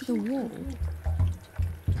chained to the wall?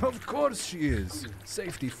 Of course she is.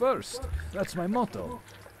 Safety first. That's my motto.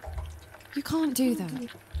 You can't do that.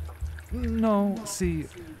 No, see,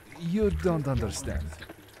 you don't understand.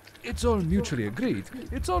 It's all mutually agreed.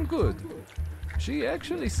 It's all good. She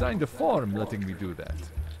actually signed a form letting me do that.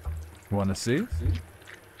 Wanna see?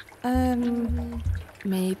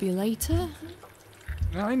 Maybe later?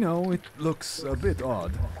 I know it looks a bit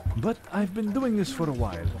odd, but I've been doing this for a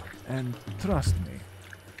while, and trust me,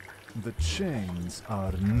 the chains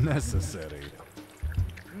are necessary.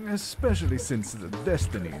 Especially since the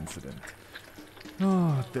Destiny incident.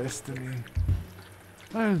 Oh, Destiny.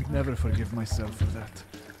 I'll never forgive myself for that.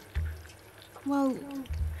 Well,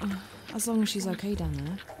 as long as she's okay down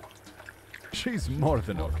there. She's more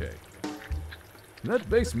than okay. That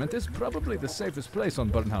basement is probably the safest place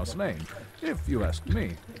on Burnhouse Lane, if you ask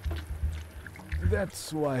me.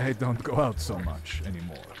 That's why I don't go out so much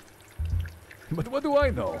anymore. But what do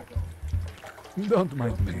I know? Don't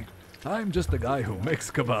mind me. I'm just a guy who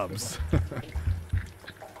makes kebabs.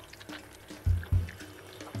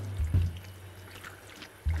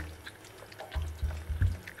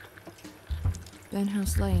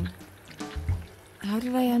 Burnhouse Lane. How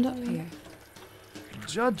did I end up here?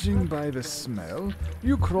 Judging by the smell,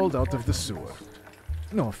 you crawled out of the sewer.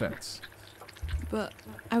 No offense. But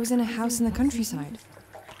I was in a house in the countryside.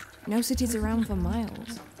 No cities around for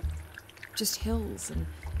miles. Just hills and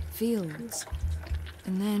fields.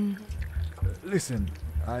 And then... Listen,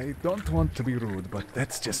 I don't want to be rude, but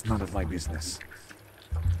that's just none of my business.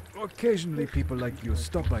 Occasionally people like you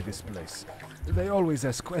stop by this place. They always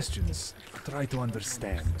ask questions, try to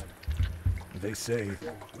understand. They say,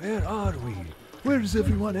 where are we? Where's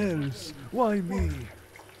everyone else? Why me?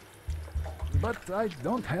 But I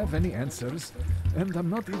don't have any answers, and I'm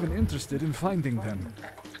not even interested in finding them.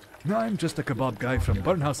 I'm just a kebab guy from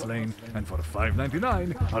Burnhouse Lane, and for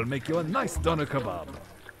 $5.99, I'll make you a nice doner kebab.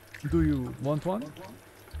 Do you want one?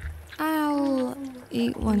 I'll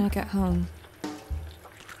eat when I get home.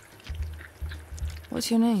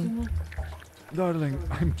 What's your name? Darling,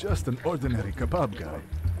 I'm just an ordinary kebab guy.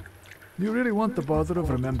 You really want the bother of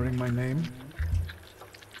remembering my name?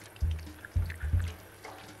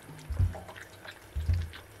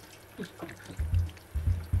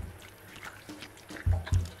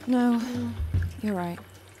 No, you're right.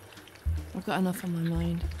 I've got enough on my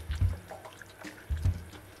mind.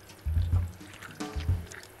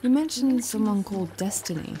 You mentioned someone called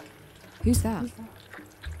Destiny. Who's that?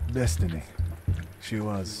 Destiny. She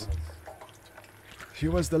was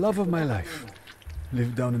the love of my life.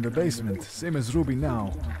 Lived down in the basement, same as Ruby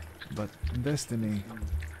now. But Destiny...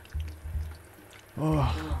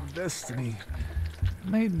 Oh, Destiny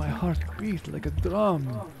made my heart beat like a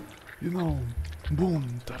drum. You know,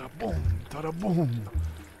 boom, tada-boom, tada-boom.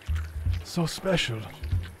 So special.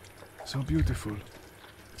 So beautiful.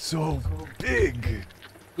 So big.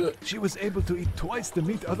 She was able to eat twice the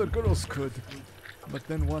meat other girls could. But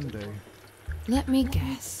then one day... Let me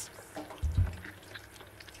guess.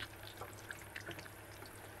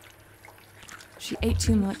 She ate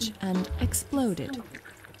too much and exploded.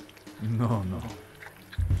 No.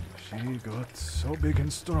 She got so big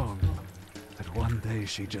and strong that one day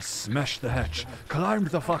she just smashed the hatch, climbed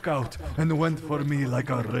the fuck out, and went for me like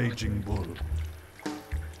a raging bull.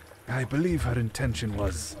 I believe her intention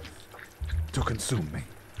was to consume me,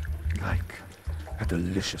 like a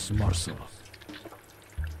delicious morsel.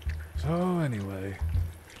 So anyway,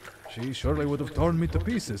 she surely would have torn me to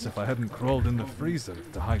pieces if I hadn't crawled in the freezer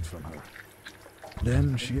to hide from her.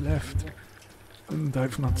 Then she left, and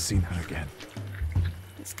I've not seen her again.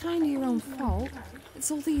 It's kind of your own fault.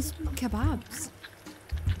 It's all these kebabs.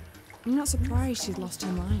 I'm not surprised she'd lost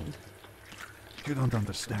her mind. You don't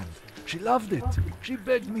understand. She loved it. She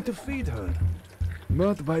begged me to feed her.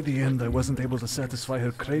 But by the end, I wasn't able to satisfy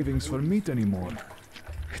her cravings for meat anymore.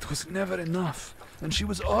 It was never enough, and she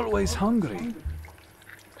was always hungry.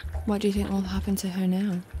 What do you think will happen to her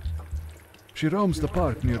now? She roams the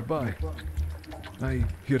park nearby. I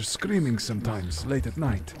hear screaming sometimes, late at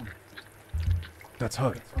night. That's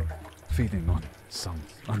her, feeding on some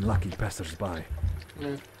unlucky passers-by.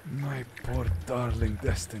 My poor darling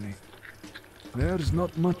Destiny. There's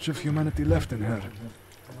not much of humanity left in her,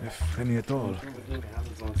 if any at all.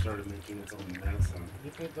 Amazon started making its own medicine.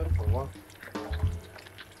 You paid that for what?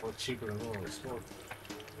 Well, cheaper than all the store.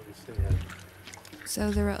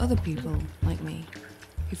 So there are other people like me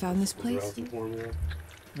who found this place?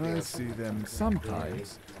 I see them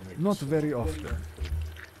sometimes, not very often.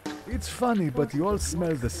 It's funny, but you all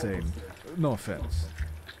smell the same. No offense.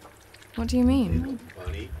 What do you mean?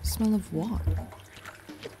 Smell of what?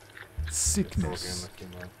 Sickness.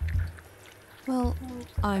 Well,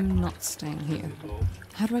 I'm not staying here.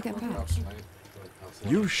 How do I get back?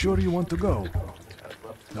 You sure you want to go?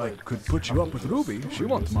 I could put you up with Ruby. She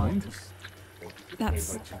won't mind.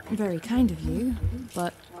 That's very kind of you,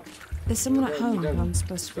 but there's someone at home who I'm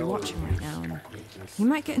supposed to be watching right now, and he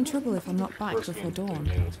might get in trouble if I'm not back before dawn.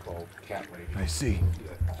 I see.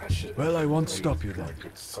 Well, I won't stop you then.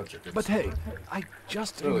 But hey, I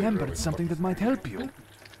just remembered something that might help you.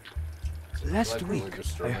 Last week,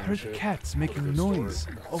 I heard cats making noise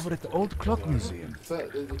over at the old clock museum.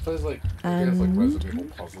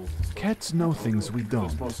 Cats know things we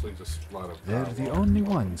don't. They're the only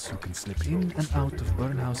ones who can slip in and out of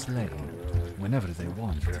Burnhouse Lane whenever they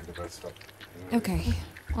want. Okay,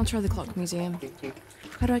 I'll try the clock museum.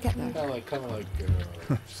 How do I get there?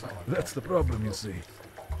 That's the problem, you see.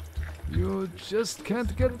 You just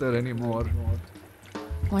can't get there anymore.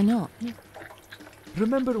 Why not?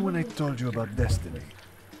 Remember when I told you about Destiny?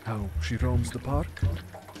 How she roams the park?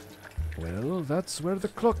 Well, that's where the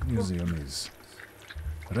clock museum is.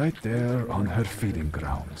 Right there on her feeding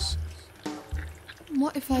grounds.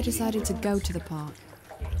 What if I decided to go to the park?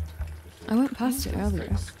 I went past it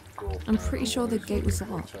earlier. I'm pretty sure the gate was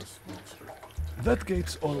locked. That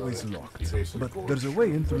gate's always locked, but there's a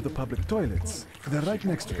way in through the public toilets. They're right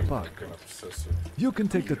next to the park. You can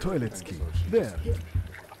take the toilet's key. There.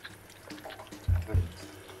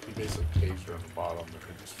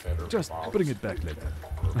 Just bring it back later.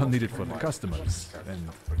 I'll need it for the customers. And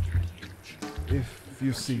if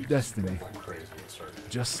you see Destiny,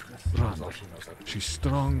 just run. She's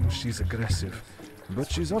strong, she's aggressive,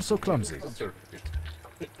 but she's also clumsy.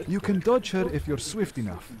 You can dodge her if you're swift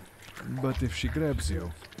enough, but if she grabs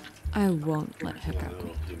you... I won't let her grab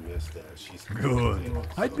me. Good.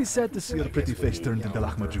 I'd be sad to see her pretty face turned into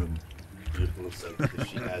Lahmacun. If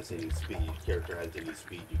she has any speed, character has any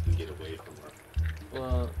speed, you can get away from her.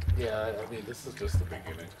 Well, yeah, I mean, this is just the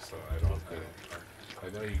beginning, so I don't I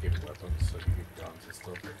know you get weapons, so you get guns and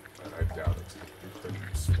stuff, but I doubt it's going to be pretty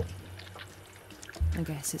useful. I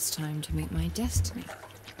guess it's time to meet my destiny.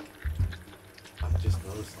 I just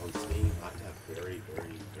noticed on Steam, I have very,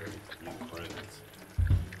 very, very few friends.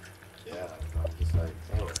 Yeah, I'm just like,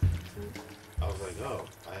 oh. I was like, oh,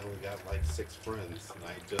 I only got like 6 friends, and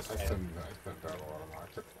I just I sent out a lot of mine. I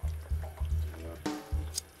took a lot.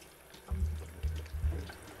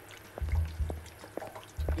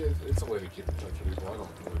 Yeah. It's a way to keep in touch with people. I don't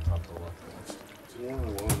really talk to a lot of friends. Yeah,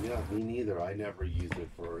 well, yeah, me neither. I never use it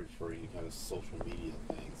for any kind of social media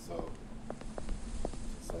thing, so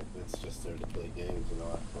it's like it's just there to play games, you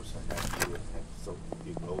know. Of course, I have you and have some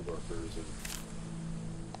few co-workers, and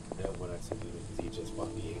yeah, when I said because he just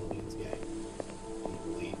bought the Aliens game, can you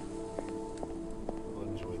believe? We'll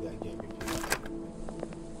enjoy that game if you like.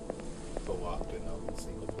 Co-op and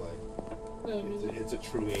single play. It's a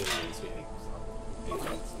true Aliens game, so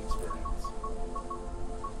Aliens experience.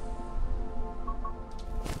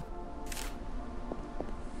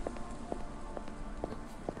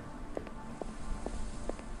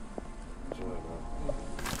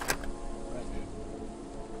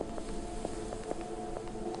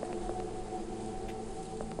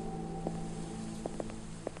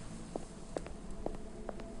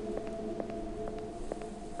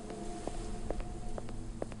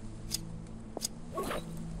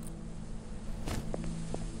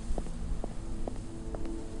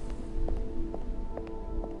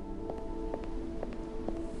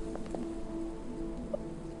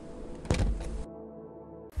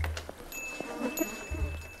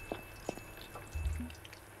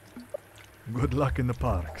 Good luck in the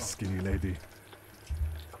park, skinny lady.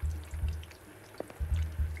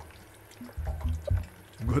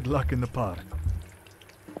 Good luck in the park.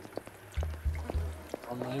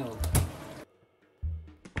 On my own.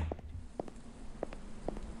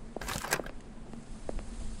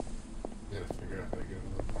 Gotta figure out how to get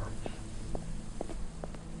into the park.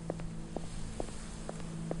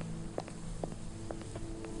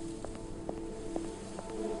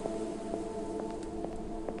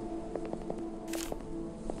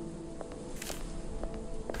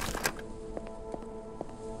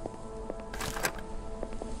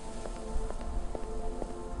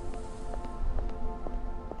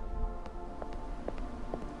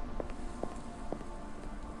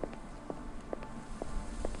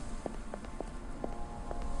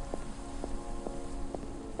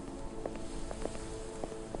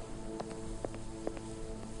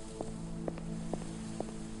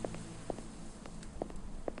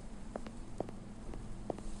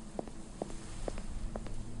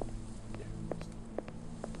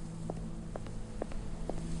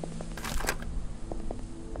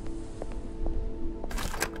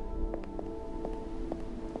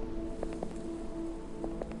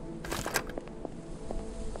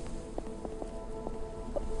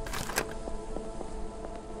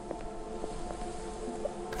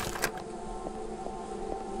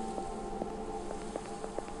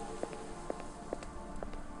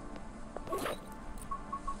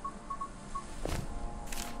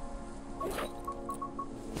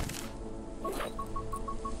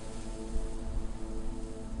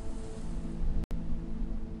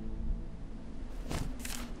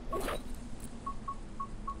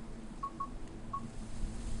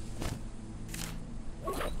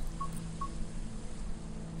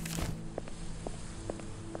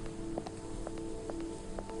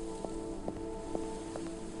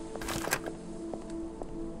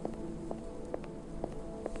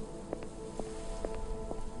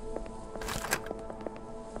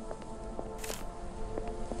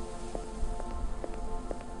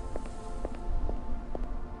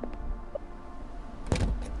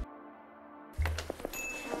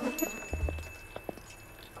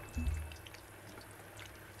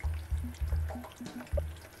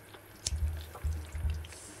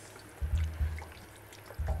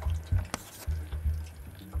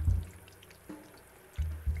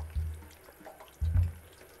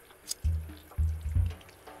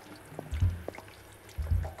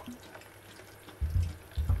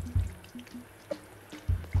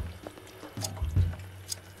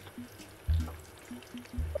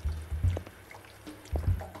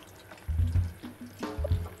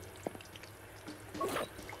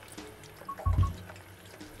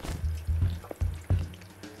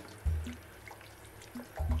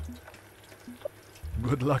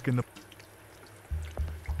 Good luck in the...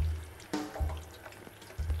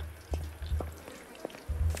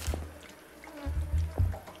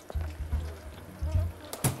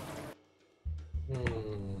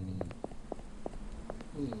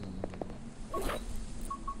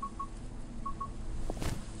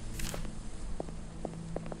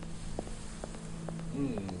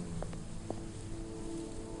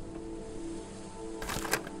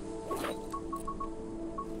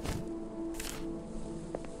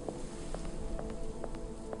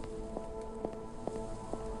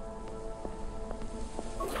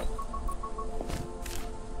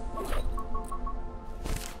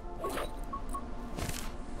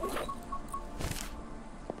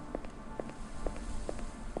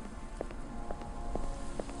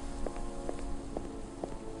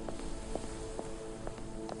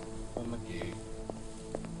 the gate.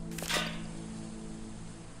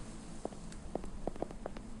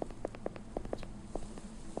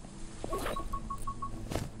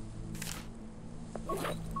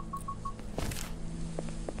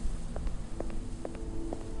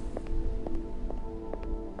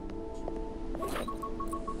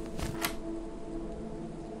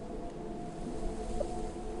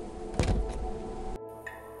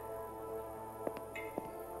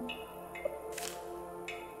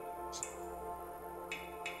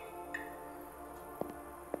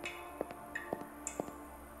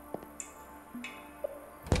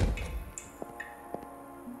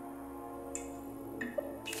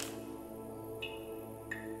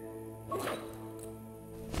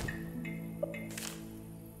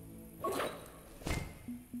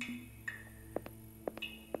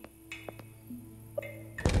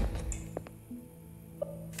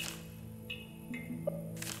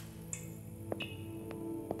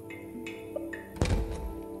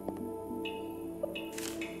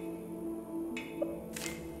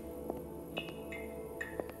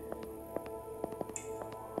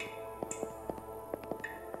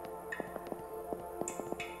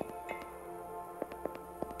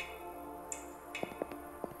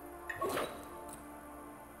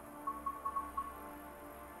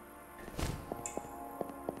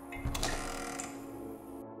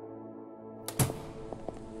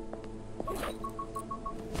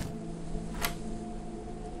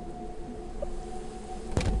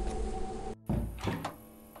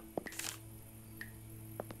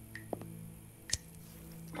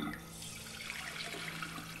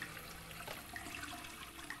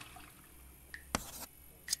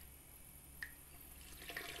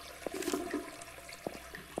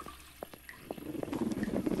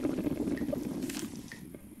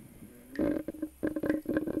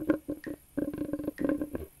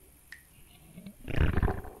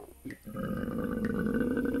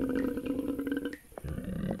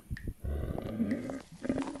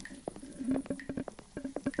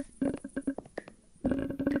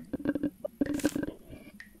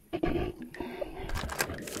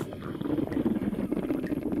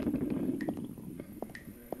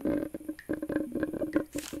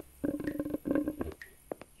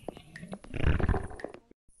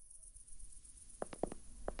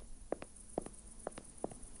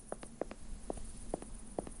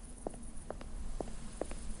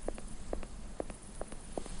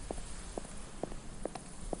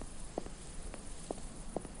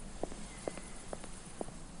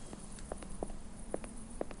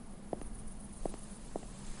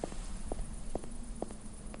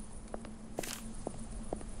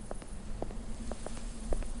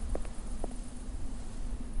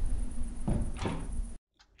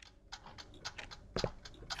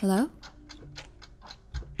 Hello?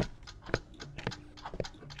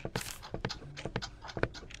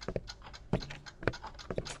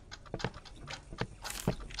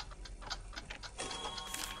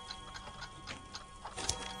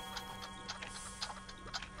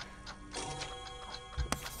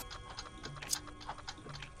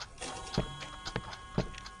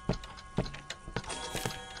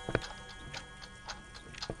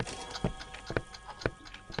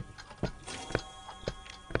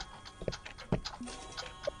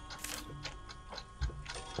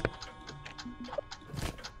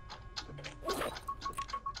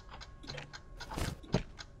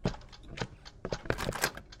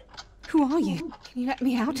 Who are you? Can you let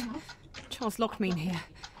me out? Charles locked me in here.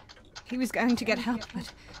 He was going to get help,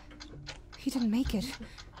 but he didn't make it.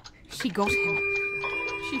 She got him.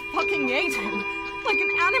 She fucking ate him like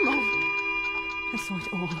an animal. I saw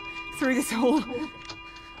it all through this hole.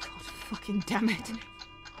 God fucking damn it.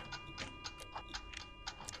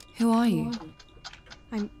 Who are you?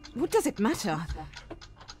 What does it matter?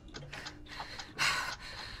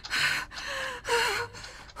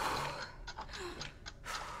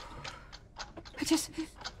 I just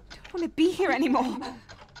don't want to be here anymore.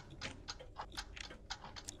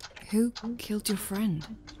 Who killed your friend?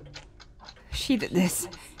 She did this.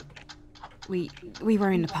 We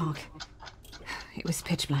were in the park. It was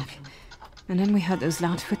pitch black. And then we heard those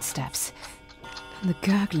loud footsteps. And the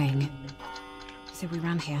gurgling. So we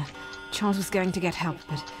ran here. Charles was going to get help,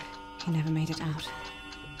 but he never made it out.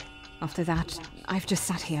 After that, I've just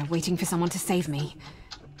sat here waiting for someone to save me.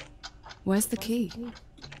 Where's the key?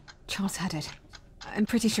 Charles had it. I'm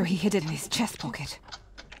pretty sure he hid it in his chest pocket.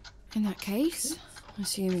 In that case,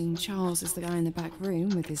 assuming Charles is the guy in the back room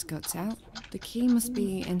with his guts out, the key must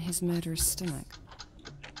be in his murderous stomach.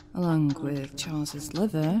 Along with Charles's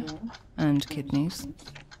liver and kidneys.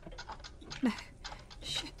 No.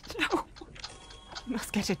 Shit, no. I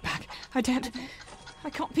must get it back. I don't I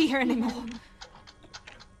can't be here anymore.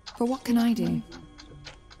 But what can I do?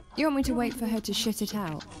 You want me to wait for her to shit it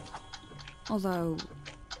out? Although,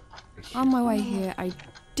 on my way here, I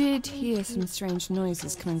did hear some strange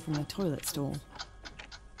noises coming from the toilet stall.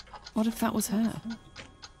 What if that was her?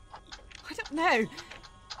 I don't know.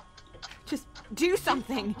 Just do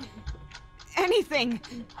something. Anything.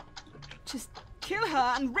 Just kill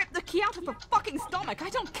her and rip the key out of her fucking stomach. I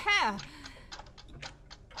don't care.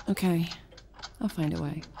 Okay, I'll find a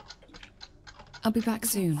way. I'll be back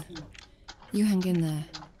soon. You hang in there.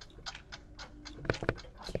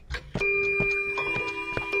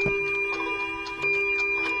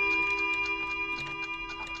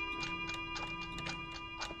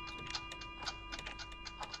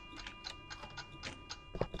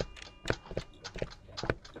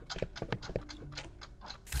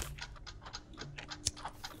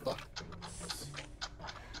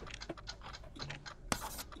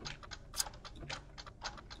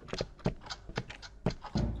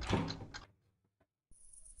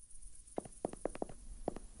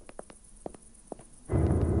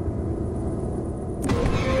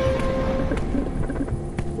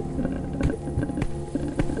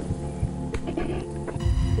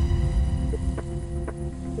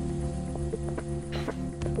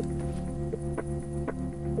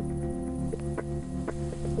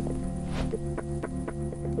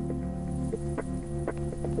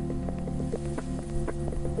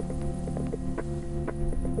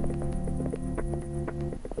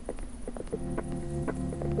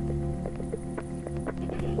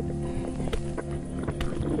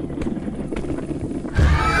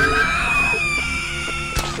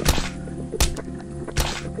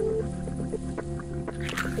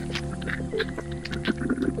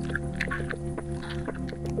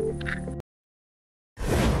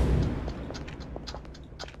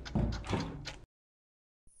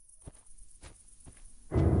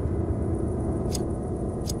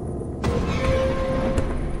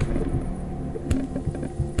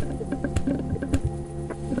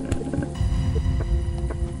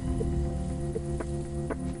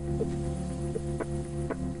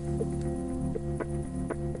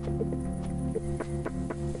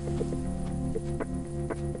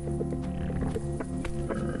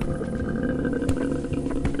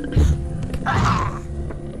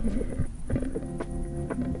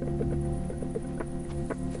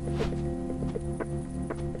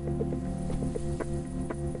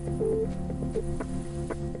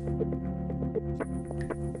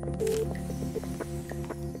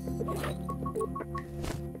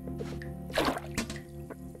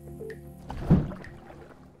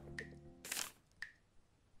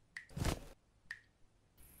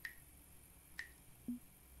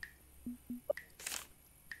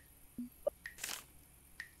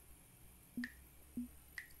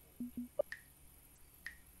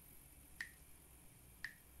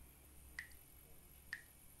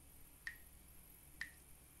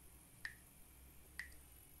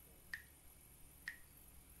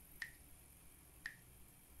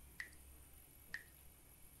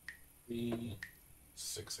 The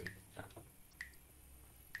 6-8. Yeah.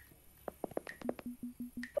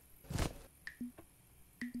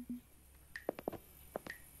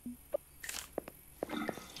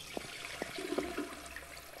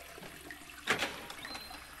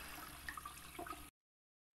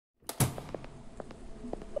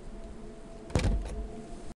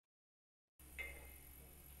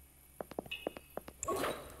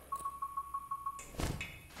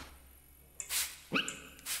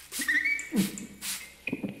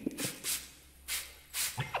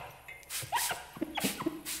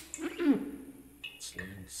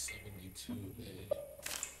 Sling 72A.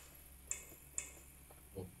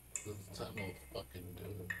 Well, this time I'll fucking do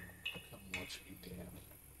it. Come watch me damn.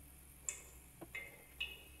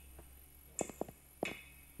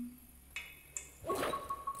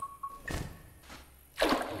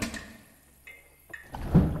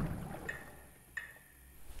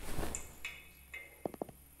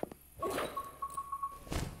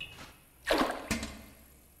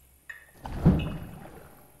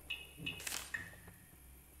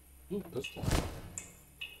 Ooh, pistol.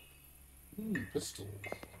 Pistol.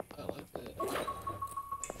 I like that.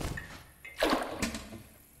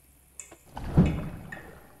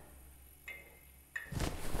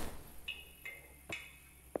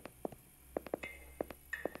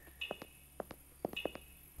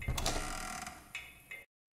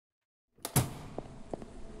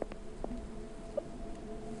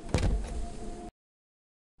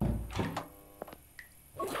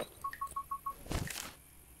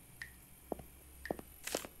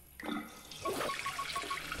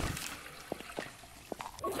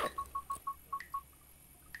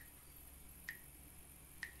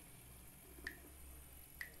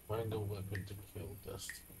 Find a weapon to kill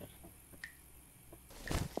Destiny.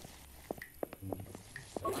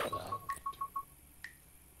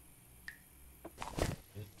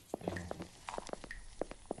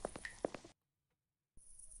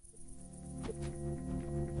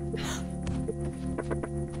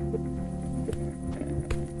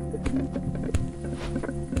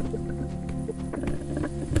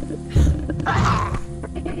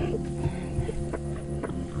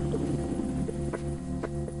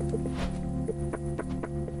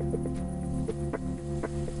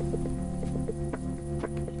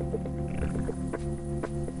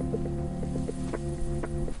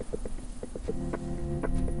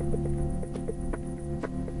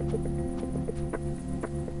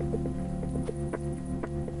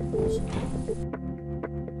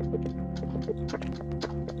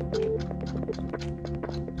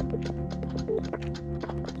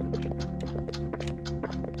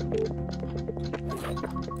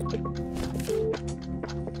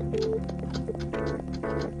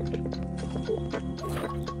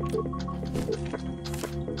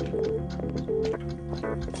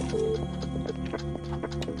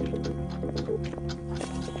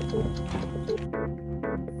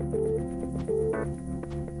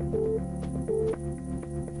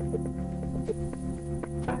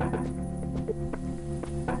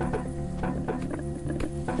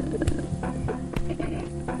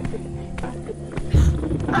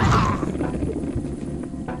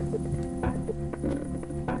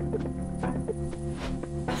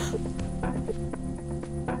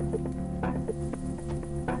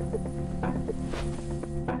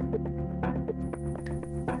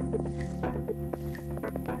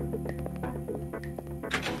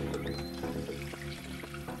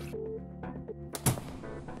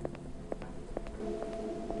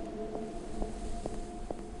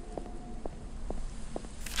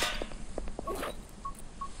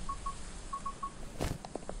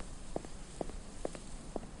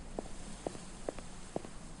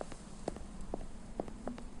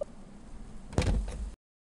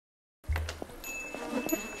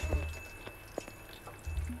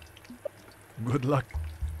 Good luck.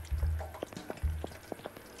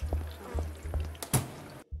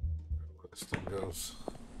 Where this thing goes.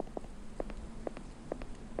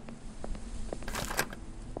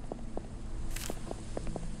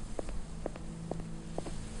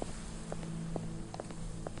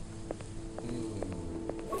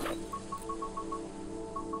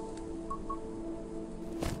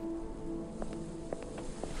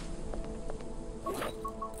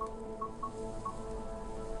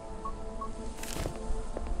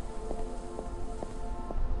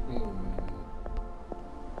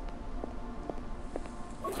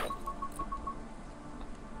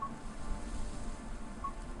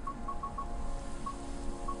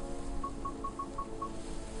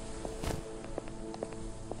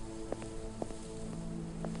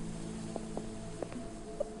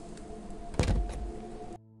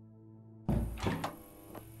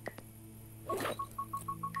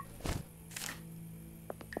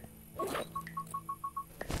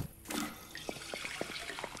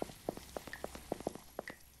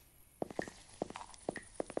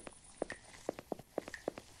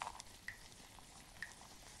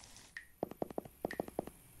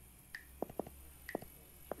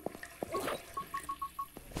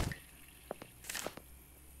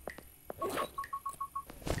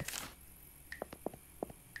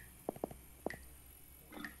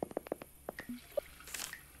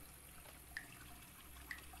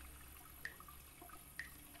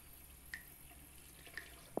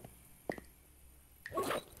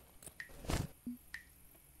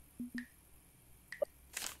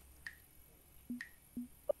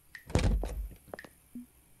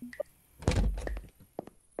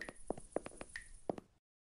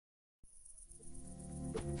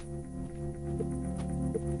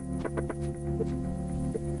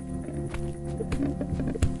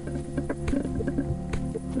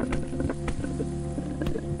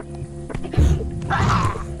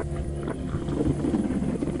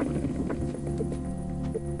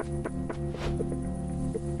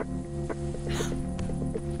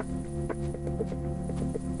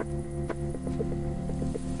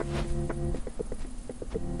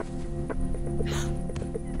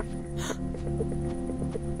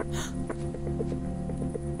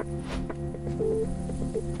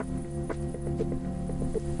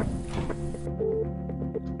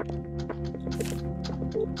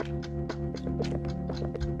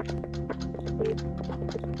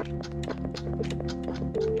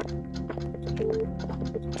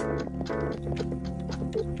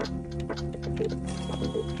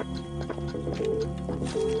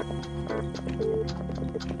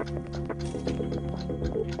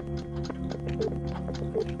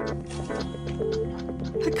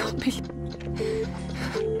 She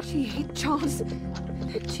hit Charles.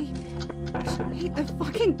 She hit the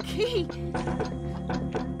fucking key.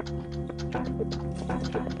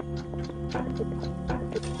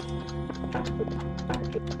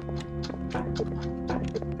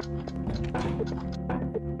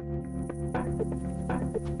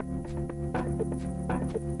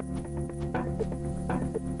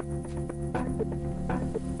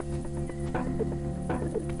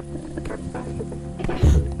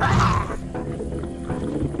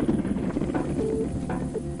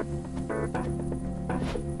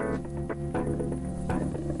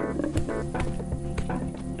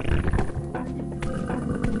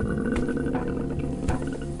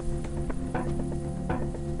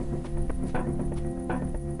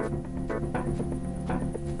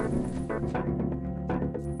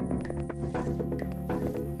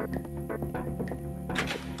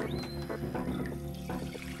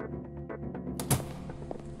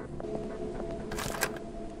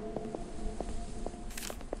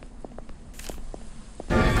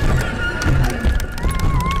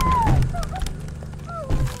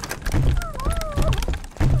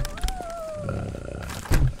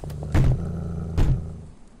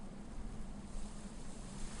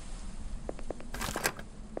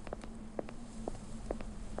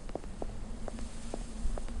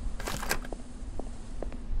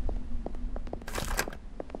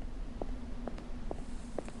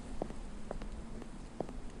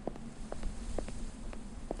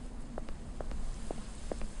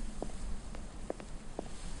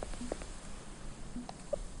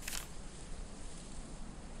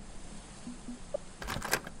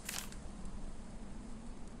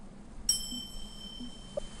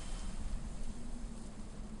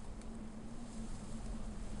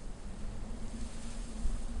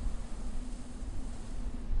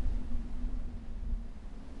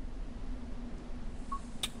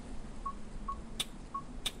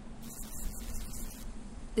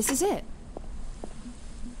 This is it.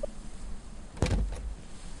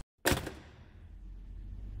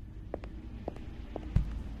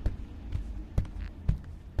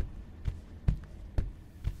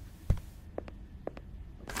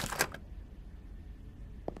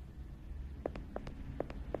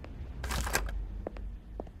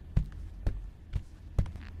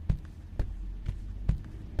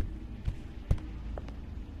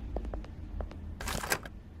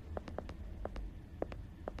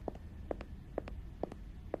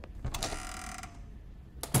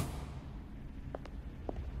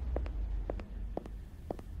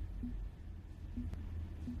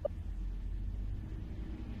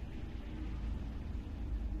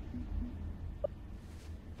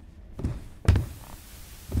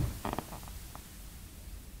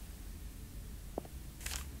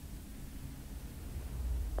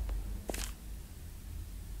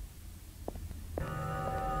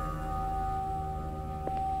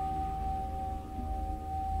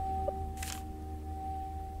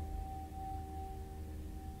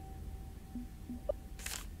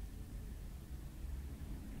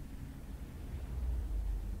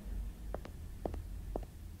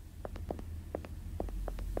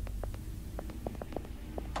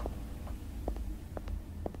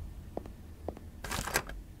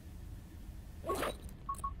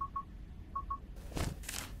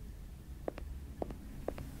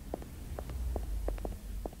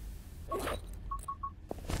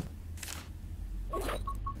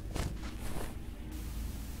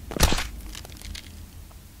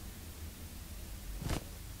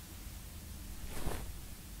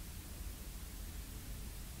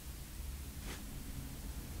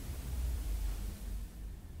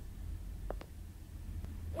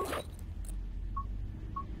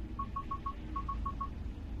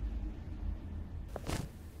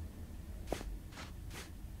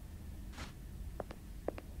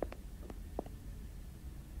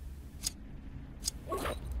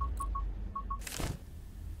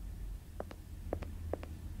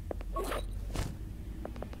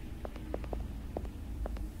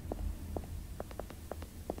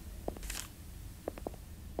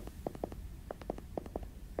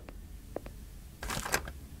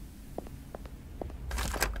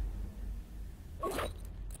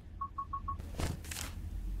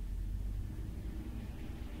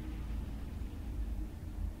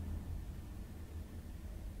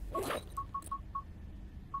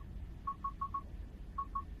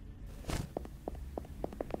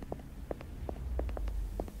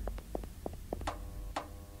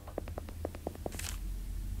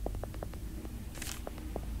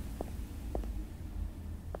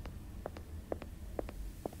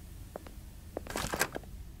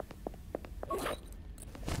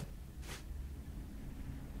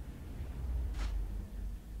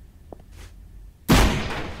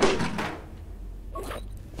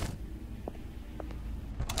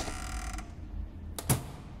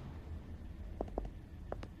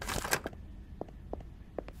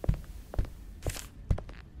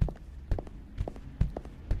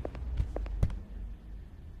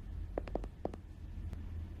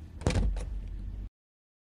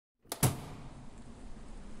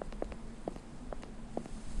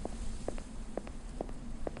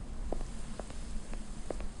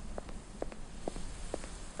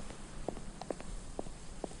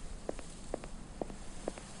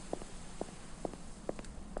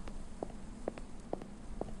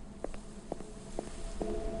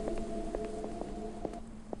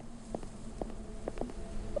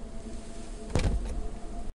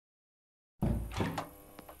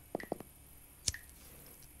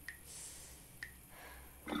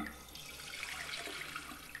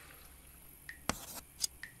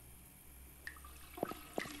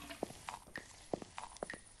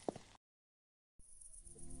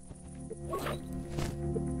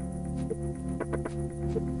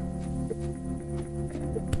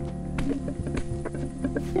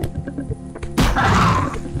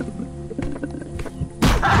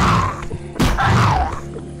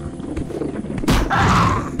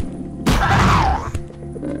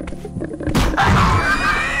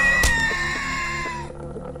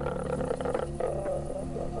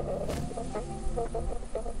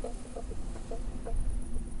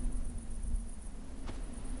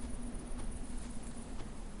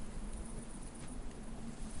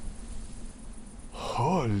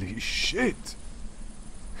 shit!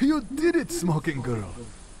 You did it, Smoking Girl!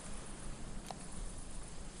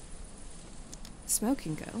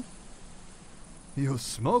 Smoking girl? You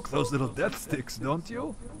smoke those little death sticks, don't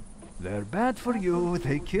you? They're bad for you,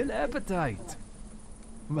 they kill appetite.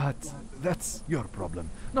 But that's your problem,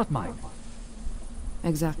 not mine.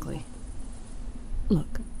 Exactly.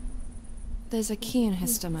 Look, there's a key in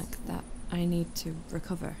his stomach that I need to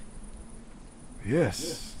recover.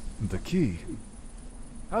 Yes, the key.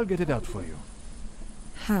 I'll get it out for you.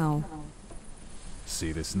 How?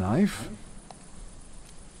 See this knife?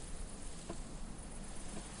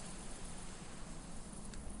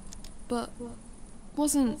 But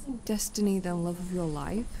wasn't Destiny the love of your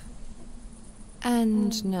life?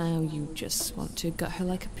 And now you just want to gut her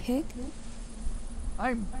like a pig?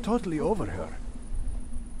 I'm totally over her.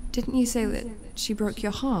 Didn't you say that she broke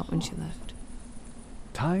your heart when she left?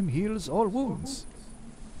 Time heals all wounds.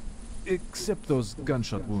 Except those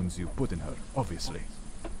gunshot wounds you put in her, obviously.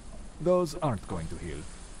 Those aren't going to heal.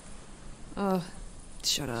 Oh,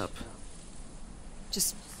 shut up.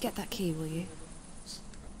 Just get that key, will you?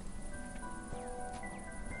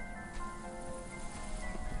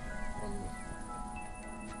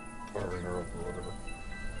 Firing her up or whatever.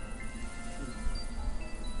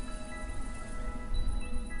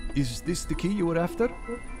 Is this the key you were after?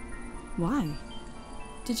 Why?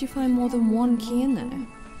 Did you find more than one key in there?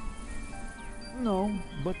 No,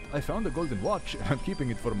 but I found a golden watch and I'm keeping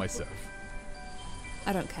it for myself.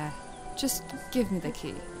 I don't care. Just give me the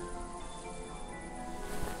key.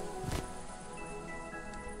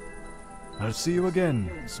 I'll see you again,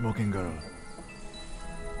 Smoking Girl.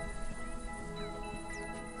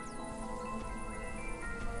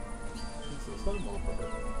 It's not more for her.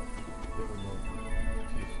 They don't know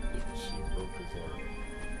if she broke his heart.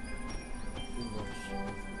 Too much.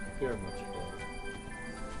 Very much for her.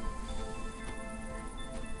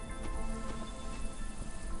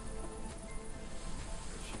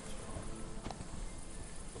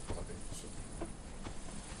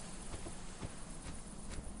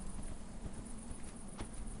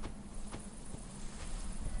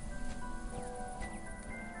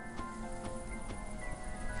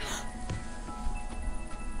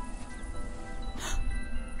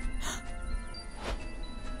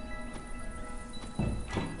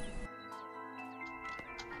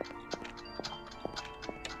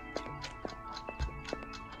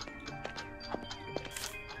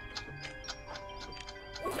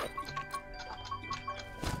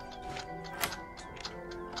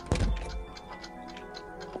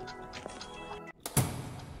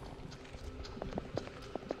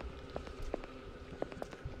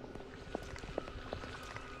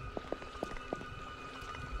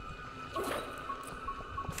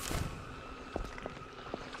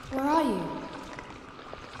 Where are you?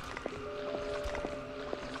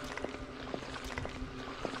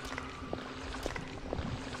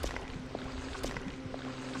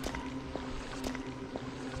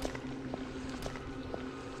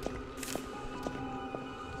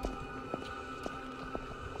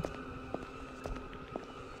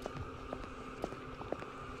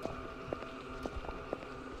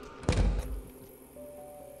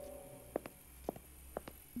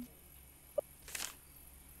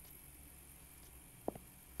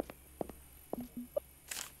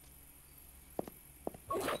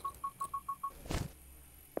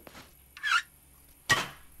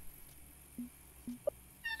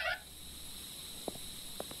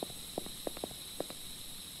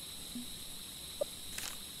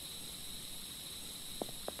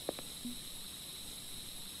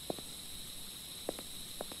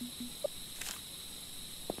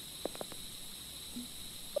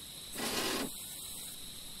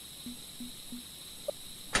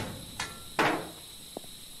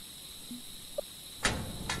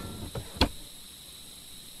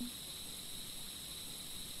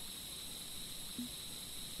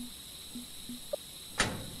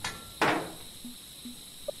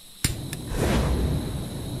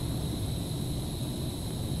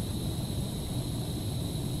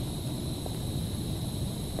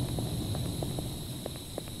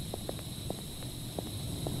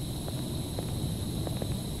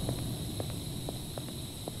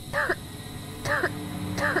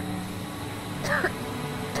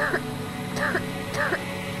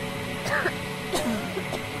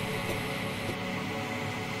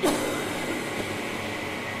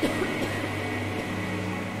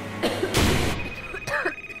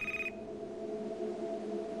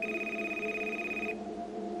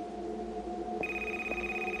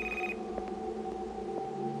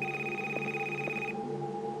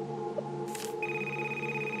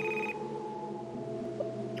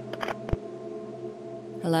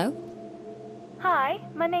 Hello? Hi,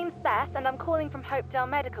 my name's Beth and I'm calling from Hopedale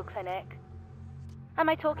Medical Clinic. Am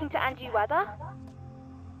I talking to Angie Weather?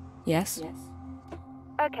 Yes?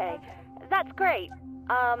 Okay, that's great.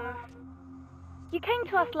 You came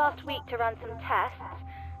to us last week to run some tests.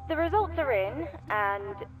 The results are in,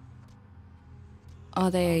 and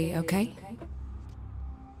Are they okay?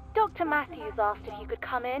 Dr. Matthews asked if you could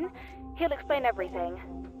come in. He'll explain everything.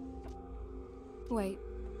 Wait,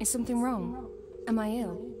 is something wrong? Am I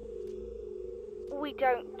ill? We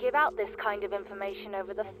don't give out this kind of information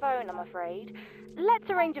over the phone, I'm afraid. Let's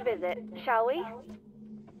arrange a visit, shall we?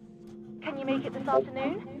 Can you make it this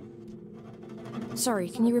afternoon? Sorry,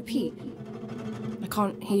 can you repeat? I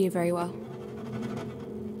can't hear you very well.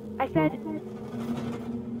 I said...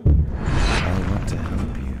 I want to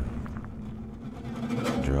help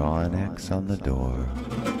you. Draw an X on the door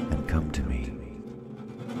and come to me.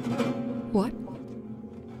 What?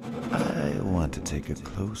 I want to take a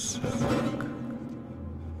closer look.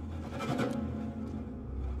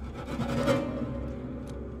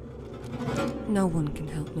 No one can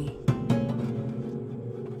help me.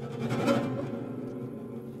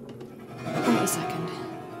 Wait a second.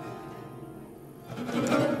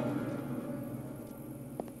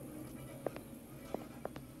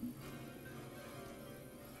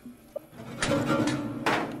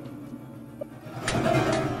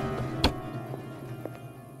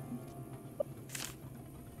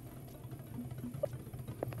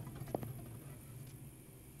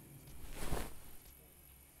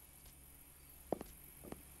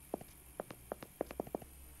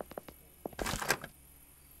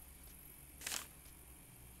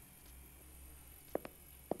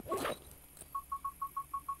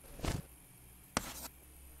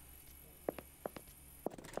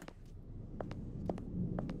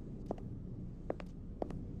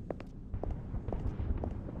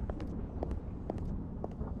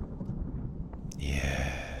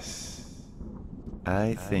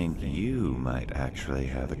 I think you might actually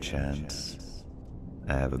have a chance.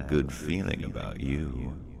 I have a good feeling about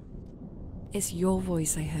you. It's your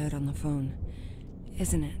voice I heard on the phone,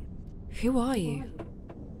 isn't it? Who are you?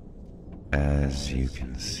 As you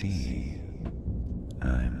can see,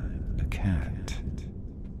 I'm a cat.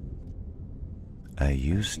 I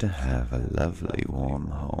used to have a lovely warm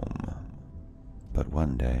home, but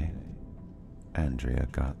one day, Andrea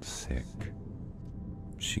got sick.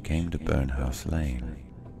 She came to Burnhouse Lane.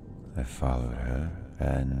 I followed her,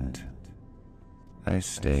 and I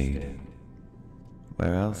stayed.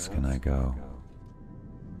 Where else can I go?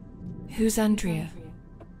 Who's Andrea?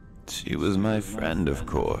 She was my friend, of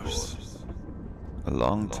course. A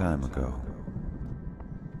long time ago.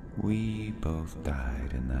 We both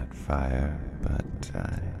died in that fire, but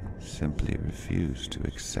I simply refused to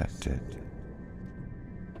accept it.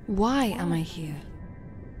 Why am I here?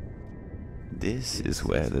 This is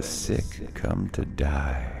where the sick come to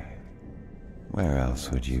die. Where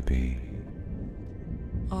else would you be?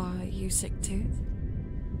 Are you sick too?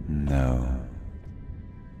 No.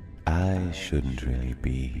 I shouldn't really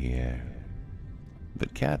be here.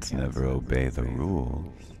 But cats never obey the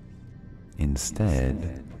rules.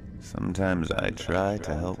 Instead, sometimes I try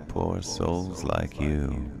to help poor souls like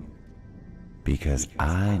you. Because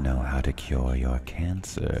I know how to cure your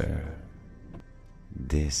cancer.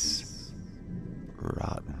 This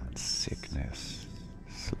rotten sickness,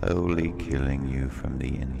 slowly killing you from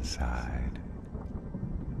the inside.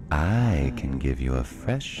 I can give you a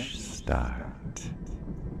fresh start.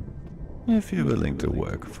 If you're willing to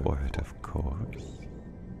work for it, of course.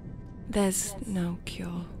 There's no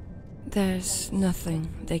cure. There's nothing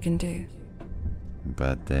they can do.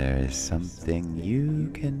 But there is something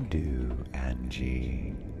you can do,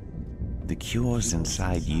 Angie. The cure's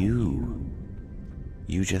inside you.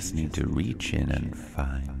 You just need to reach in and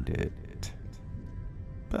find it.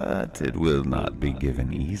 But it will not be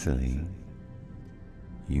given easily.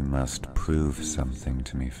 You must prove something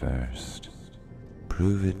to me first.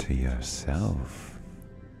 Prove it to yourself.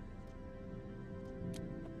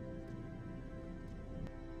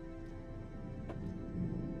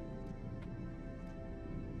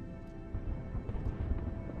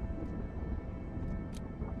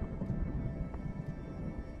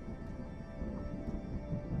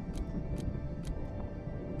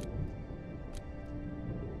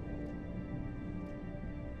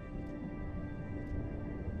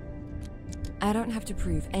 I don't have to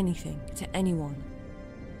prove anything to anyone.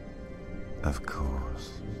 Of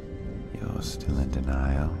course. You're still in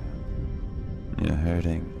denial. You're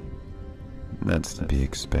hurting. That's to be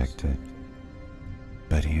expected.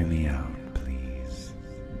 But hear me out, please.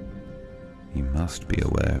 You must be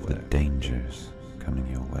aware of the dangers coming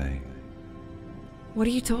your way. What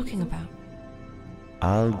are you talking about?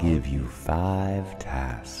 I'll give you 5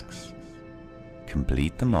 tasks.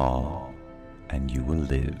 Complete them all, and you will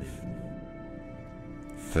live.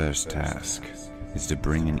 First task is to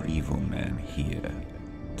bring an evil man here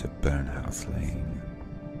to Burnhouse Lane.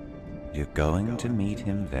 You're going to meet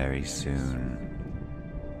him very soon.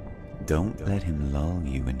 Don't let him lull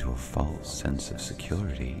you into a false sense of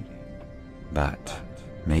security, but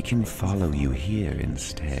make him follow you here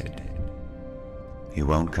instead. He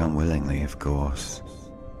won't come willingly, of course,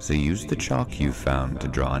 so use the chalk you found to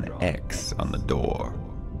draw an X on the door.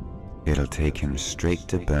 It'll take him straight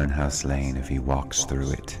to Burnhouse Lane if he walks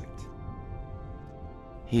through it.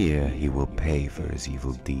 Here he will pay for his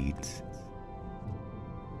evil deeds.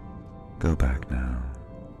 Go back now.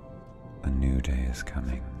 A new day is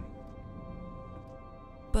coming.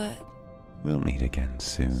 But... We'll meet again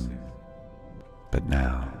soon. But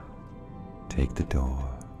now, take the door.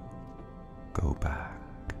 Go back.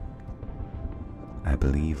 I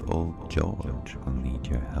believe old George will need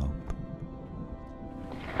your help.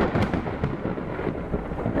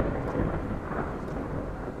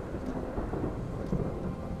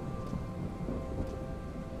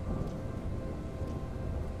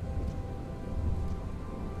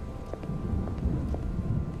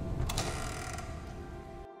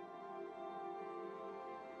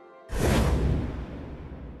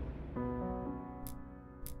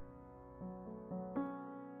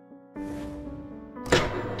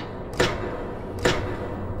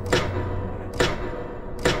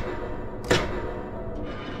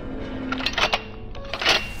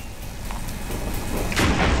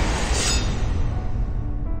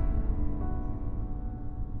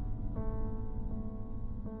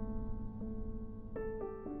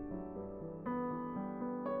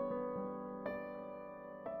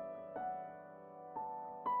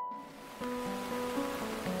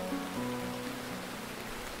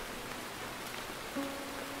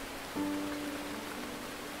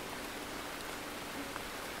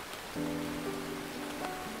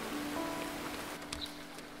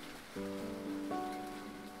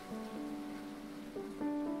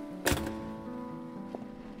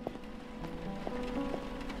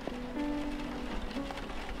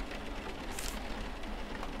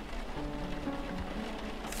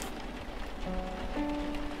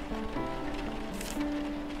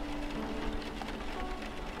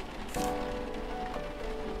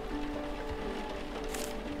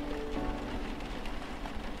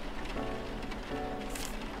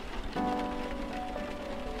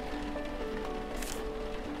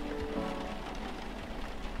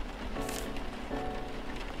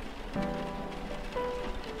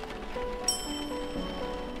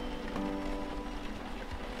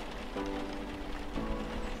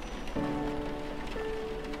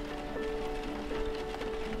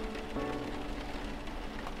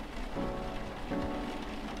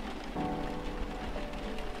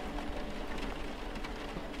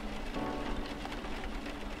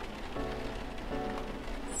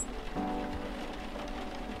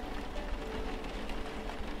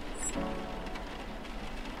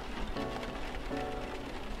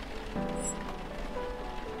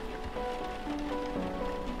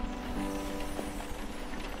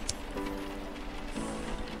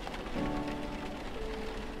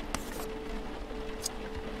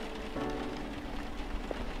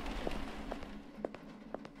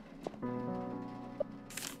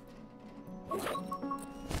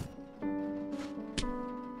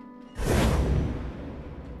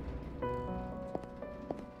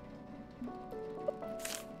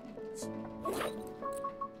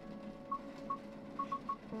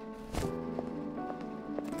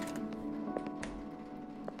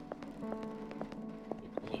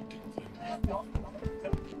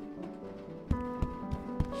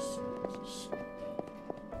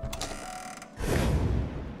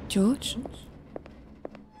 George?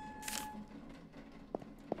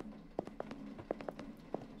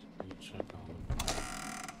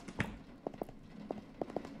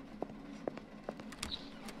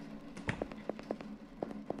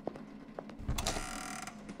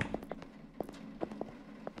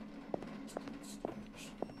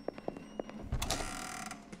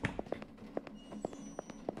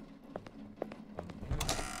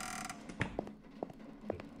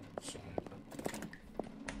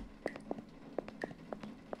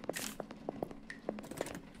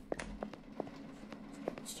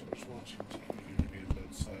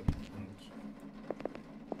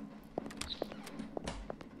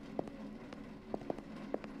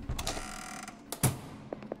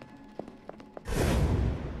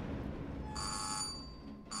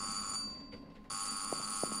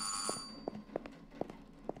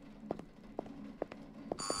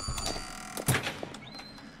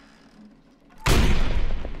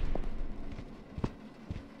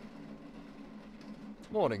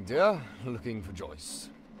 Morning, dear. Looking for Joyce.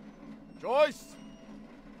 Joyce!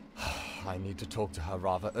 I need to talk to her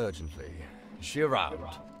rather urgently. Is she around?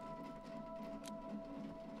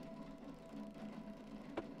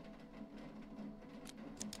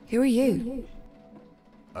 Who are you?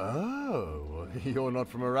 Oh, you're not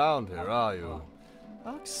from around here, are you?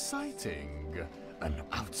 How exciting. An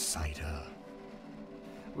outsider.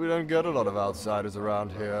 We don't get a lot of outsiders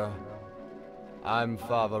around here. I'm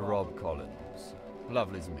Father Rob Collins.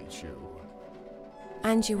 Lovely to meet you.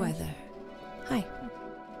 Angie Weather. Hi.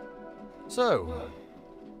 So,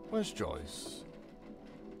 where's Joyce?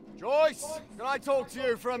 Joyce, can I talk to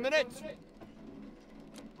you for a minute?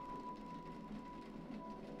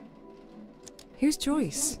 Who's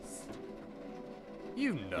Joyce?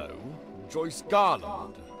 You know, Joyce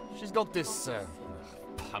Garland. She's got this,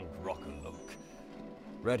 punk rocker look.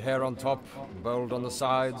 Red hair on top, bold on the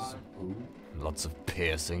sides. Lots of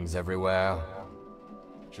piercings everywhere.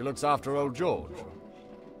 She looks after old George.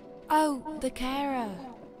 Oh, the carer.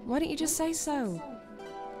 Why don't you just say so?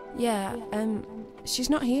 Yeah, she's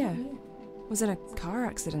not here. Was in a car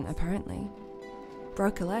accident, apparently.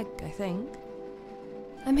 Broke a leg, I think.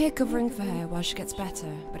 I'm here covering for her while she gets better,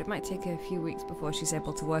 but it might take a few weeks before she's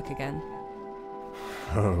able to work again.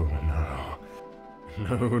 Oh, no.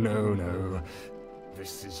 No, no, no.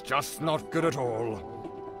 This is just not good at all.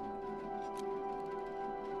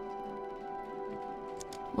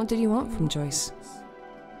 What did you want from Joyce?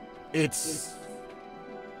 It's...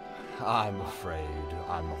 I'm afraid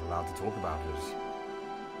I'm not allowed to talk about it.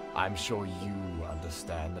 I'm sure you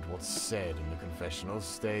understand that what's said in the confessional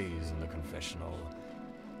stays in the confessional.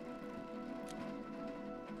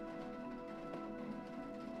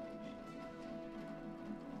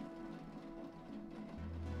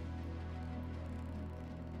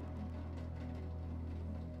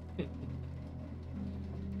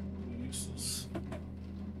 Useless.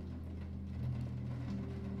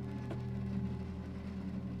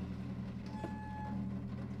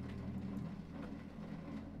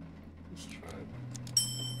 Let's try it.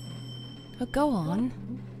 Oh, go on.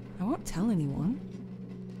 I won't tell anyone.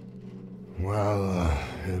 Well,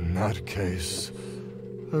 in that case,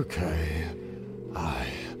 okay.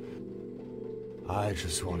 I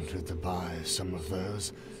just wanted to buy some of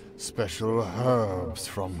those special herbs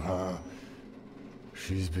from her.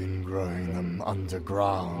 She's been growing them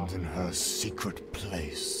underground in her secret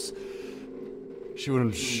place. She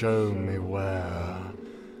wouldn't show me where,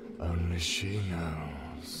 only she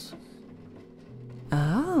knows.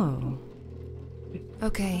 Oh.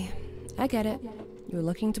 Okay, I get it. You were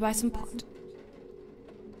looking to buy some pot.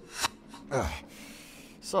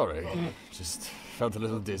 Sorry, just felt a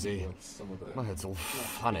little dizzy. My head's all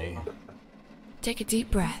funny. Take a deep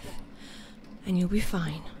breath, and you'll be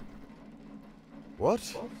fine.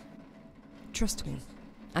 What? Trust me,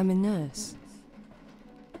 I'm a nurse.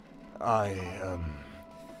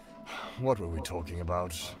 What were we talking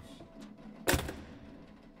about?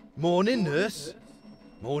 Morning, nurse.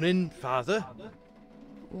 Morning, father.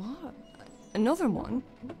 What? Another one?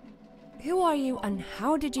 Who are you, and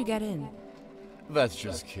how did you get in? That's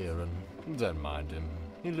just Kieran. Don't mind him.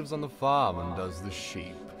 He lives on the farm and does the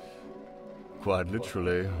sheep. Quite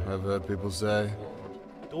literally, I've heard people say.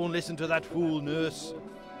 Don't listen to that fool, nurse.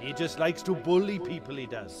 He just likes to bully people, he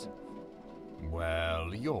does.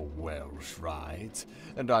 Well, you're Welsh, right?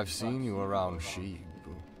 And I've seen you around sheep.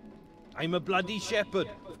 I'm a bloody shepherd.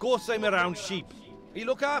 Of course I'm around sheep. I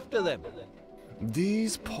look after them.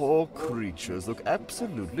 These poor creatures look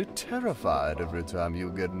absolutely terrified every time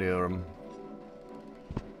you get near them.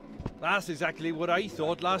 That's exactly what I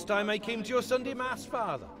thought last time I came to your Sunday Mass,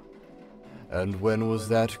 father. And when was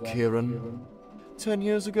that, Kieran? 10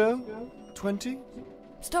 years ago? 20?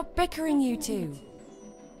 Stop bickering, you two.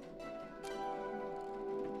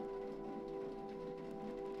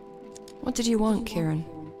 What did you want, Kieran?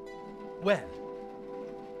 Well,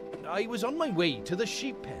 I was on my way to the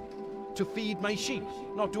sheep pen to feed my sheep,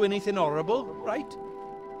 not do anything horrible, right?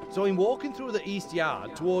 So I'm walking through the east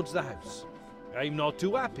yard towards the house. I'm not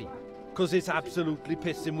too happy, because it's absolutely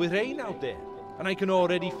pissing with rain out there, and I can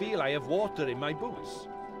already feel I have water in my boots.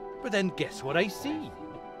 But then guess what I see?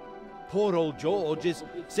 Poor old George is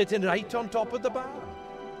sitting right on top of the barn.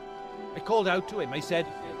 I called out to him. I said,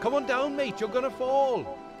 "Come on down, mate, you're gonna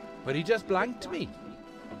fall." But he just blanked me.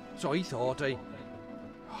 So I thought, I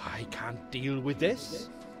can't deal with this.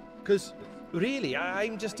 Because, really,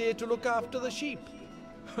 I'm just here to look after the sheep.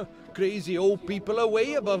 Crazy old people are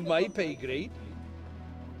way above my pay grade.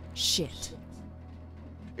 Shit.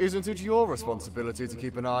 Isn't it your responsibility to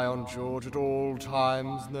keep an eye on George at all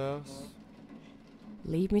times, nurse?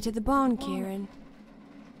 Lead me to the barn, Kieran.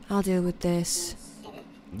 I'll deal with this.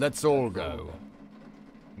 Let's all go.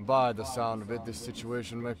 By the sound of it, this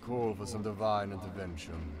situation may call for some divine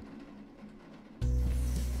intervention.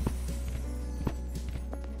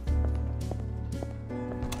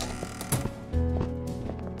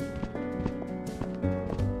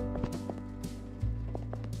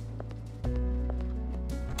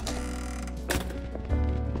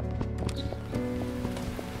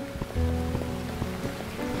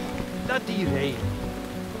 Bloody rain.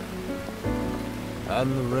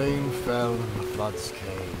 And the rain fell, and the floods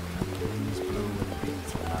came, and the winds blew and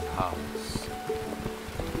beat on that house.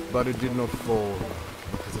 But it did not fall,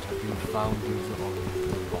 because it had been founded on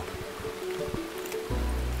the rock.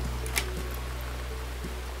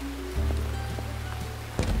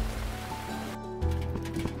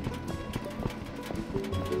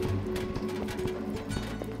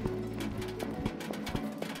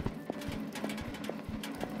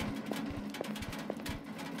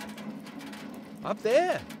 Up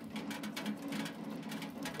there.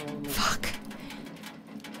 Fuck.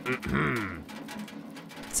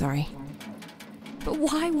 Sorry. But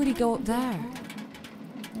why would he go up there?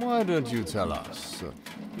 Why don't you tell us?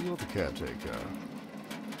 You're the caretaker.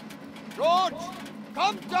 George!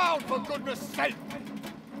 Come down, for goodness sake!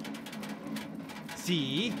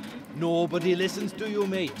 See? Nobody listens to you,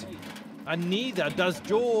 mate. And neither does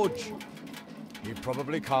George. He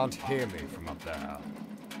probably can't hear me from up there.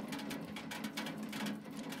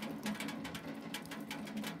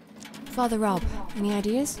 Father Rob, any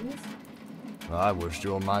ideas? I wished the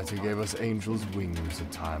Almighty gave us angels' wings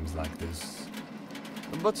at times like this.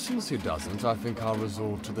 But since he doesn't, I think I'll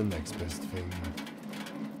resort to the next best thing.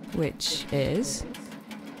 Which is?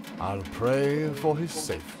 I'll pray for his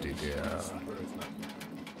safety, dear.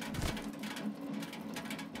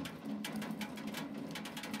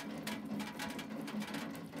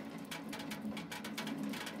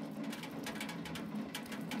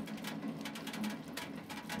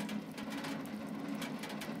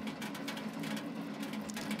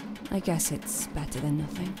 I guess it's better than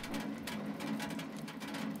nothing.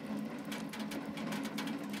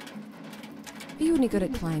 Are you any good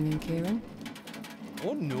at climbing, Kieran?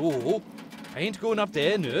 Oh no, I ain't going up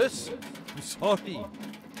there, nurse. I'm sorry.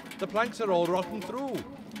 The planks are all rotten through.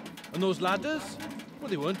 And those ladders? Well,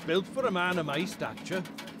 they weren't built for a man of my stature.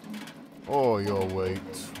 Or your weight.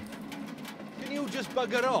 Can you just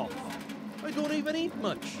bugger off? I don't even eat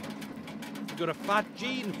much. I've got a fat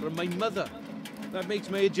gene from my mother. That makes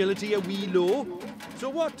my agility a wee low. So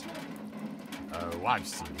what? Oh, I've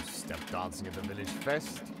seen you step dancing at the village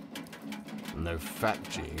fest. No fat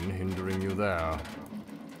gene hindering you there.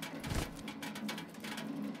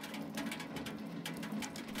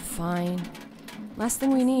 Fine. Last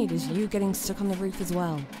thing we need is you getting stuck on the roof as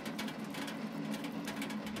well.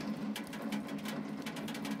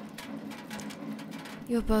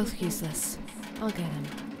 You're both useless. I'll get him.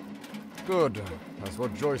 Good. That's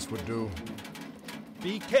what Joyce would do.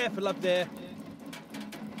 Be careful up there.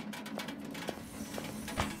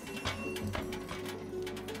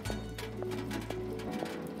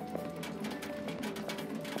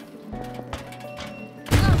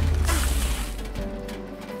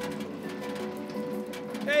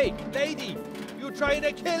 Hey, lady! You trying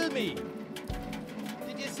to kill me?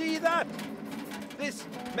 Did you see that? This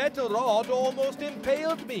metal rod almost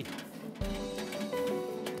impaled me.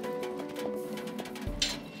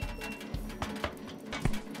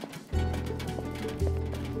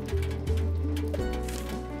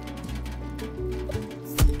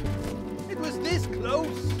 It was this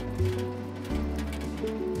close.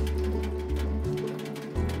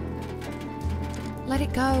 Let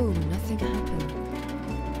it go. Nothing happened.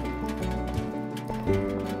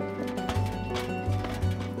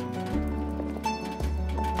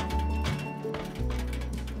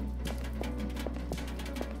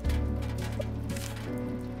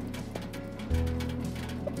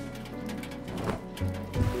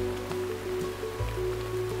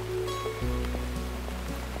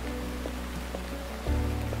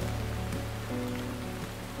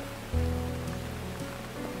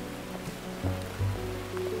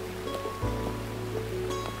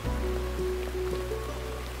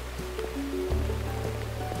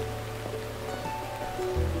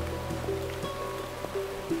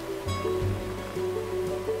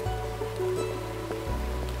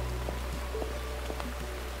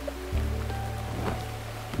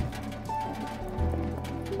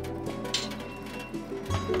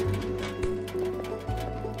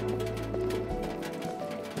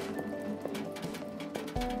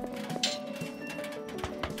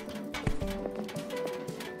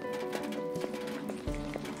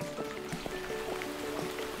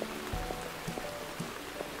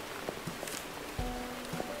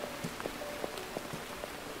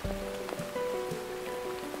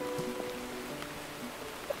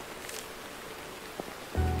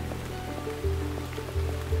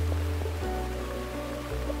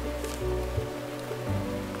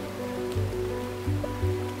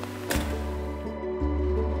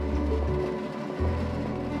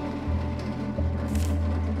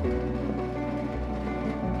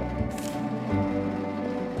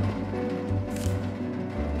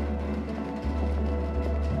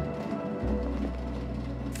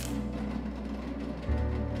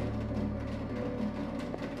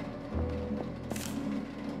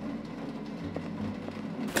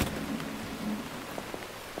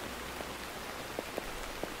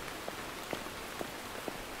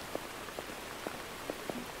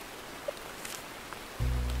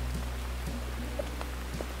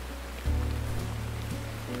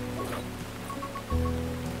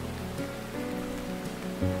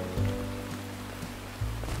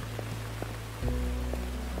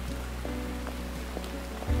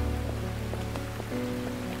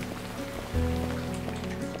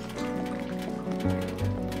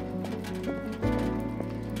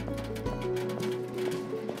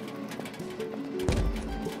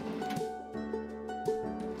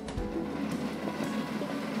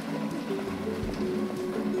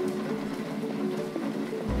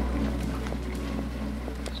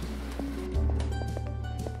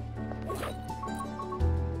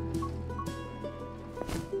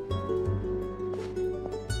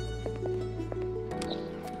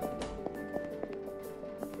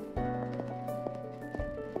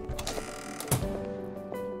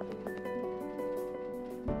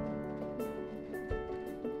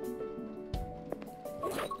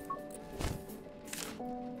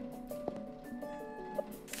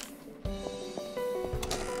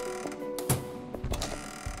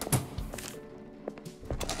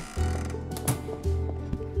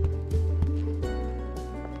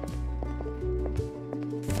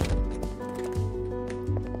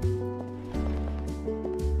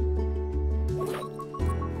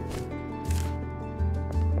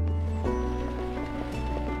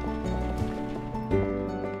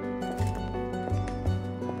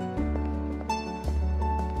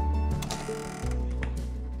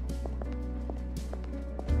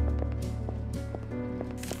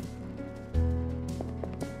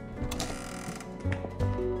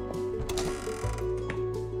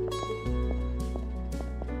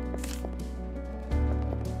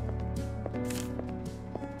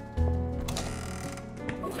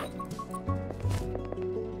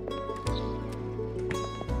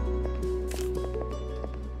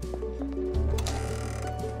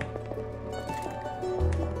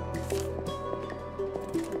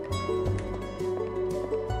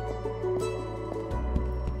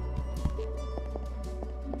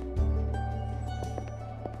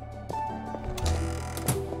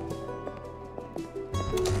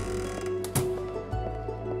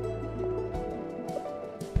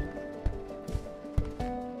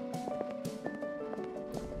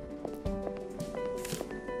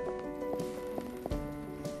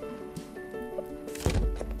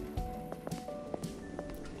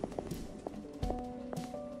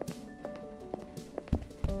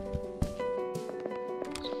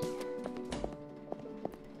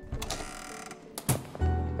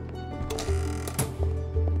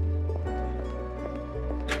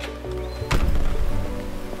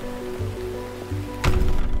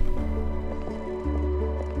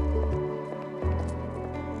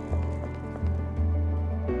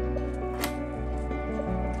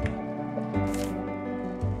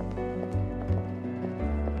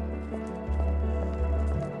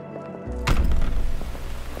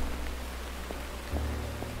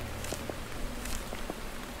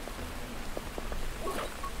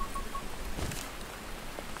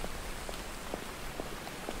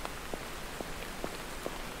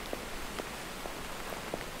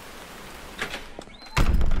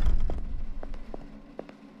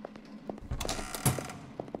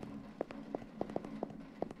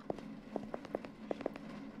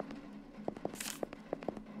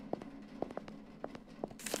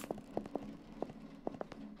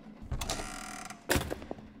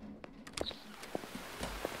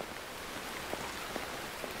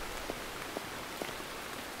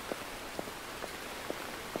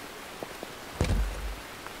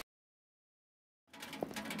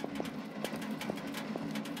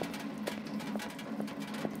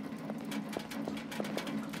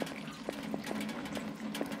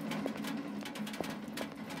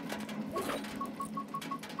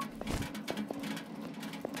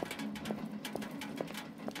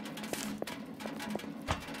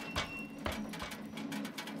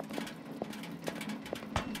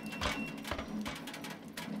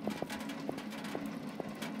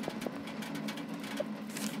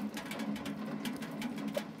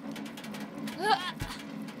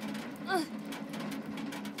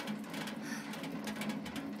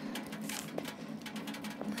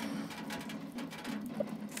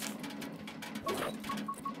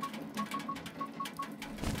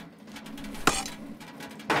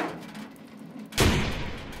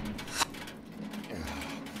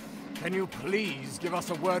 Can you please give us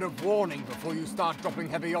a word of warning before you start dropping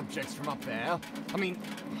heavy objects from up there? I mean,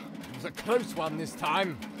 it was a close one this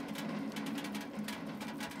time.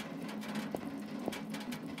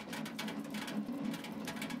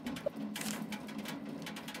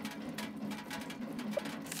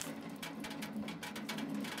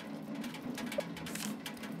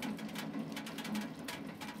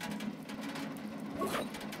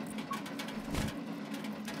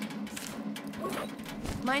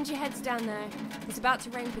 Mind your heads down there. It's about to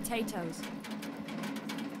rain potatoes.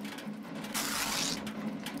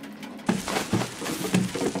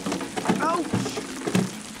 Ouch!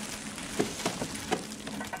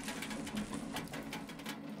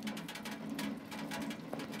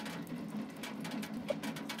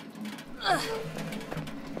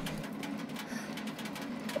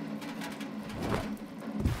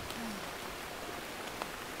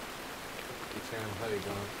 Sam, how you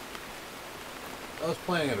doing? I was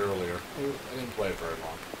playing it earlier. I didn't play it very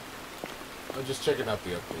long. I was just checking out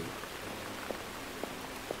the update.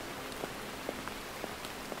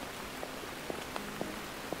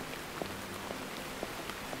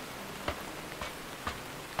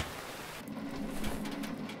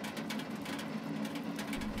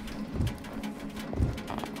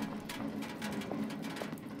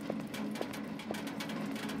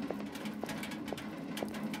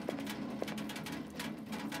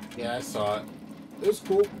 Yeah, I saw it. It was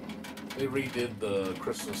cool. They redid the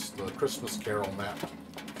Christmas Carol map.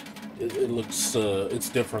 It looks, it's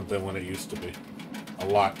different than when it used to be. A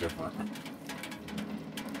lot different.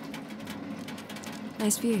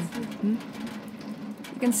 Nice view. Hmm?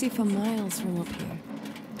 You can see for miles from up here.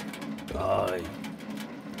 Aye.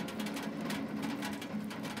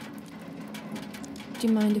 Do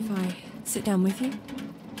you mind if I sit down with you?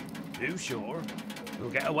 You sure?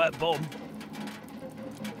 You'll get a wet bum.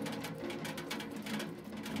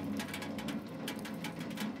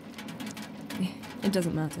 It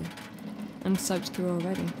doesn't matter. I'm soaked through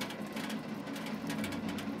already.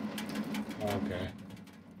 Okay.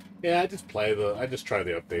 Yeah, I just try the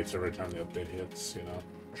updates every time the update hits, you know.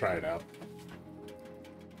 Try it out.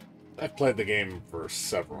 I've played the game for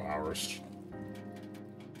several hours.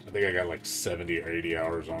 I think I got like 70 or 80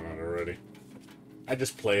 hours on it already. I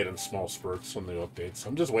just play it in small spurts on the updates.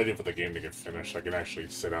 I'm just waiting for the game to get finished so I can actually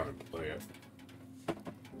sit down and play it.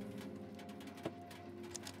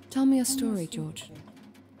 Tell me a story, George.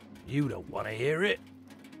 You don't want to hear it?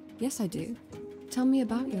 Yes, I do. Tell me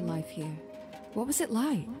about your life here. What was it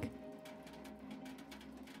like?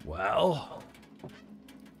 Well,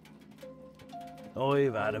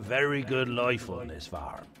 I've had a very good life on this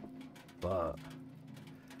farm, but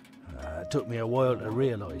it took me a while to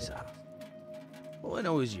realise that. When I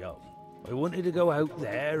was young, I wanted to go out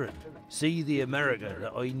there and see the America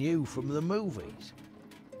that I knew from the movies.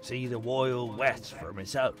 See the Wild West for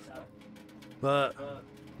myself. But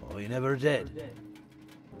I never did.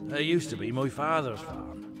 It used to be my father's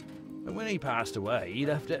farm, and when he passed away, he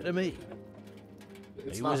left it to me.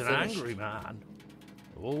 He was an angry man,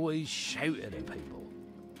 always shouting at people.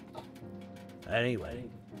 Anyway,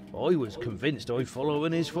 I was convinced I'd follow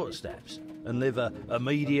in his footsteps and live a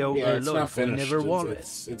mediocre life I never wanted.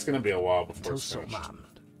 It's going to be a while before it's finished.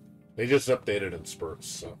 They just updated in spurts,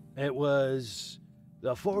 so. It was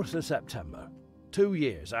the 4th of September, 2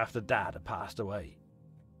 years after Dad had passed away.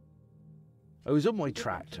 I was on my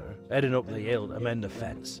tractor, heading up the hill to mend the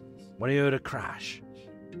fence, when I heard a crash.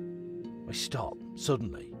 I stopped,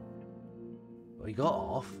 suddenly. I got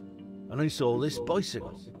off, and I saw this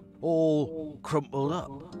bicycle, all crumpled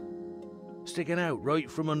up, sticking out right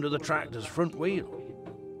from under the tractor's front wheel.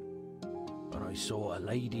 And I saw a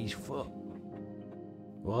lady's foot.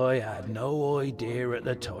 I had no idea at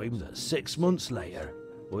the time that 6 months later,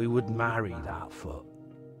 I would marry that foot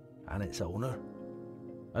and its owner,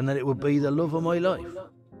 and that it would be the love of my life.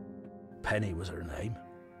 Penny was her name.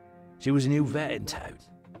 She was a new vet in town,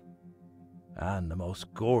 and the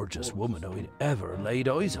most gorgeous woman I'd ever laid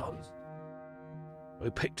eyes on. I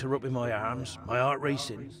picked her up in my arms, my heart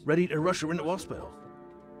racing, ready to rush her into hospital.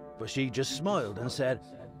 But she just smiled and said,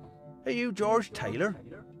 "Are you George Taylor?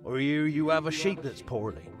 Or you have a sheep that's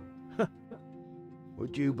poorly?"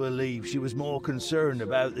 Would you believe she was more concerned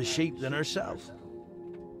about the sheep than herself?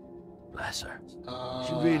 Bless her.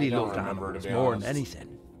 She really loved animals more than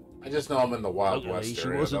anything. I just know I'm in the Wild Luckily, West she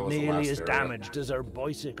area. wasn't That was the nearly last as area. damaged as her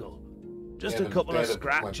bicycle. Just Yeah, a couple of they hadn't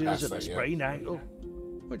went scratches past and a that yet. sprained ankle,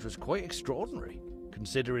 which was quite extraordinary,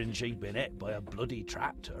 considering she'd been hit by a bloody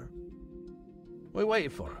tractor. I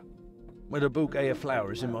waited for her, with a bouquet of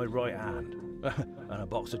flowers in my right hand, and a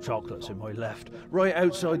box of chocolates in my left, right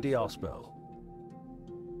outside the hospital.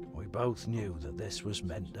 We both knew that this was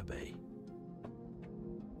meant to be.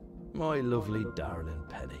 My lovely darling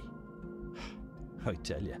Penny. I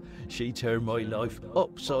tell you, she turned my life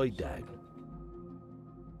upside down.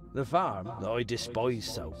 The farm that I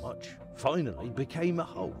despised so much finally became a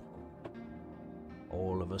home.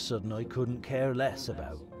 All of a sudden I couldn't care less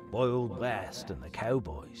about Wild West and the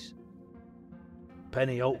cowboys.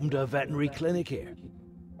 Penny opened a veterinary clinic here.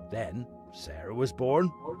 Then Sarah was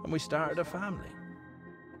born and we started a family.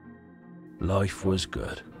 Life was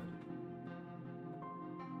good.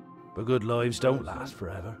 But good lives don't last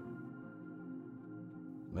forever.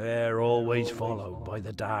 They're always followed by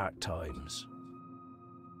the dark times.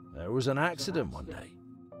 There was an accident one day.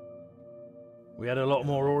 We had a lot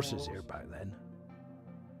more horses here back then.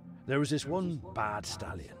 There was this one bad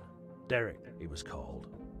stallion. Derek, he was called.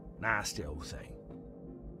 Nasty old thing.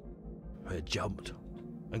 It jumped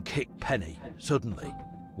and kicked Penny suddenly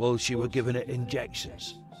while she were giving it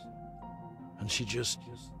injections. And she just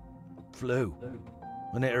flew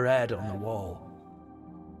and hit her head on the wall.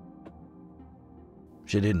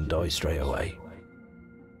 She didn't die straight away.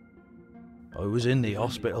 I was in the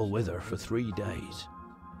hospital with her for 3 days,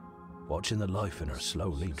 watching the life in her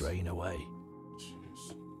slowly drain away.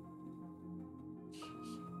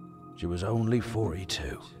 She was only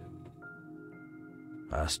 42.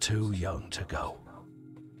 That's too young to go.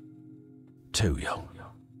 Too young.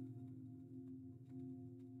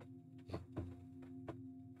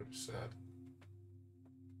 Pretty sad.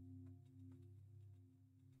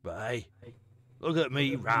 But hey, look at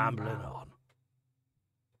me rambling on.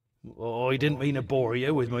 Oh, I didn't mean to bore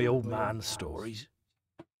you with my old man's stories.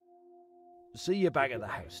 See you back at the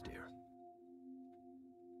house, dear.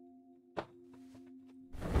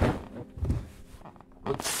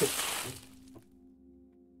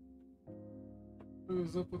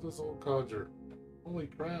 Who's up with this old codger? Holy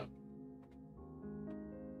crap.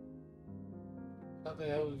 How the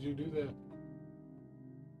hell did you do that?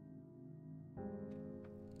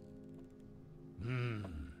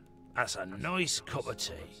 That's a nice cup of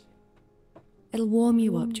tea. It'll warm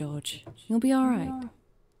you up, George. You'll be all right.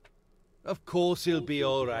 Of course he'll be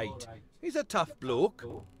all right. He's a tough bloke.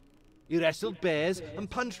 He wrestled bears and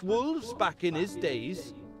punched wolves back in his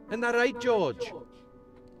days. Isn't that right, George?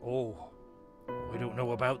 Oh, I don't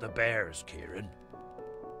know about the bears, Kieran.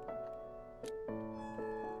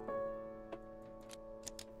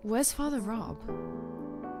 Where's Father Rob?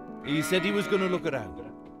 He said he was going to look around.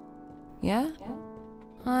 Yeah?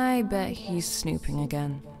 I bet he's snooping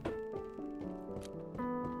again.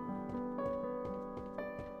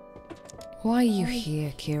 Why are you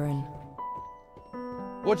here, Kieran?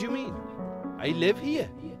 What do you mean? I live here.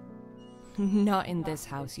 Not in this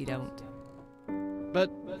house, you don't.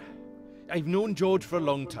 But I've known George for a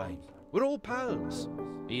long time. We're all pals.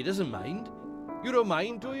 He doesn't mind. You don't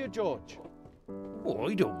mind, do you, George? Oh,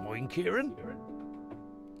 I don't mind, Kieran.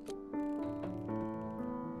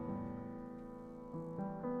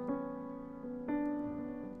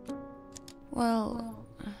 Well,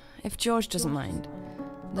 if George doesn't mind,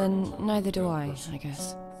 then neither do I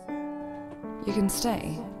guess. You can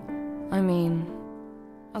stay. I mean,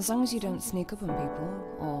 as long as you don't sneak up on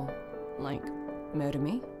people, or, like, murder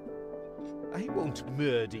me. I won't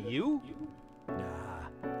murder you. Nah,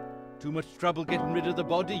 too much trouble getting rid of the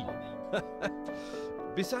body.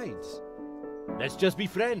 Besides, let's just be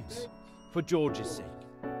friends, for George's sake.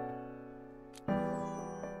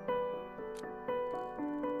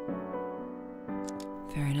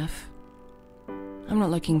 Fair enough. I'm not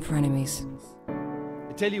looking for enemies.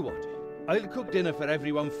 I tell you what, I'll cook dinner for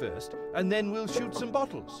everyone first, and then we'll shoot some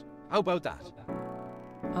bottles. How about that?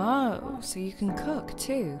 Oh, so you can cook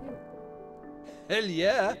too? Hell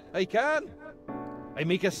yeah, I can. I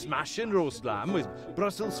make a smashing roast lamb with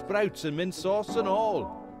Brussels sprouts and mint sauce and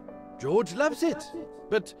all. George loves it,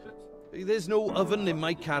 but there's no oven in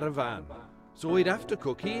my caravan, so I'd have to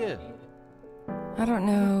cook here. I don't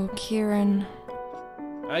know, Kieran.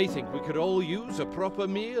 I think we could all use a proper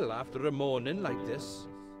meal after a morning like this.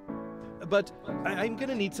 But I'm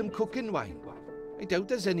gonna need some cooking wine. I doubt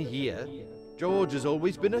there's any here. George has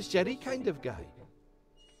always been a sherry kind of guy.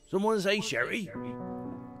 Someone say sherry?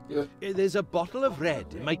 Yeah. There's a bottle of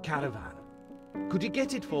red in my caravan. Could you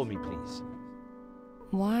get it for me, please?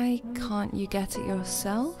 Why can't you get it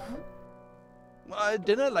yourself? A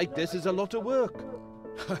dinner like this is a lot of work.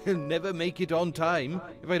 I'll never make it on time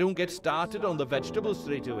if I don't get started on the vegetables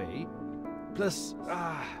straight away. Plus,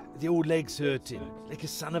 the old leg's hurting, like a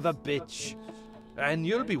son of a bitch. And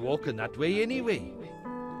you'll be walking that way anyway.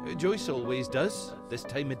 Joyce always does, this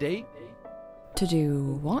time of day. To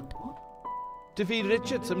do what? To feed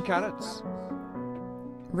Richard some carrots.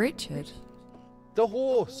 Richard? The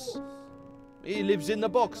horse. He lives in the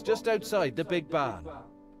box just outside the big barn.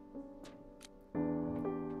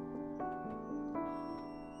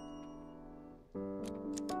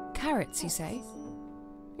 Carrots, you say?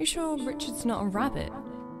 You sure Richard's not a rabbit?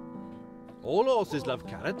 All horses love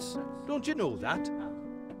carrots. Don't you know that?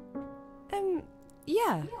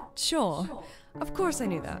 Yeah, sure. Of course I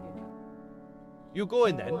knew that. You go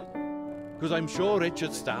in then, because I'm sure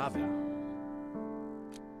Richard's starving.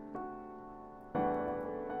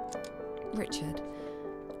 Richard.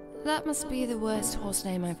 That must be the worst horse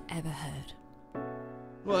name I've ever heard.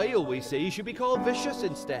 Well, I always say he should be called Vicious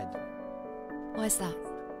instead. Why's that?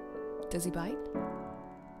 Does he bite?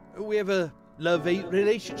 We have a love-hate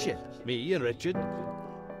relationship, me and Richard.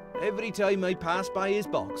 Every time I pass by his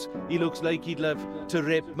box, he looks like he'd love to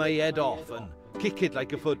rip my head off and kick it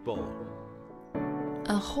like a football.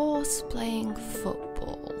 A horse playing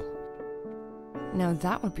football. Now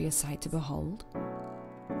that would be a sight to behold.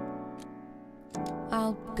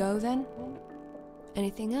 I'll go then.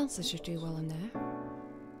 Anything else I should do while I'm there?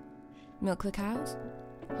 Milk the cows?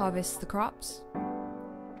 Harvest the crops?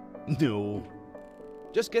 No.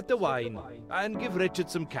 Just get the wine and give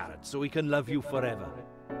Richard some carrots so he can love you forever.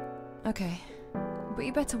 Okay. But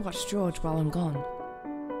you better watch George while I'm gone.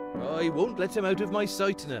 I won't let him out of my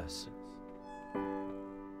sight, nurse.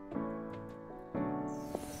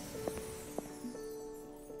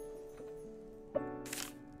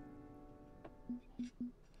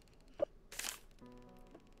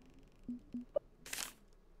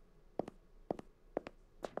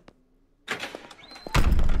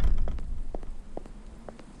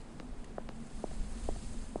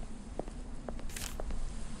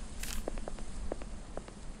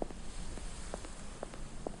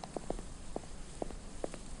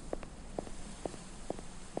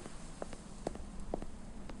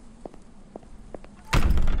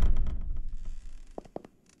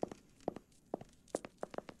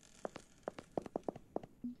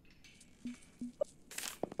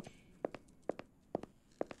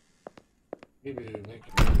 Maybe make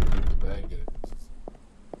it bag it.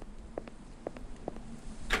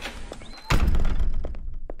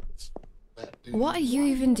 What are you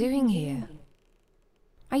even doing here?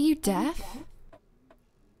 Are you deaf?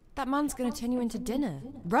 That man's gonna turn you into dinner.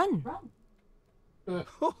 Run! We're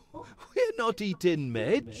not eating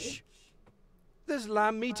Midge. There's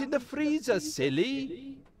lamb meat in the freezer,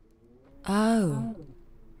 silly. Oh,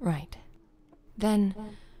 right. Then,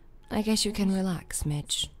 I guess you can relax,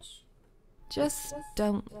 Midge. Just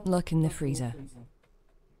don't look in the freezer.